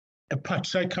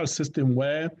patriarchal system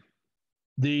where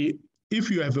if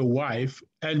you have a wife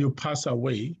and you pass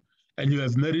away and you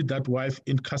have married that wife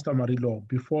in customary law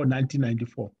before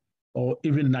 1994 or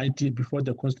even before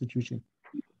the Constitution,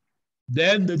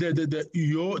 then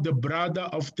the brother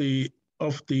of the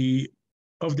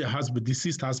husband,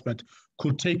 deceased husband,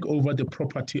 could take over the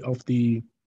property of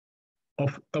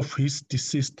his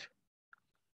deceased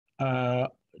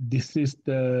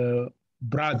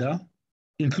brother,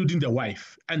 including the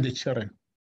wife and the children.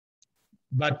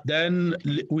 But then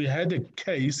we had a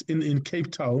case in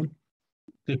Cape Town,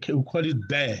 we call it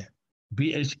BHE,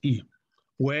 B-H-E,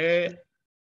 where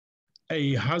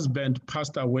a husband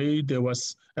passed away. There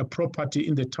was a property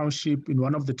in the township, in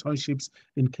one of the townships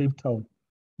in Cape Town.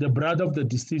 The brother of the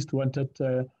deceased wanted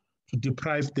to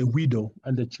deprive the widow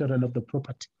and the children of the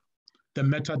property. The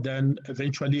matter then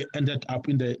eventually ended up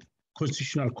in the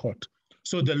Constitutional Court.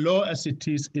 So the law as it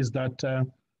is that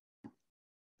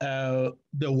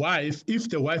the wife, if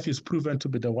the wife is proven to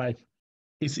be the wife,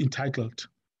 is entitled.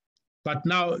 But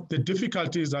now the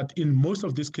difficulty is that in most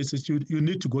of these cases, you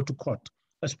need to go to court,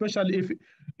 especially if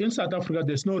in South Africa,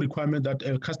 there's no requirement that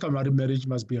a customary marriage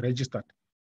must be registered.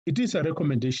 It is a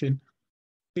recommendation.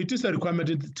 It is a requirement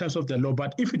in terms of the law,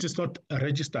 but if it is not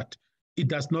registered, it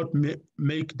does not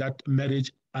make that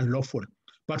marriage unlawful.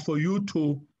 But for you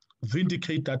to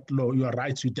vindicate that law, your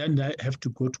rights, you then have to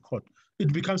go to court.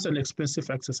 It becomes an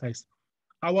expensive exercise.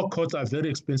 Our courts are very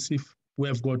expensive. We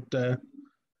have got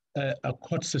a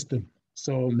court system.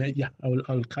 So yeah,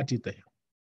 I'll cut it there.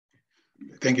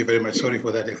 Thank you very much. Sorry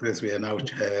for that, Express. We are now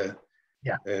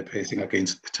pacing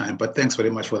against time, but thanks very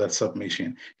much for that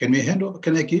submission. Can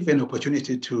I give an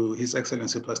opportunity to His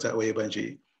Excellency Pastor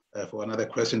Oyebanji for another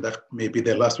question? That may be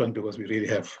the last one because we really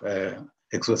have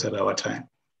exhausted our time.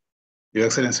 Your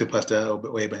Excellency Pastor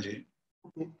Oyebanji.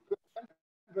 Thank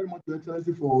you very much, Your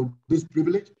Excellency, for this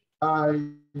privilege. I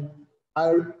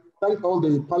thank all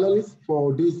the panelists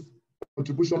for this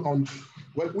contribution on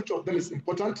which of them is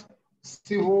important,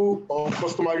 civil or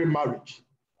customary marriage.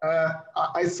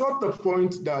 I saw the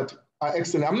point that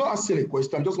Excellency, I'm not asking a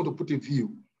question, I'm just going to put a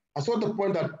view. I saw the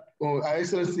point that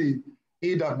Excellency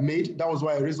Ida made, that was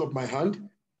why I raised up my hand.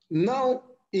 Now,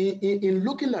 in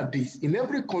looking at this, in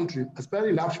every country, especially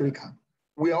in Africa,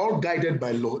 we are all guided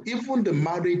by law. Even the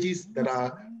marriages that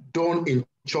are done in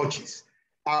churches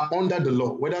are under the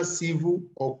law, whether civil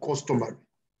or customary.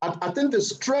 I think the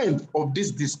strength of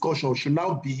this discussion should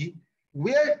now be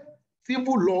where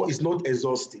civil law is not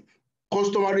exhaustive,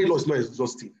 customary law is not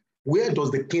exhaustive, where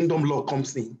does the kingdom law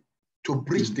comes in to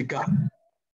bridge the gap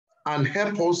and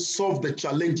help us solve the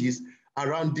challenges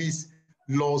around these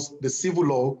laws, the civil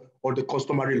law or the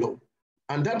customary law.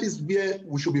 And that is where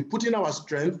we should be putting our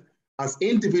strength as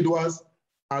individuals,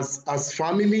 as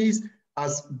families,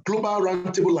 as global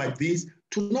roundtable like this,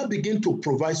 to now begin to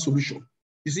provide solution.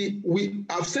 You see,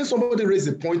 I've seen somebody raise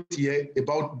a point here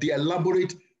about the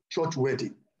elaborate church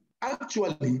wedding.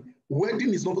 Actually,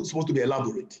 wedding is not supposed to be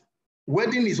elaborate.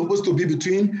 Wedding is supposed to be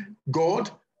between God,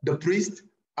 the priest,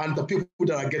 and the people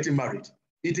that are getting married.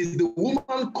 It is the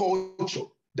woman culture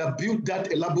that built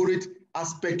that elaborate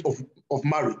aspect of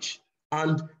marriage.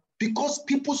 And because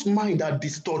people's minds are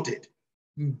distorted,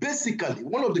 basically,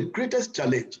 one of the greatest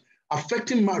challenges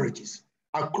affecting marriages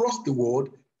across the world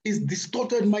is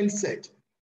distorted mindset.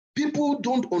 People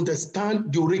don't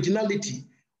understand the originality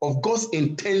of God's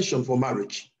intention for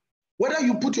marriage. Whether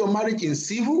you put your marriage in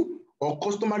civil or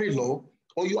customary law,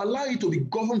 or you allow it to be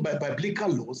governed by biblical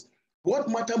laws, what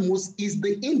matters most is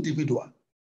the individual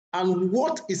and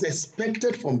what is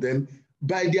expected from them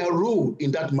by their role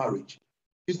in that marriage.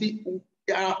 You see,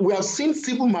 we have seen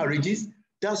civil marriages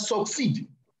that succeed.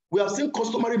 We have seen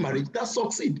customary marriage that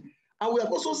succeed. And we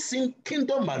have also seen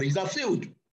kingdom marriage that failed.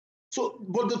 So,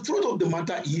 but the truth of the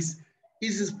matter is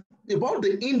about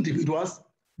the individuals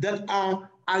that are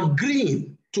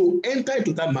agreeing to enter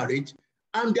into that marriage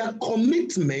and their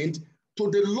commitment to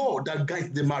the law that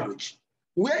guides the marriage,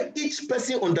 where each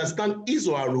person understands his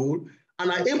or her role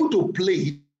and are able to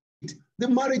play it, the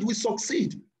marriage will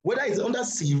succeed, whether it's under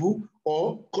civil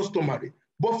or customary.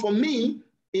 But for me,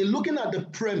 in looking at the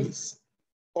premise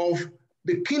of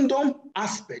the kingdom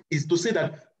aspect is to say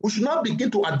that we should not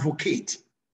begin to advocate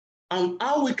on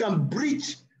how we can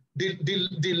breach the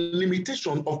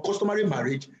limitation of customary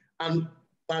marriage and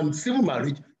civil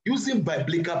marriage using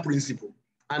biblical principle.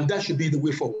 And that should be the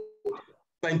way forward.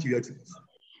 Thank you, Your Excellency.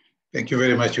 Thank you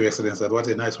very much, Your Excellency. What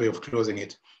a nice way of closing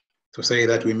it, to say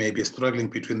that we may be struggling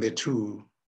between the two,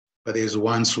 but there is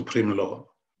one supreme law.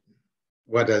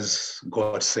 What does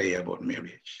God say about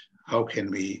marriage? How can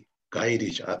we guide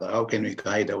each other? How can we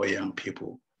guide our young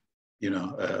people,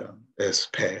 as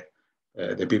per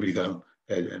the biblical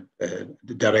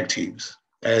directives?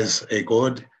 As a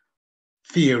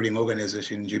God-fearing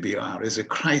organization, GBR, as a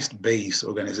Christ-based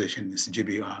organization, is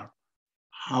GBR,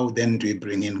 how then do we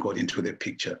bring in God into the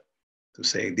picture to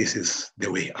say this is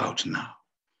the way out now?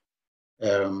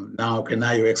 Now, can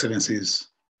I, Your Excellencies,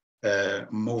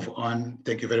 move on?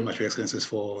 Thank you very much, Your Excellencies,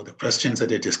 for the questions and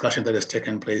the discussion that has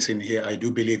taken place in here. I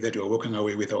do believe that we're walking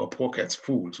away with our pockets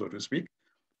full, so to speak,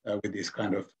 with this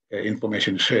kind of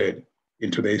information shared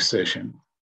in today's session.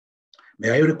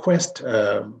 May I request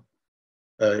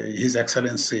His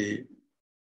Excellency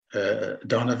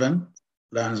Donovan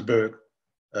Landsberg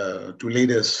to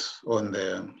lead us on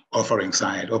the offering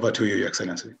side. Over to you, Your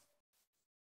Excellency.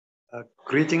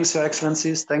 Greetings, Your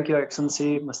Excellencies. Thank you, Your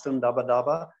Excellency, Mr.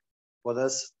 Ndabandaba, for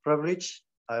this privilege.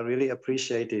 I really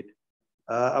appreciate it.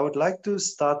 I would like to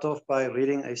start off by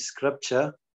reading a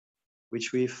scripture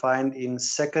which we find in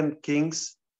 2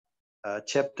 Kings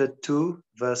chapter 2,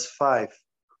 verse 5.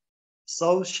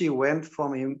 So she went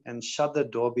from him and shut the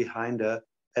door behind her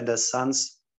and her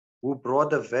sons, who brought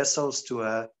the vessels to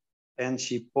her, and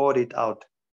she poured it out.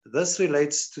 This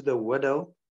relates to the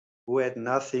widow who had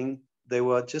nothing. They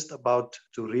were just about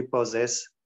to repossess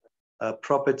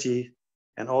property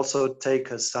and also take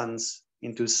her sons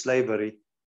into slavery.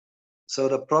 So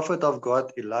the prophet of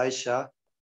God, Elisha,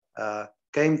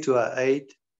 came to her aid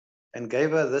and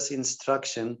gave her this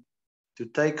instruction to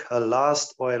take her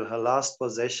last oil, her last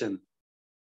possession,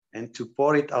 and to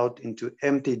pour it out into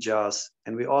empty jars.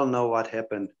 And we all know what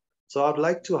happened. So I'd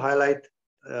like to highlight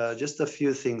just a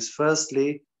few things.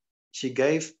 Firstly, she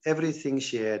gave everything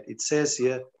she had. It says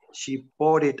here, she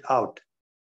poured it out.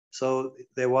 So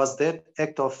there was that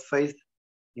act of faith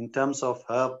in terms of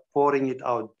her pouring it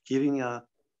out, giving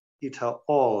it her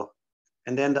all.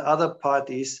 And then the other part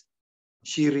is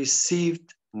she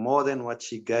received more than what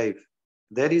she gave.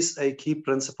 That is a key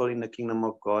principle in the kingdom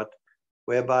of God,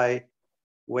 whereby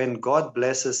when God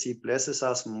blesses, he blesses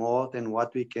us more than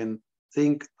what we can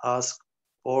think, ask,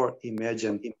 or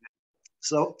imagine.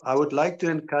 So I would like to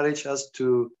encourage us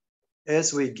to,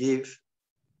 as we give,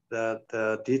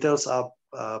 the details are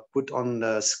put on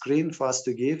the screen for us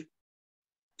to give,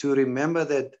 to remember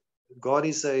that God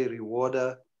is a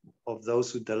rewarder of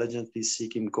those who diligently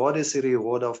seek him. God is a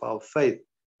rewarder of our faith.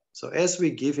 So as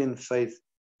we give in faith,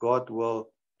 God will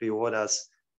reward us.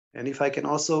 And if I can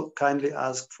also kindly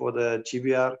ask for the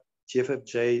GBR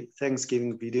GFFJ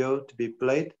Thanksgiving video to be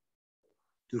played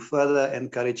to further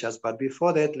encourage us. But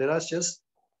before that, let us just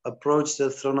approach the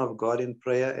throne of God in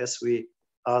prayer as we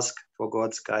ask for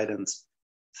God's guidance.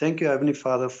 Thank you, Heavenly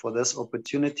Father, for this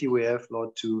opportunity we have,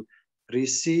 Lord, to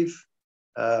receive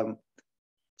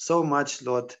so much,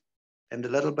 Lord, and the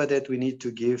little bit that we need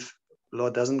to give,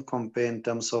 Lord, doesn't compare in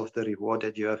terms of the reward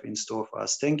that you have in store for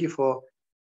us. Thank you for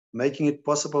making it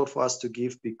possible for us to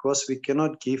give, because we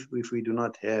cannot give if we do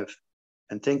not have.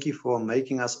 And thank you for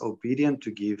making us obedient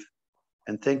to give.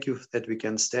 And thank you that we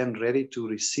can stand ready to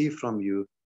receive from you,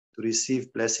 to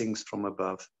receive blessings from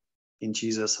above. In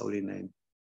Jesus' holy name,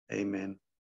 amen.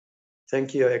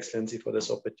 Thank you, Your Excellency, for this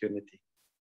opportunity.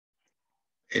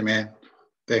 Amen.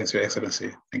 Thanks, Your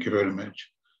Excellency. Thank you very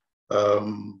much.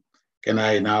 Can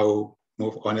I now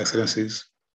move on, Excellencies,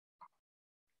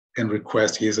 and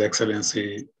request His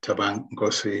Excellency Thabo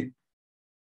Seneke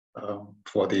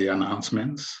for the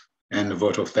announcements and the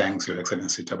vote of thanks, Your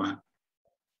Excellency Thabo.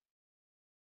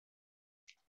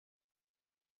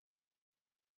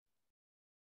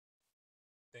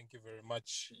 Thank you very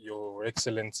much, Your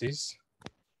Excellencies.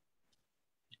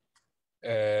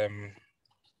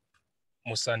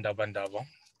 Musa Ndabandaba.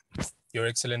 Your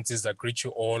Excellencies, I greet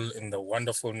you all in the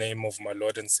wonderful name of my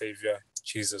Lord and Savior,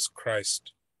 Jesus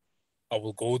Christ. I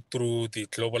will go through the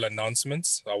global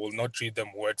announcements. I will not read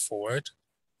them word for word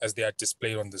as they are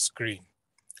displayed on the screen.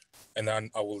 And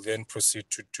then I will then proceed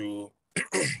to do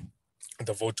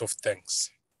the vote of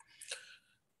thanks.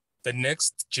 The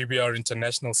next GBR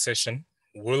International session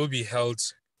will be held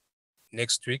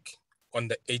next week on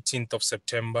the 18th of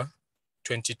September,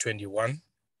 2021,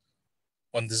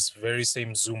 on this very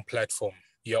same Zoom platform.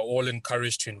 You are all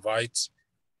encouraged to invite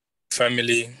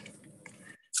family,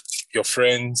 your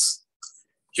friends,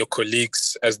 your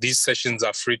colleagues, as these sessions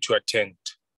are free to attend.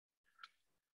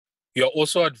 You are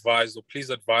also advised, or please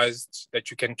advised,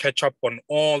 that you can catch up on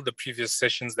all the previous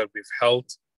sessions that we've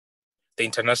held, the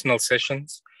international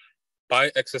sessions, by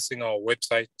accessing our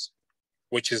website,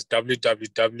 which is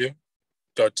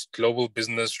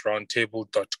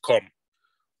www.globalbusinessroundtable.com.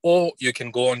 Or you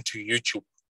can go onto YouTube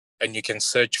and you can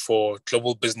search for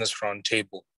Global Business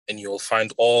Roundtable and you will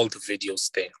find all the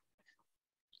videos there.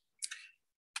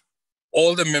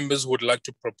 All the members would like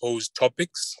to propose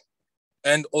topics,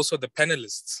 and also the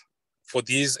panelists for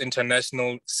these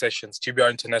international sessions, GBR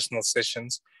international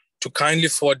sessions, to kindly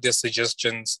forward their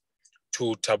suggestions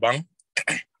to Thabo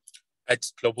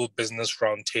at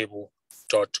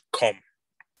globalbusinessroundtable.com.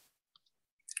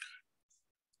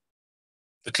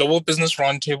 The Global Business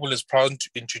Roundtable is proud to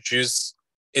introduce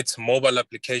its mobile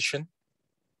application,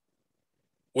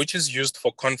 which is used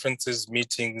for conferences,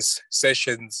 meetings,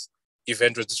 sessions,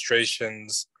 event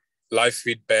registrations, live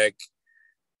feedback,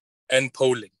 and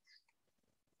polling.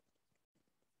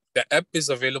 The app is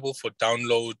available for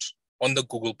download on the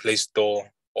Google Play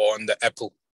Store or on the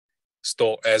Apple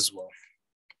Store as well.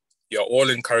 You're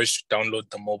all encouraged to download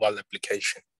the mobile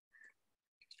application.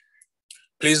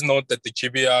 Please note that the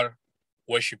GBR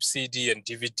Worship CD and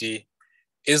DVD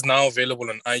is now available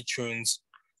on iTunes,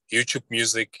 YouTube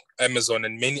Music, Amazon,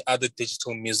 and many other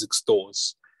digital music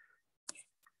stores.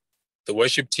 The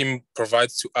worship team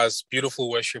provides to us beautiful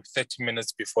worship 30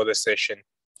 minutes before the session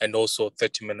and also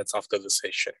 30 minutes after the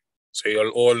session. So you're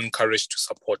all encouraged to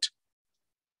support.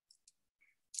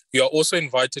 You are also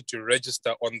invited to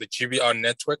register on the GBR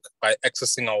network by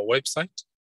accessing our website,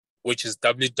 which is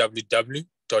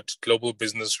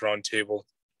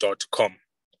www.globalbusinessroundtable.com.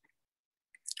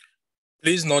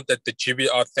 Please note that the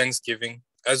GBR Thanksgiving,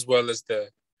 as well as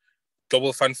the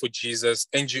Global Fund for Jesus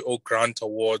NGO Grant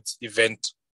Awards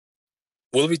event,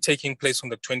 will be taking place on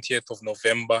the 20th of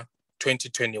November,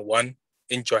 2021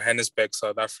 in Johannesburg,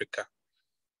 South Africa.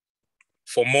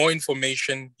 For more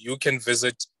information, you can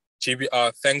visit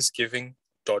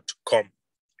gbrthanksgiving.com.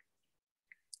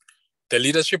 The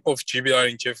leadership of GBR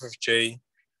and GFFJ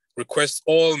requests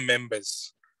all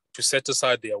members to set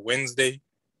aside their Wednesday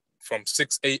from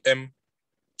 6 a.m.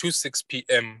 to 6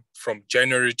 p.m. from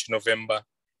January to November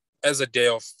as a day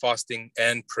of fasting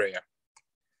and prayer.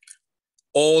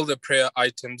 All the prayer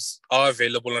items are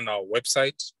available on our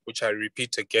website, which I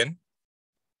repeat again,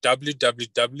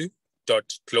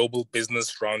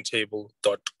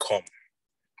 www.globalbusinessroundtable.com.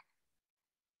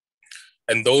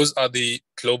 And those are the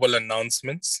global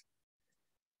announcements.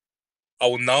 I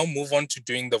will now move on to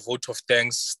doing the vote of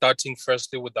thanks, starting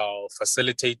firstly with our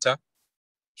facilitator,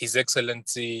 His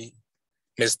Excellency,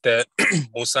 Mr.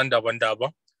 Musa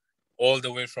Ndabandaba, all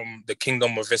the way from the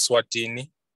Kingdom of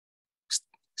Eswatini,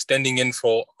 standing in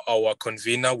for our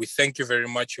convener. We thank you very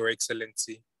much, Your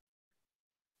Excellency,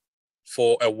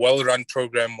 for a well-run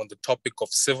program on the topic of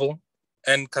civil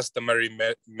and customary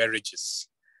marriages.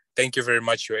 Thank you very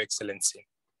much, Your Excellency.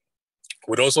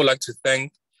 We'd also like to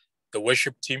thank the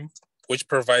worship team, which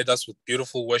provide us with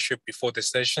beautiful worship before the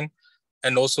session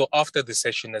and also after the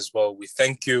session as well. We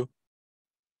thank you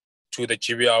to the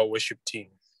GBR worship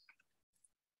team.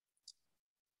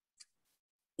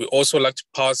 We also like to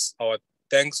pass our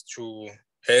thanks to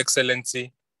Her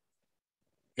Excellency,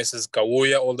 Mrs.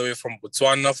 Kawuya, all the way from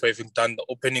Botswana, for having done the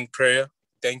opening prayer.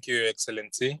 Thank you, Your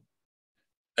Excellency.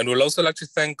 And we'll also like to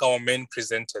thank our main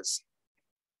presenters,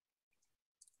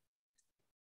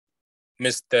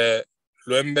 Mr.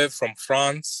 Loembé from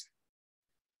France,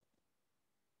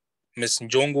 Ms.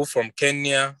 Njogu from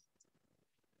Kenya,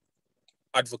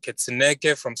 Advocate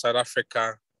Seneke from South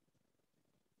Africa,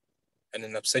 and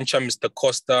in absentia, Mr.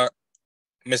 Costa,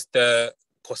 Mr.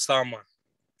 Cassoma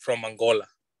from Angola.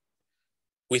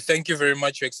 We thank you very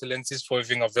much, Your Excellencies, for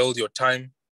having availed your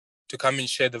time to come and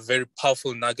share the very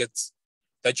powerful nuggets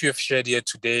that you have shared here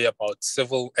today about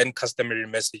civil and customary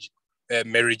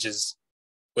marriages.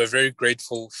 We're very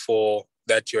grateful for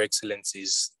that, Your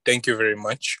Excellencies. Thank you very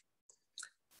much.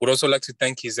 We'd also like to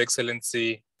thank His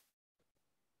Excellency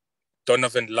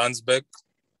Donovan Landsberg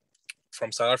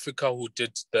from South Africa, who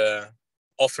did the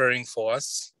offering for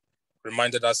us,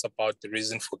 reminded us about the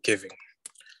reason for giving.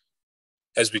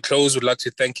 As we close, we'd like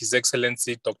to thank His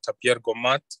Excellency Dr. Pierre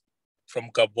Gomat from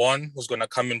Gabon, who's going to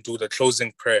come and do the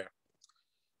closing prayer.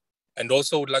 And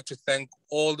also would like to thank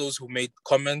all those who made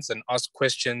comments and asked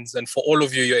questions, and for all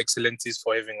of you, Your Excellencies,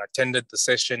 for having attended the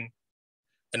session,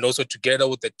 and also together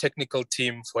with the technical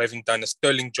team for having done a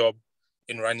sterling job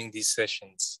in running these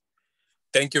sessions.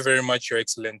 Thank you very much, Your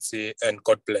Excellency, and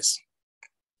God bless.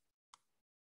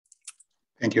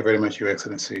 Thank you very much, Your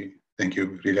Excellency. Thank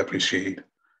you, really appreciate.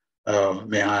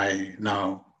 May I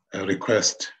now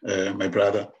request my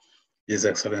brother, His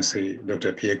Excellency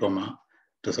Dr. Pierre Gomat,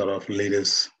 to sort of lead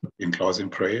us in closing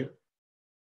prayer.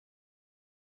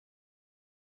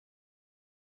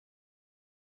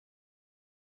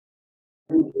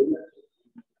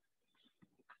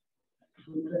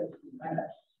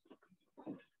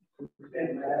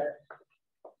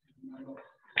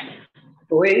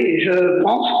 Oui, je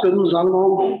pense que nous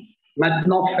allons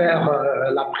maintenant faire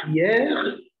la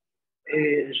prière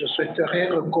et je souhaiterais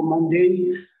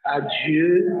recommander à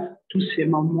Dieu tous ces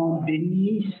moments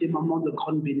bénis, ces moments de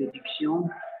grande bénédiction.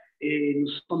 Et nous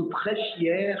sommes très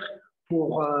fiers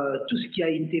pour tout ce qui a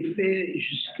été fait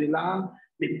jusque-là.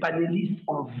 Les panélistes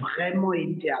ont vraiment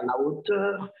été à la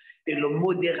hauteur et le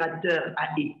modérateur a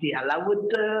été à la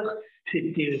hauteur.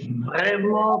 C'était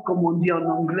vraiment, comme on dit en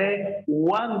anglais,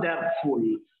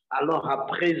 wonderful. Alors à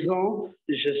présent,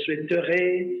 je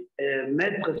souhaiterais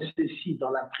mettre ceci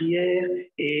dans la prière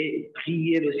et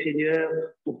prier le Seigneur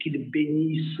pour qu'il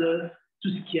bénisse tout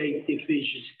ce qui a été fait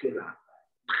jusque-là.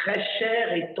 Très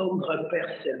cher et tendre Père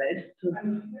Céleste,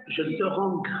 je te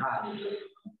rends grâce.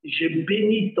 Je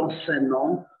bénis ton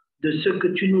Saint-Nom de ce que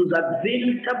tu nous as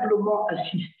véritablement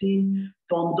assisté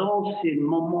pendant ces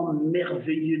moments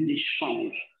merveilleux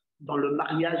d'échange dans le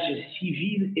mariage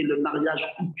civil et le mariage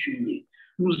coutumier.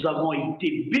 Nous avons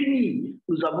été bénis,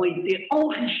 nous avons été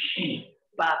enrichis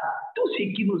par tout ce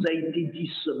qui nous a été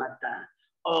dit ce matin.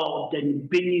 Ordonne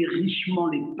bénir richement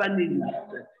les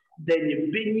panélistes,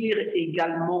 de bénir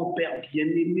également, Père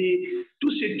bien-aimé,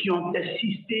 tous ceux qui ont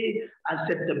assisté à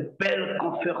cette belle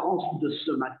conférence de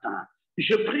ce matin.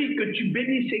 Je prie que tu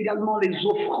bénisses également les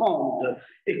offrandes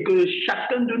et que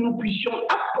chacun de nous puissions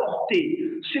apporter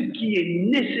ce qui est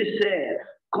nécessaire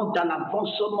quant à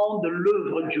l'avancement de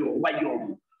l'œuvre du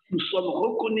royaume. Nous sommes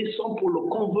reconnaissants pour le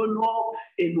convenant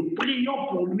et nous prions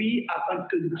pour lui afin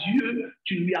que Dieu,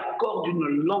 tu lui accordes une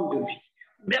longue vie.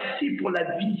 Merci pour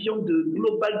la vision de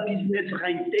Global Business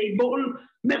Roundtable.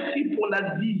 Merci pour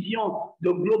la vision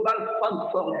de Global Fund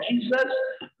for Jesus.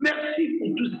 Merci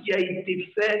pour tout ce qui a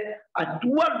été fait. À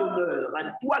toi l'honneur, à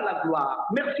toi la gloire.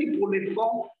 Merci pour les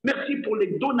fonds. Merci pour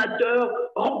les donateurs.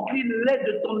 Remplis-les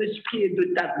de ton esprit et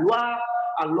de ta gloire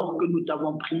alors que nous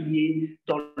t'avons prié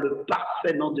dans le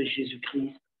parfait nom de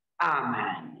Jésus-Christ.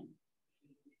 Amen.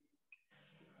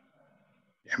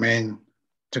 Amen.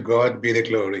 To God be the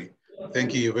glory.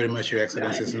 Thank you very much, Your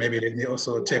Excellencies. Maybe let me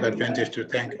also take advantage to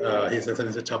thank His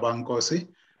Excellency Thabo Nkosi.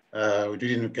 We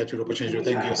didn't get the opportunity to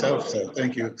thank yourself, so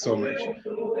thank you so much.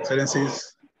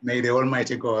 Excellencies, may the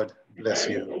Almighty God bless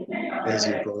you as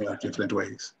you go in different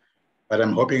ways. But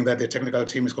I'm hoping that the technical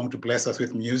team is going to bless us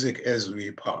with music as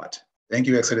we part. Thank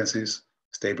you, Excellencies.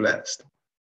 Stay blessed.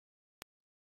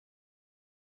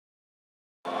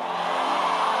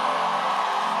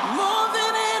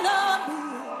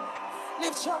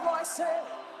 Lift your voice, say.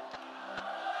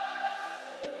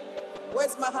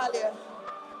 Where's Mahalia?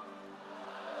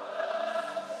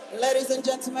 Ladies and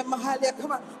gentlemen, Mahalia,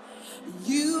 come on.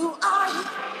 You are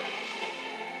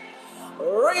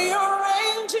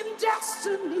rearranging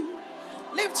destiny.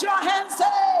 Lift your hands,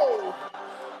 say.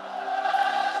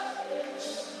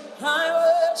 I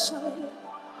worship you.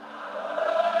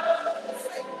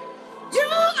 You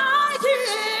are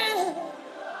here.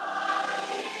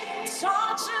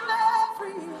 Touching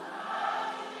every.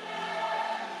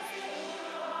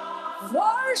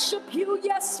 Worship you,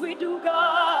 yes we do,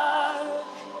 God.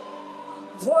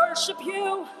 Worship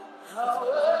you, I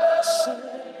worship.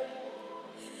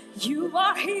 You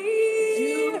are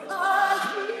here. You are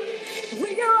here.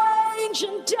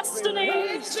 Rearranging destiny.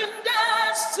 Rearranging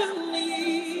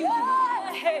destiny.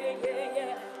 Yeah, yeah,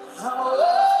 yeah. I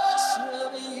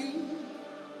worship you.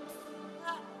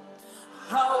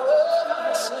 I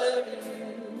worship you.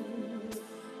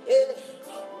 Yeah.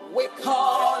 We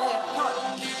call it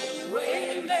we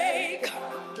make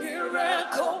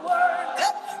miracle work,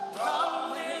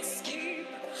 promise keep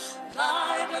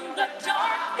light in the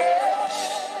darkness.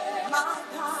 My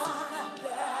God,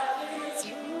 that is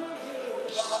who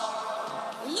you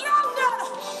are. London,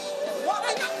 what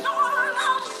are you calling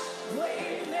us? We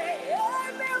make a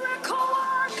miracle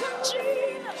work,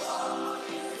 Jesus.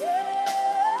 Yeah,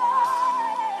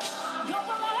 you're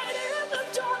the light in the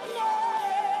darkness.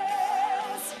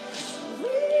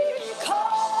 We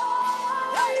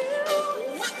call you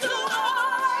with the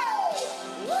light.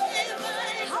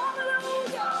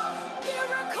 Hallelujah.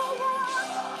 Miracle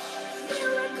work.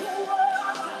 Miracle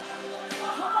work.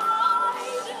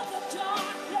 Light in the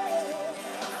darkness.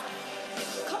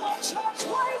 Come on, church,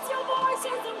 raise your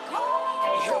voices and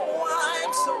call. He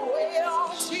wipes away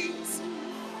all tears.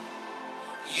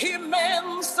 He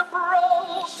mends the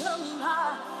broken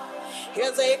heart.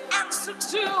 Here's the answer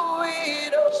to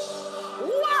it all.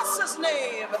 What's his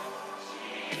name?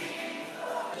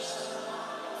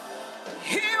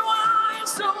 He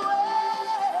wipes away.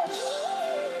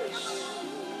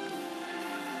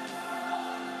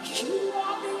 You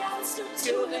are the answer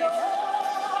to it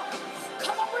all.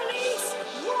 Come on, release.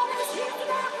 What is here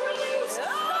tonight? Release. The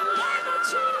name of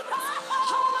Jesus.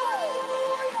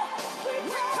 Hallelujah.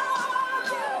 We call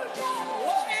you.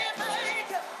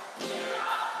 Waymaker.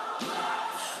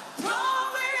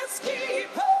 Promise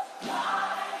keeper.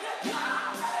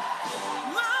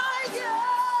 My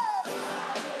God.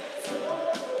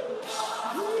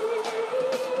 We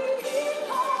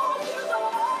call you the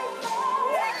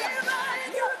Waymaker.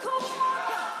 Miracle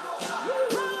worker.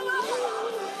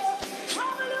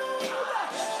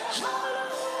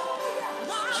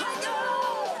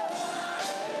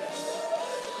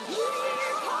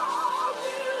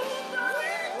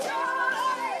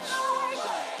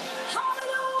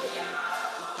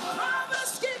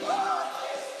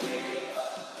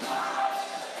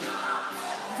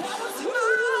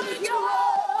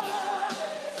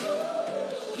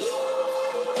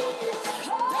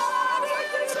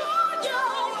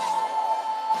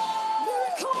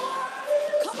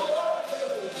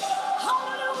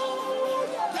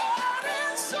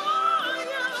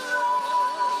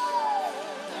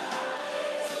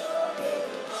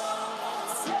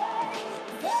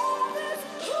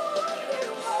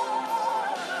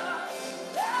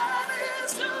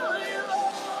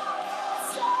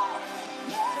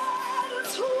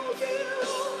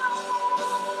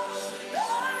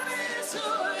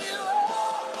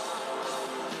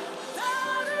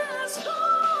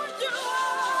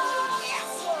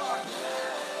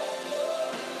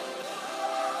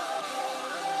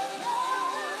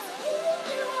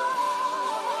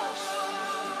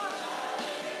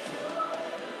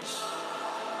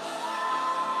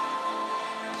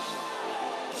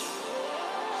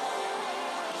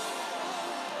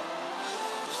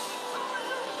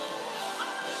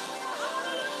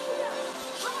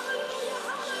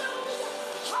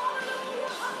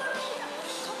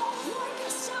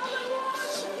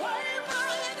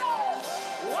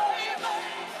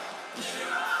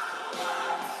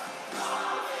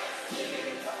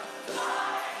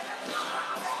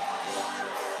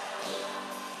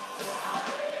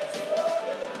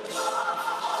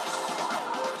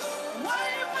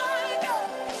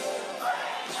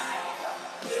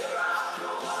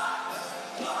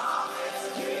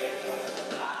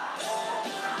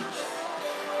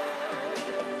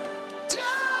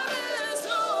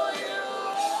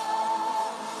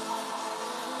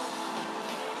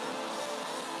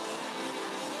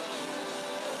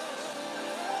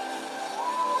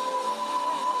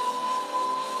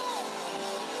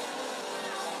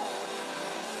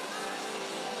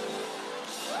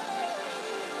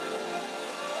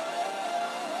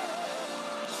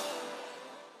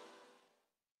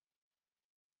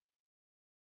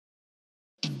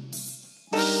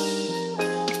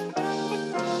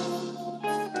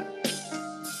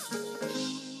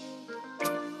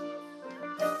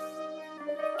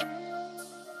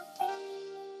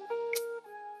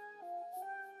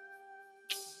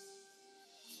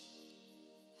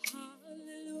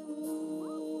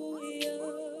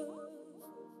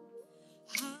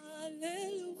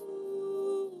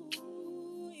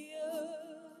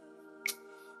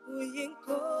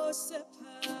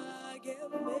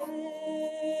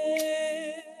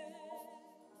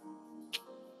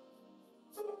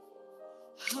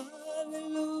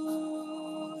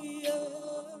 Hallelujah.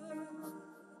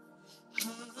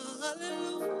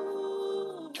 Hallelujah.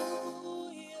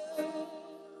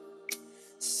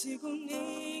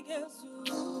 Sikunikeza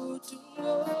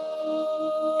udumo.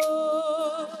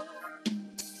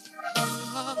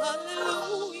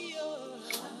 Hallelujah.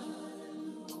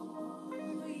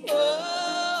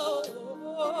 Oh,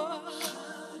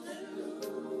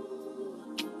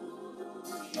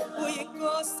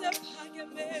 uyinkosi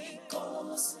ephakeme.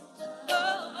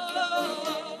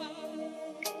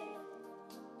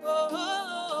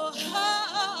 Oh,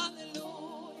 hallelujah.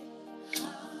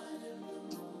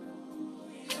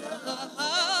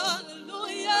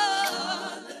 Hallelujah.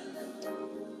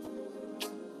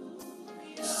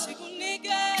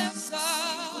 Sikunikeza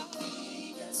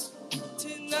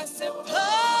thina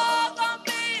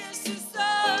siphakamisa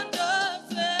izandla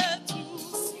zethu.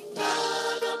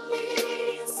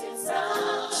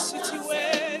 Sithi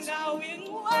wena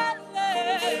uyingcwele.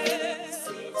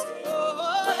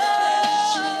 Oh,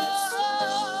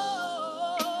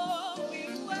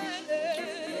 uyingcwele.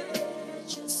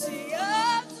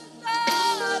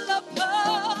 Siyazilala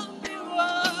phambi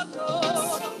kwakho.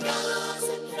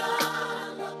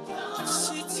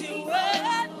 Sithi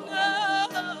wena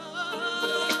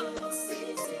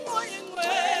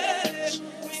uyingcwele,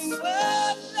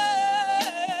 uyingcwele.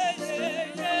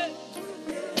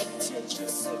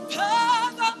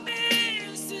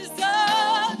 Siphakamisa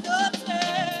izandla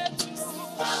zethu.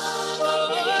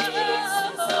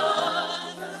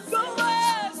 Kuwe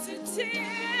sithi,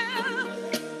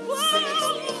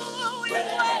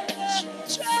 uyingcwele,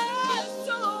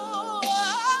 Jesu.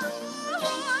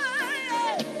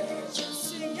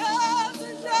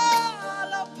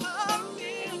 Siyazilala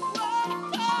phambi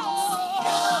kwakho.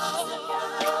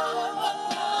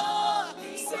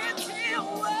 Sithi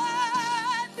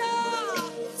wena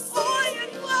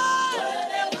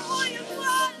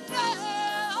uyingcwele,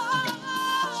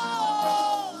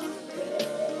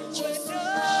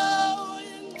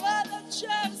 uyingcwele,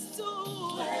 Jesu.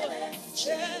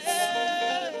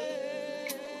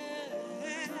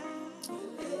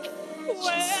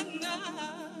 Wena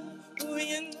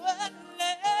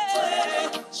uyingcwele.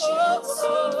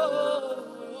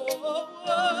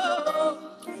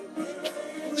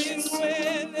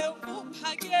 Uyingcwele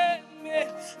uphakeme,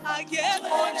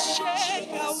 akekho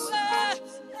njengawe.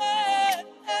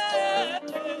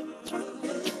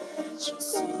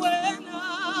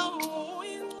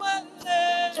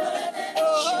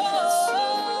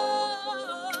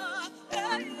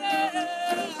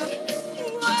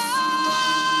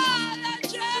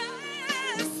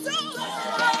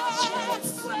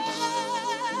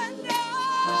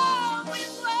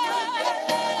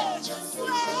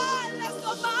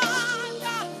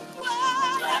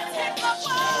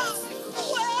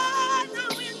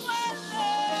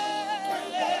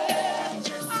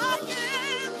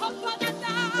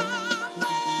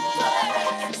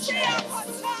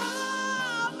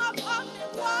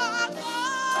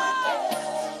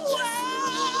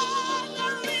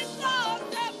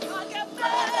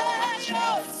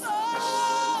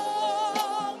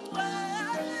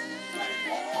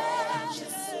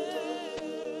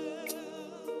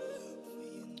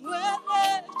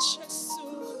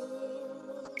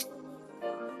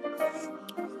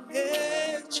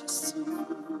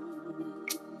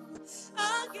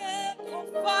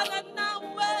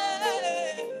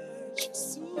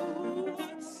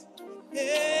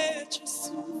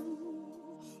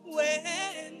 Wena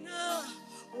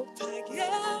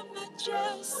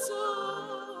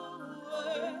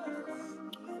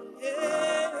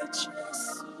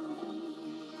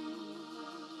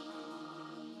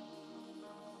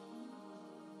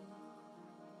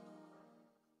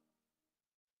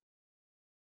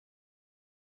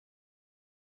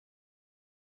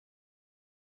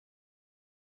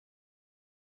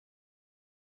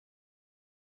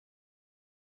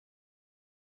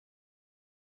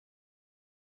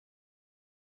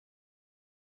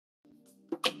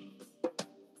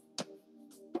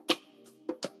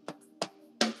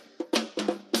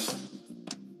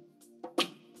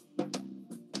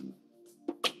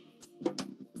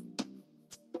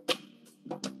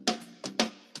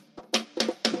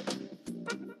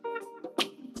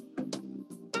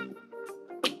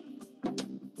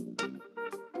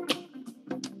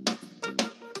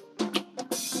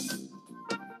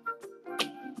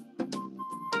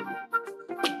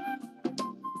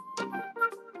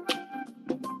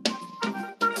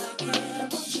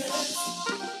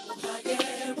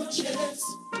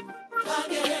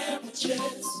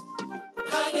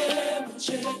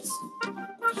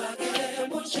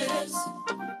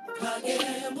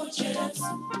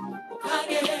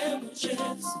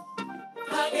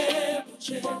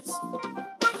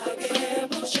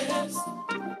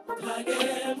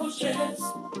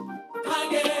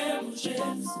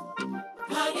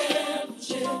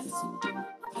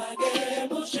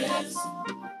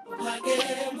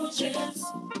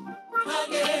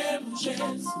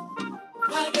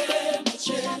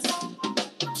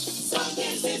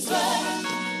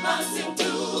Nothing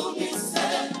to be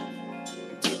said,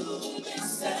 to be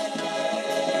said.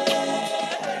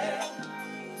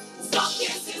 Some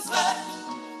cases where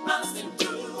nothing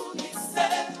to be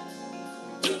said,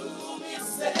 to be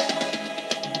said.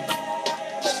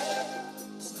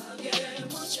 Pagué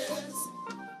muchas,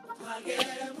 pagué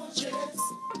muchas,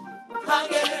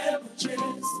 pagué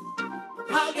muchas,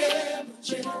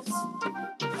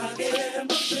 pagué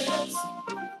muchas,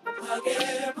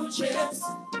 pagué muchas,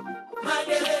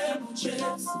 pagué muchas, pagué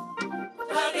muchas,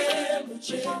 pagué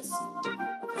muchas,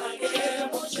 pagué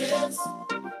muchas,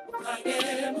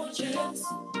 pagué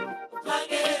muchas,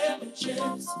 pagué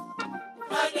muchas,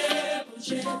 pagué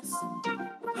muchas,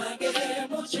 pagué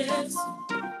muchas,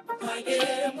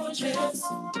 pagué muchas,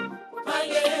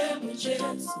 pagué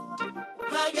muchas,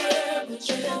 pagué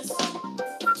muchas.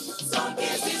 Some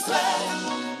cases where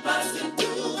nothing to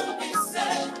be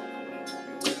said,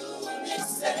 to be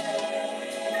said.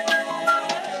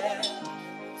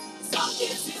 Some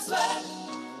cases where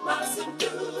nothing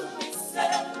to be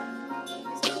said,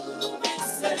 to be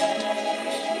said.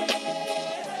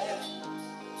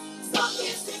 Some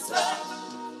cases where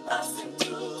nothing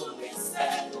to be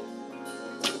said,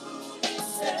 to be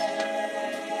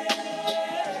said.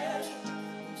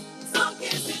 Some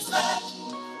cases where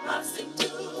nothing to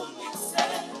be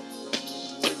said,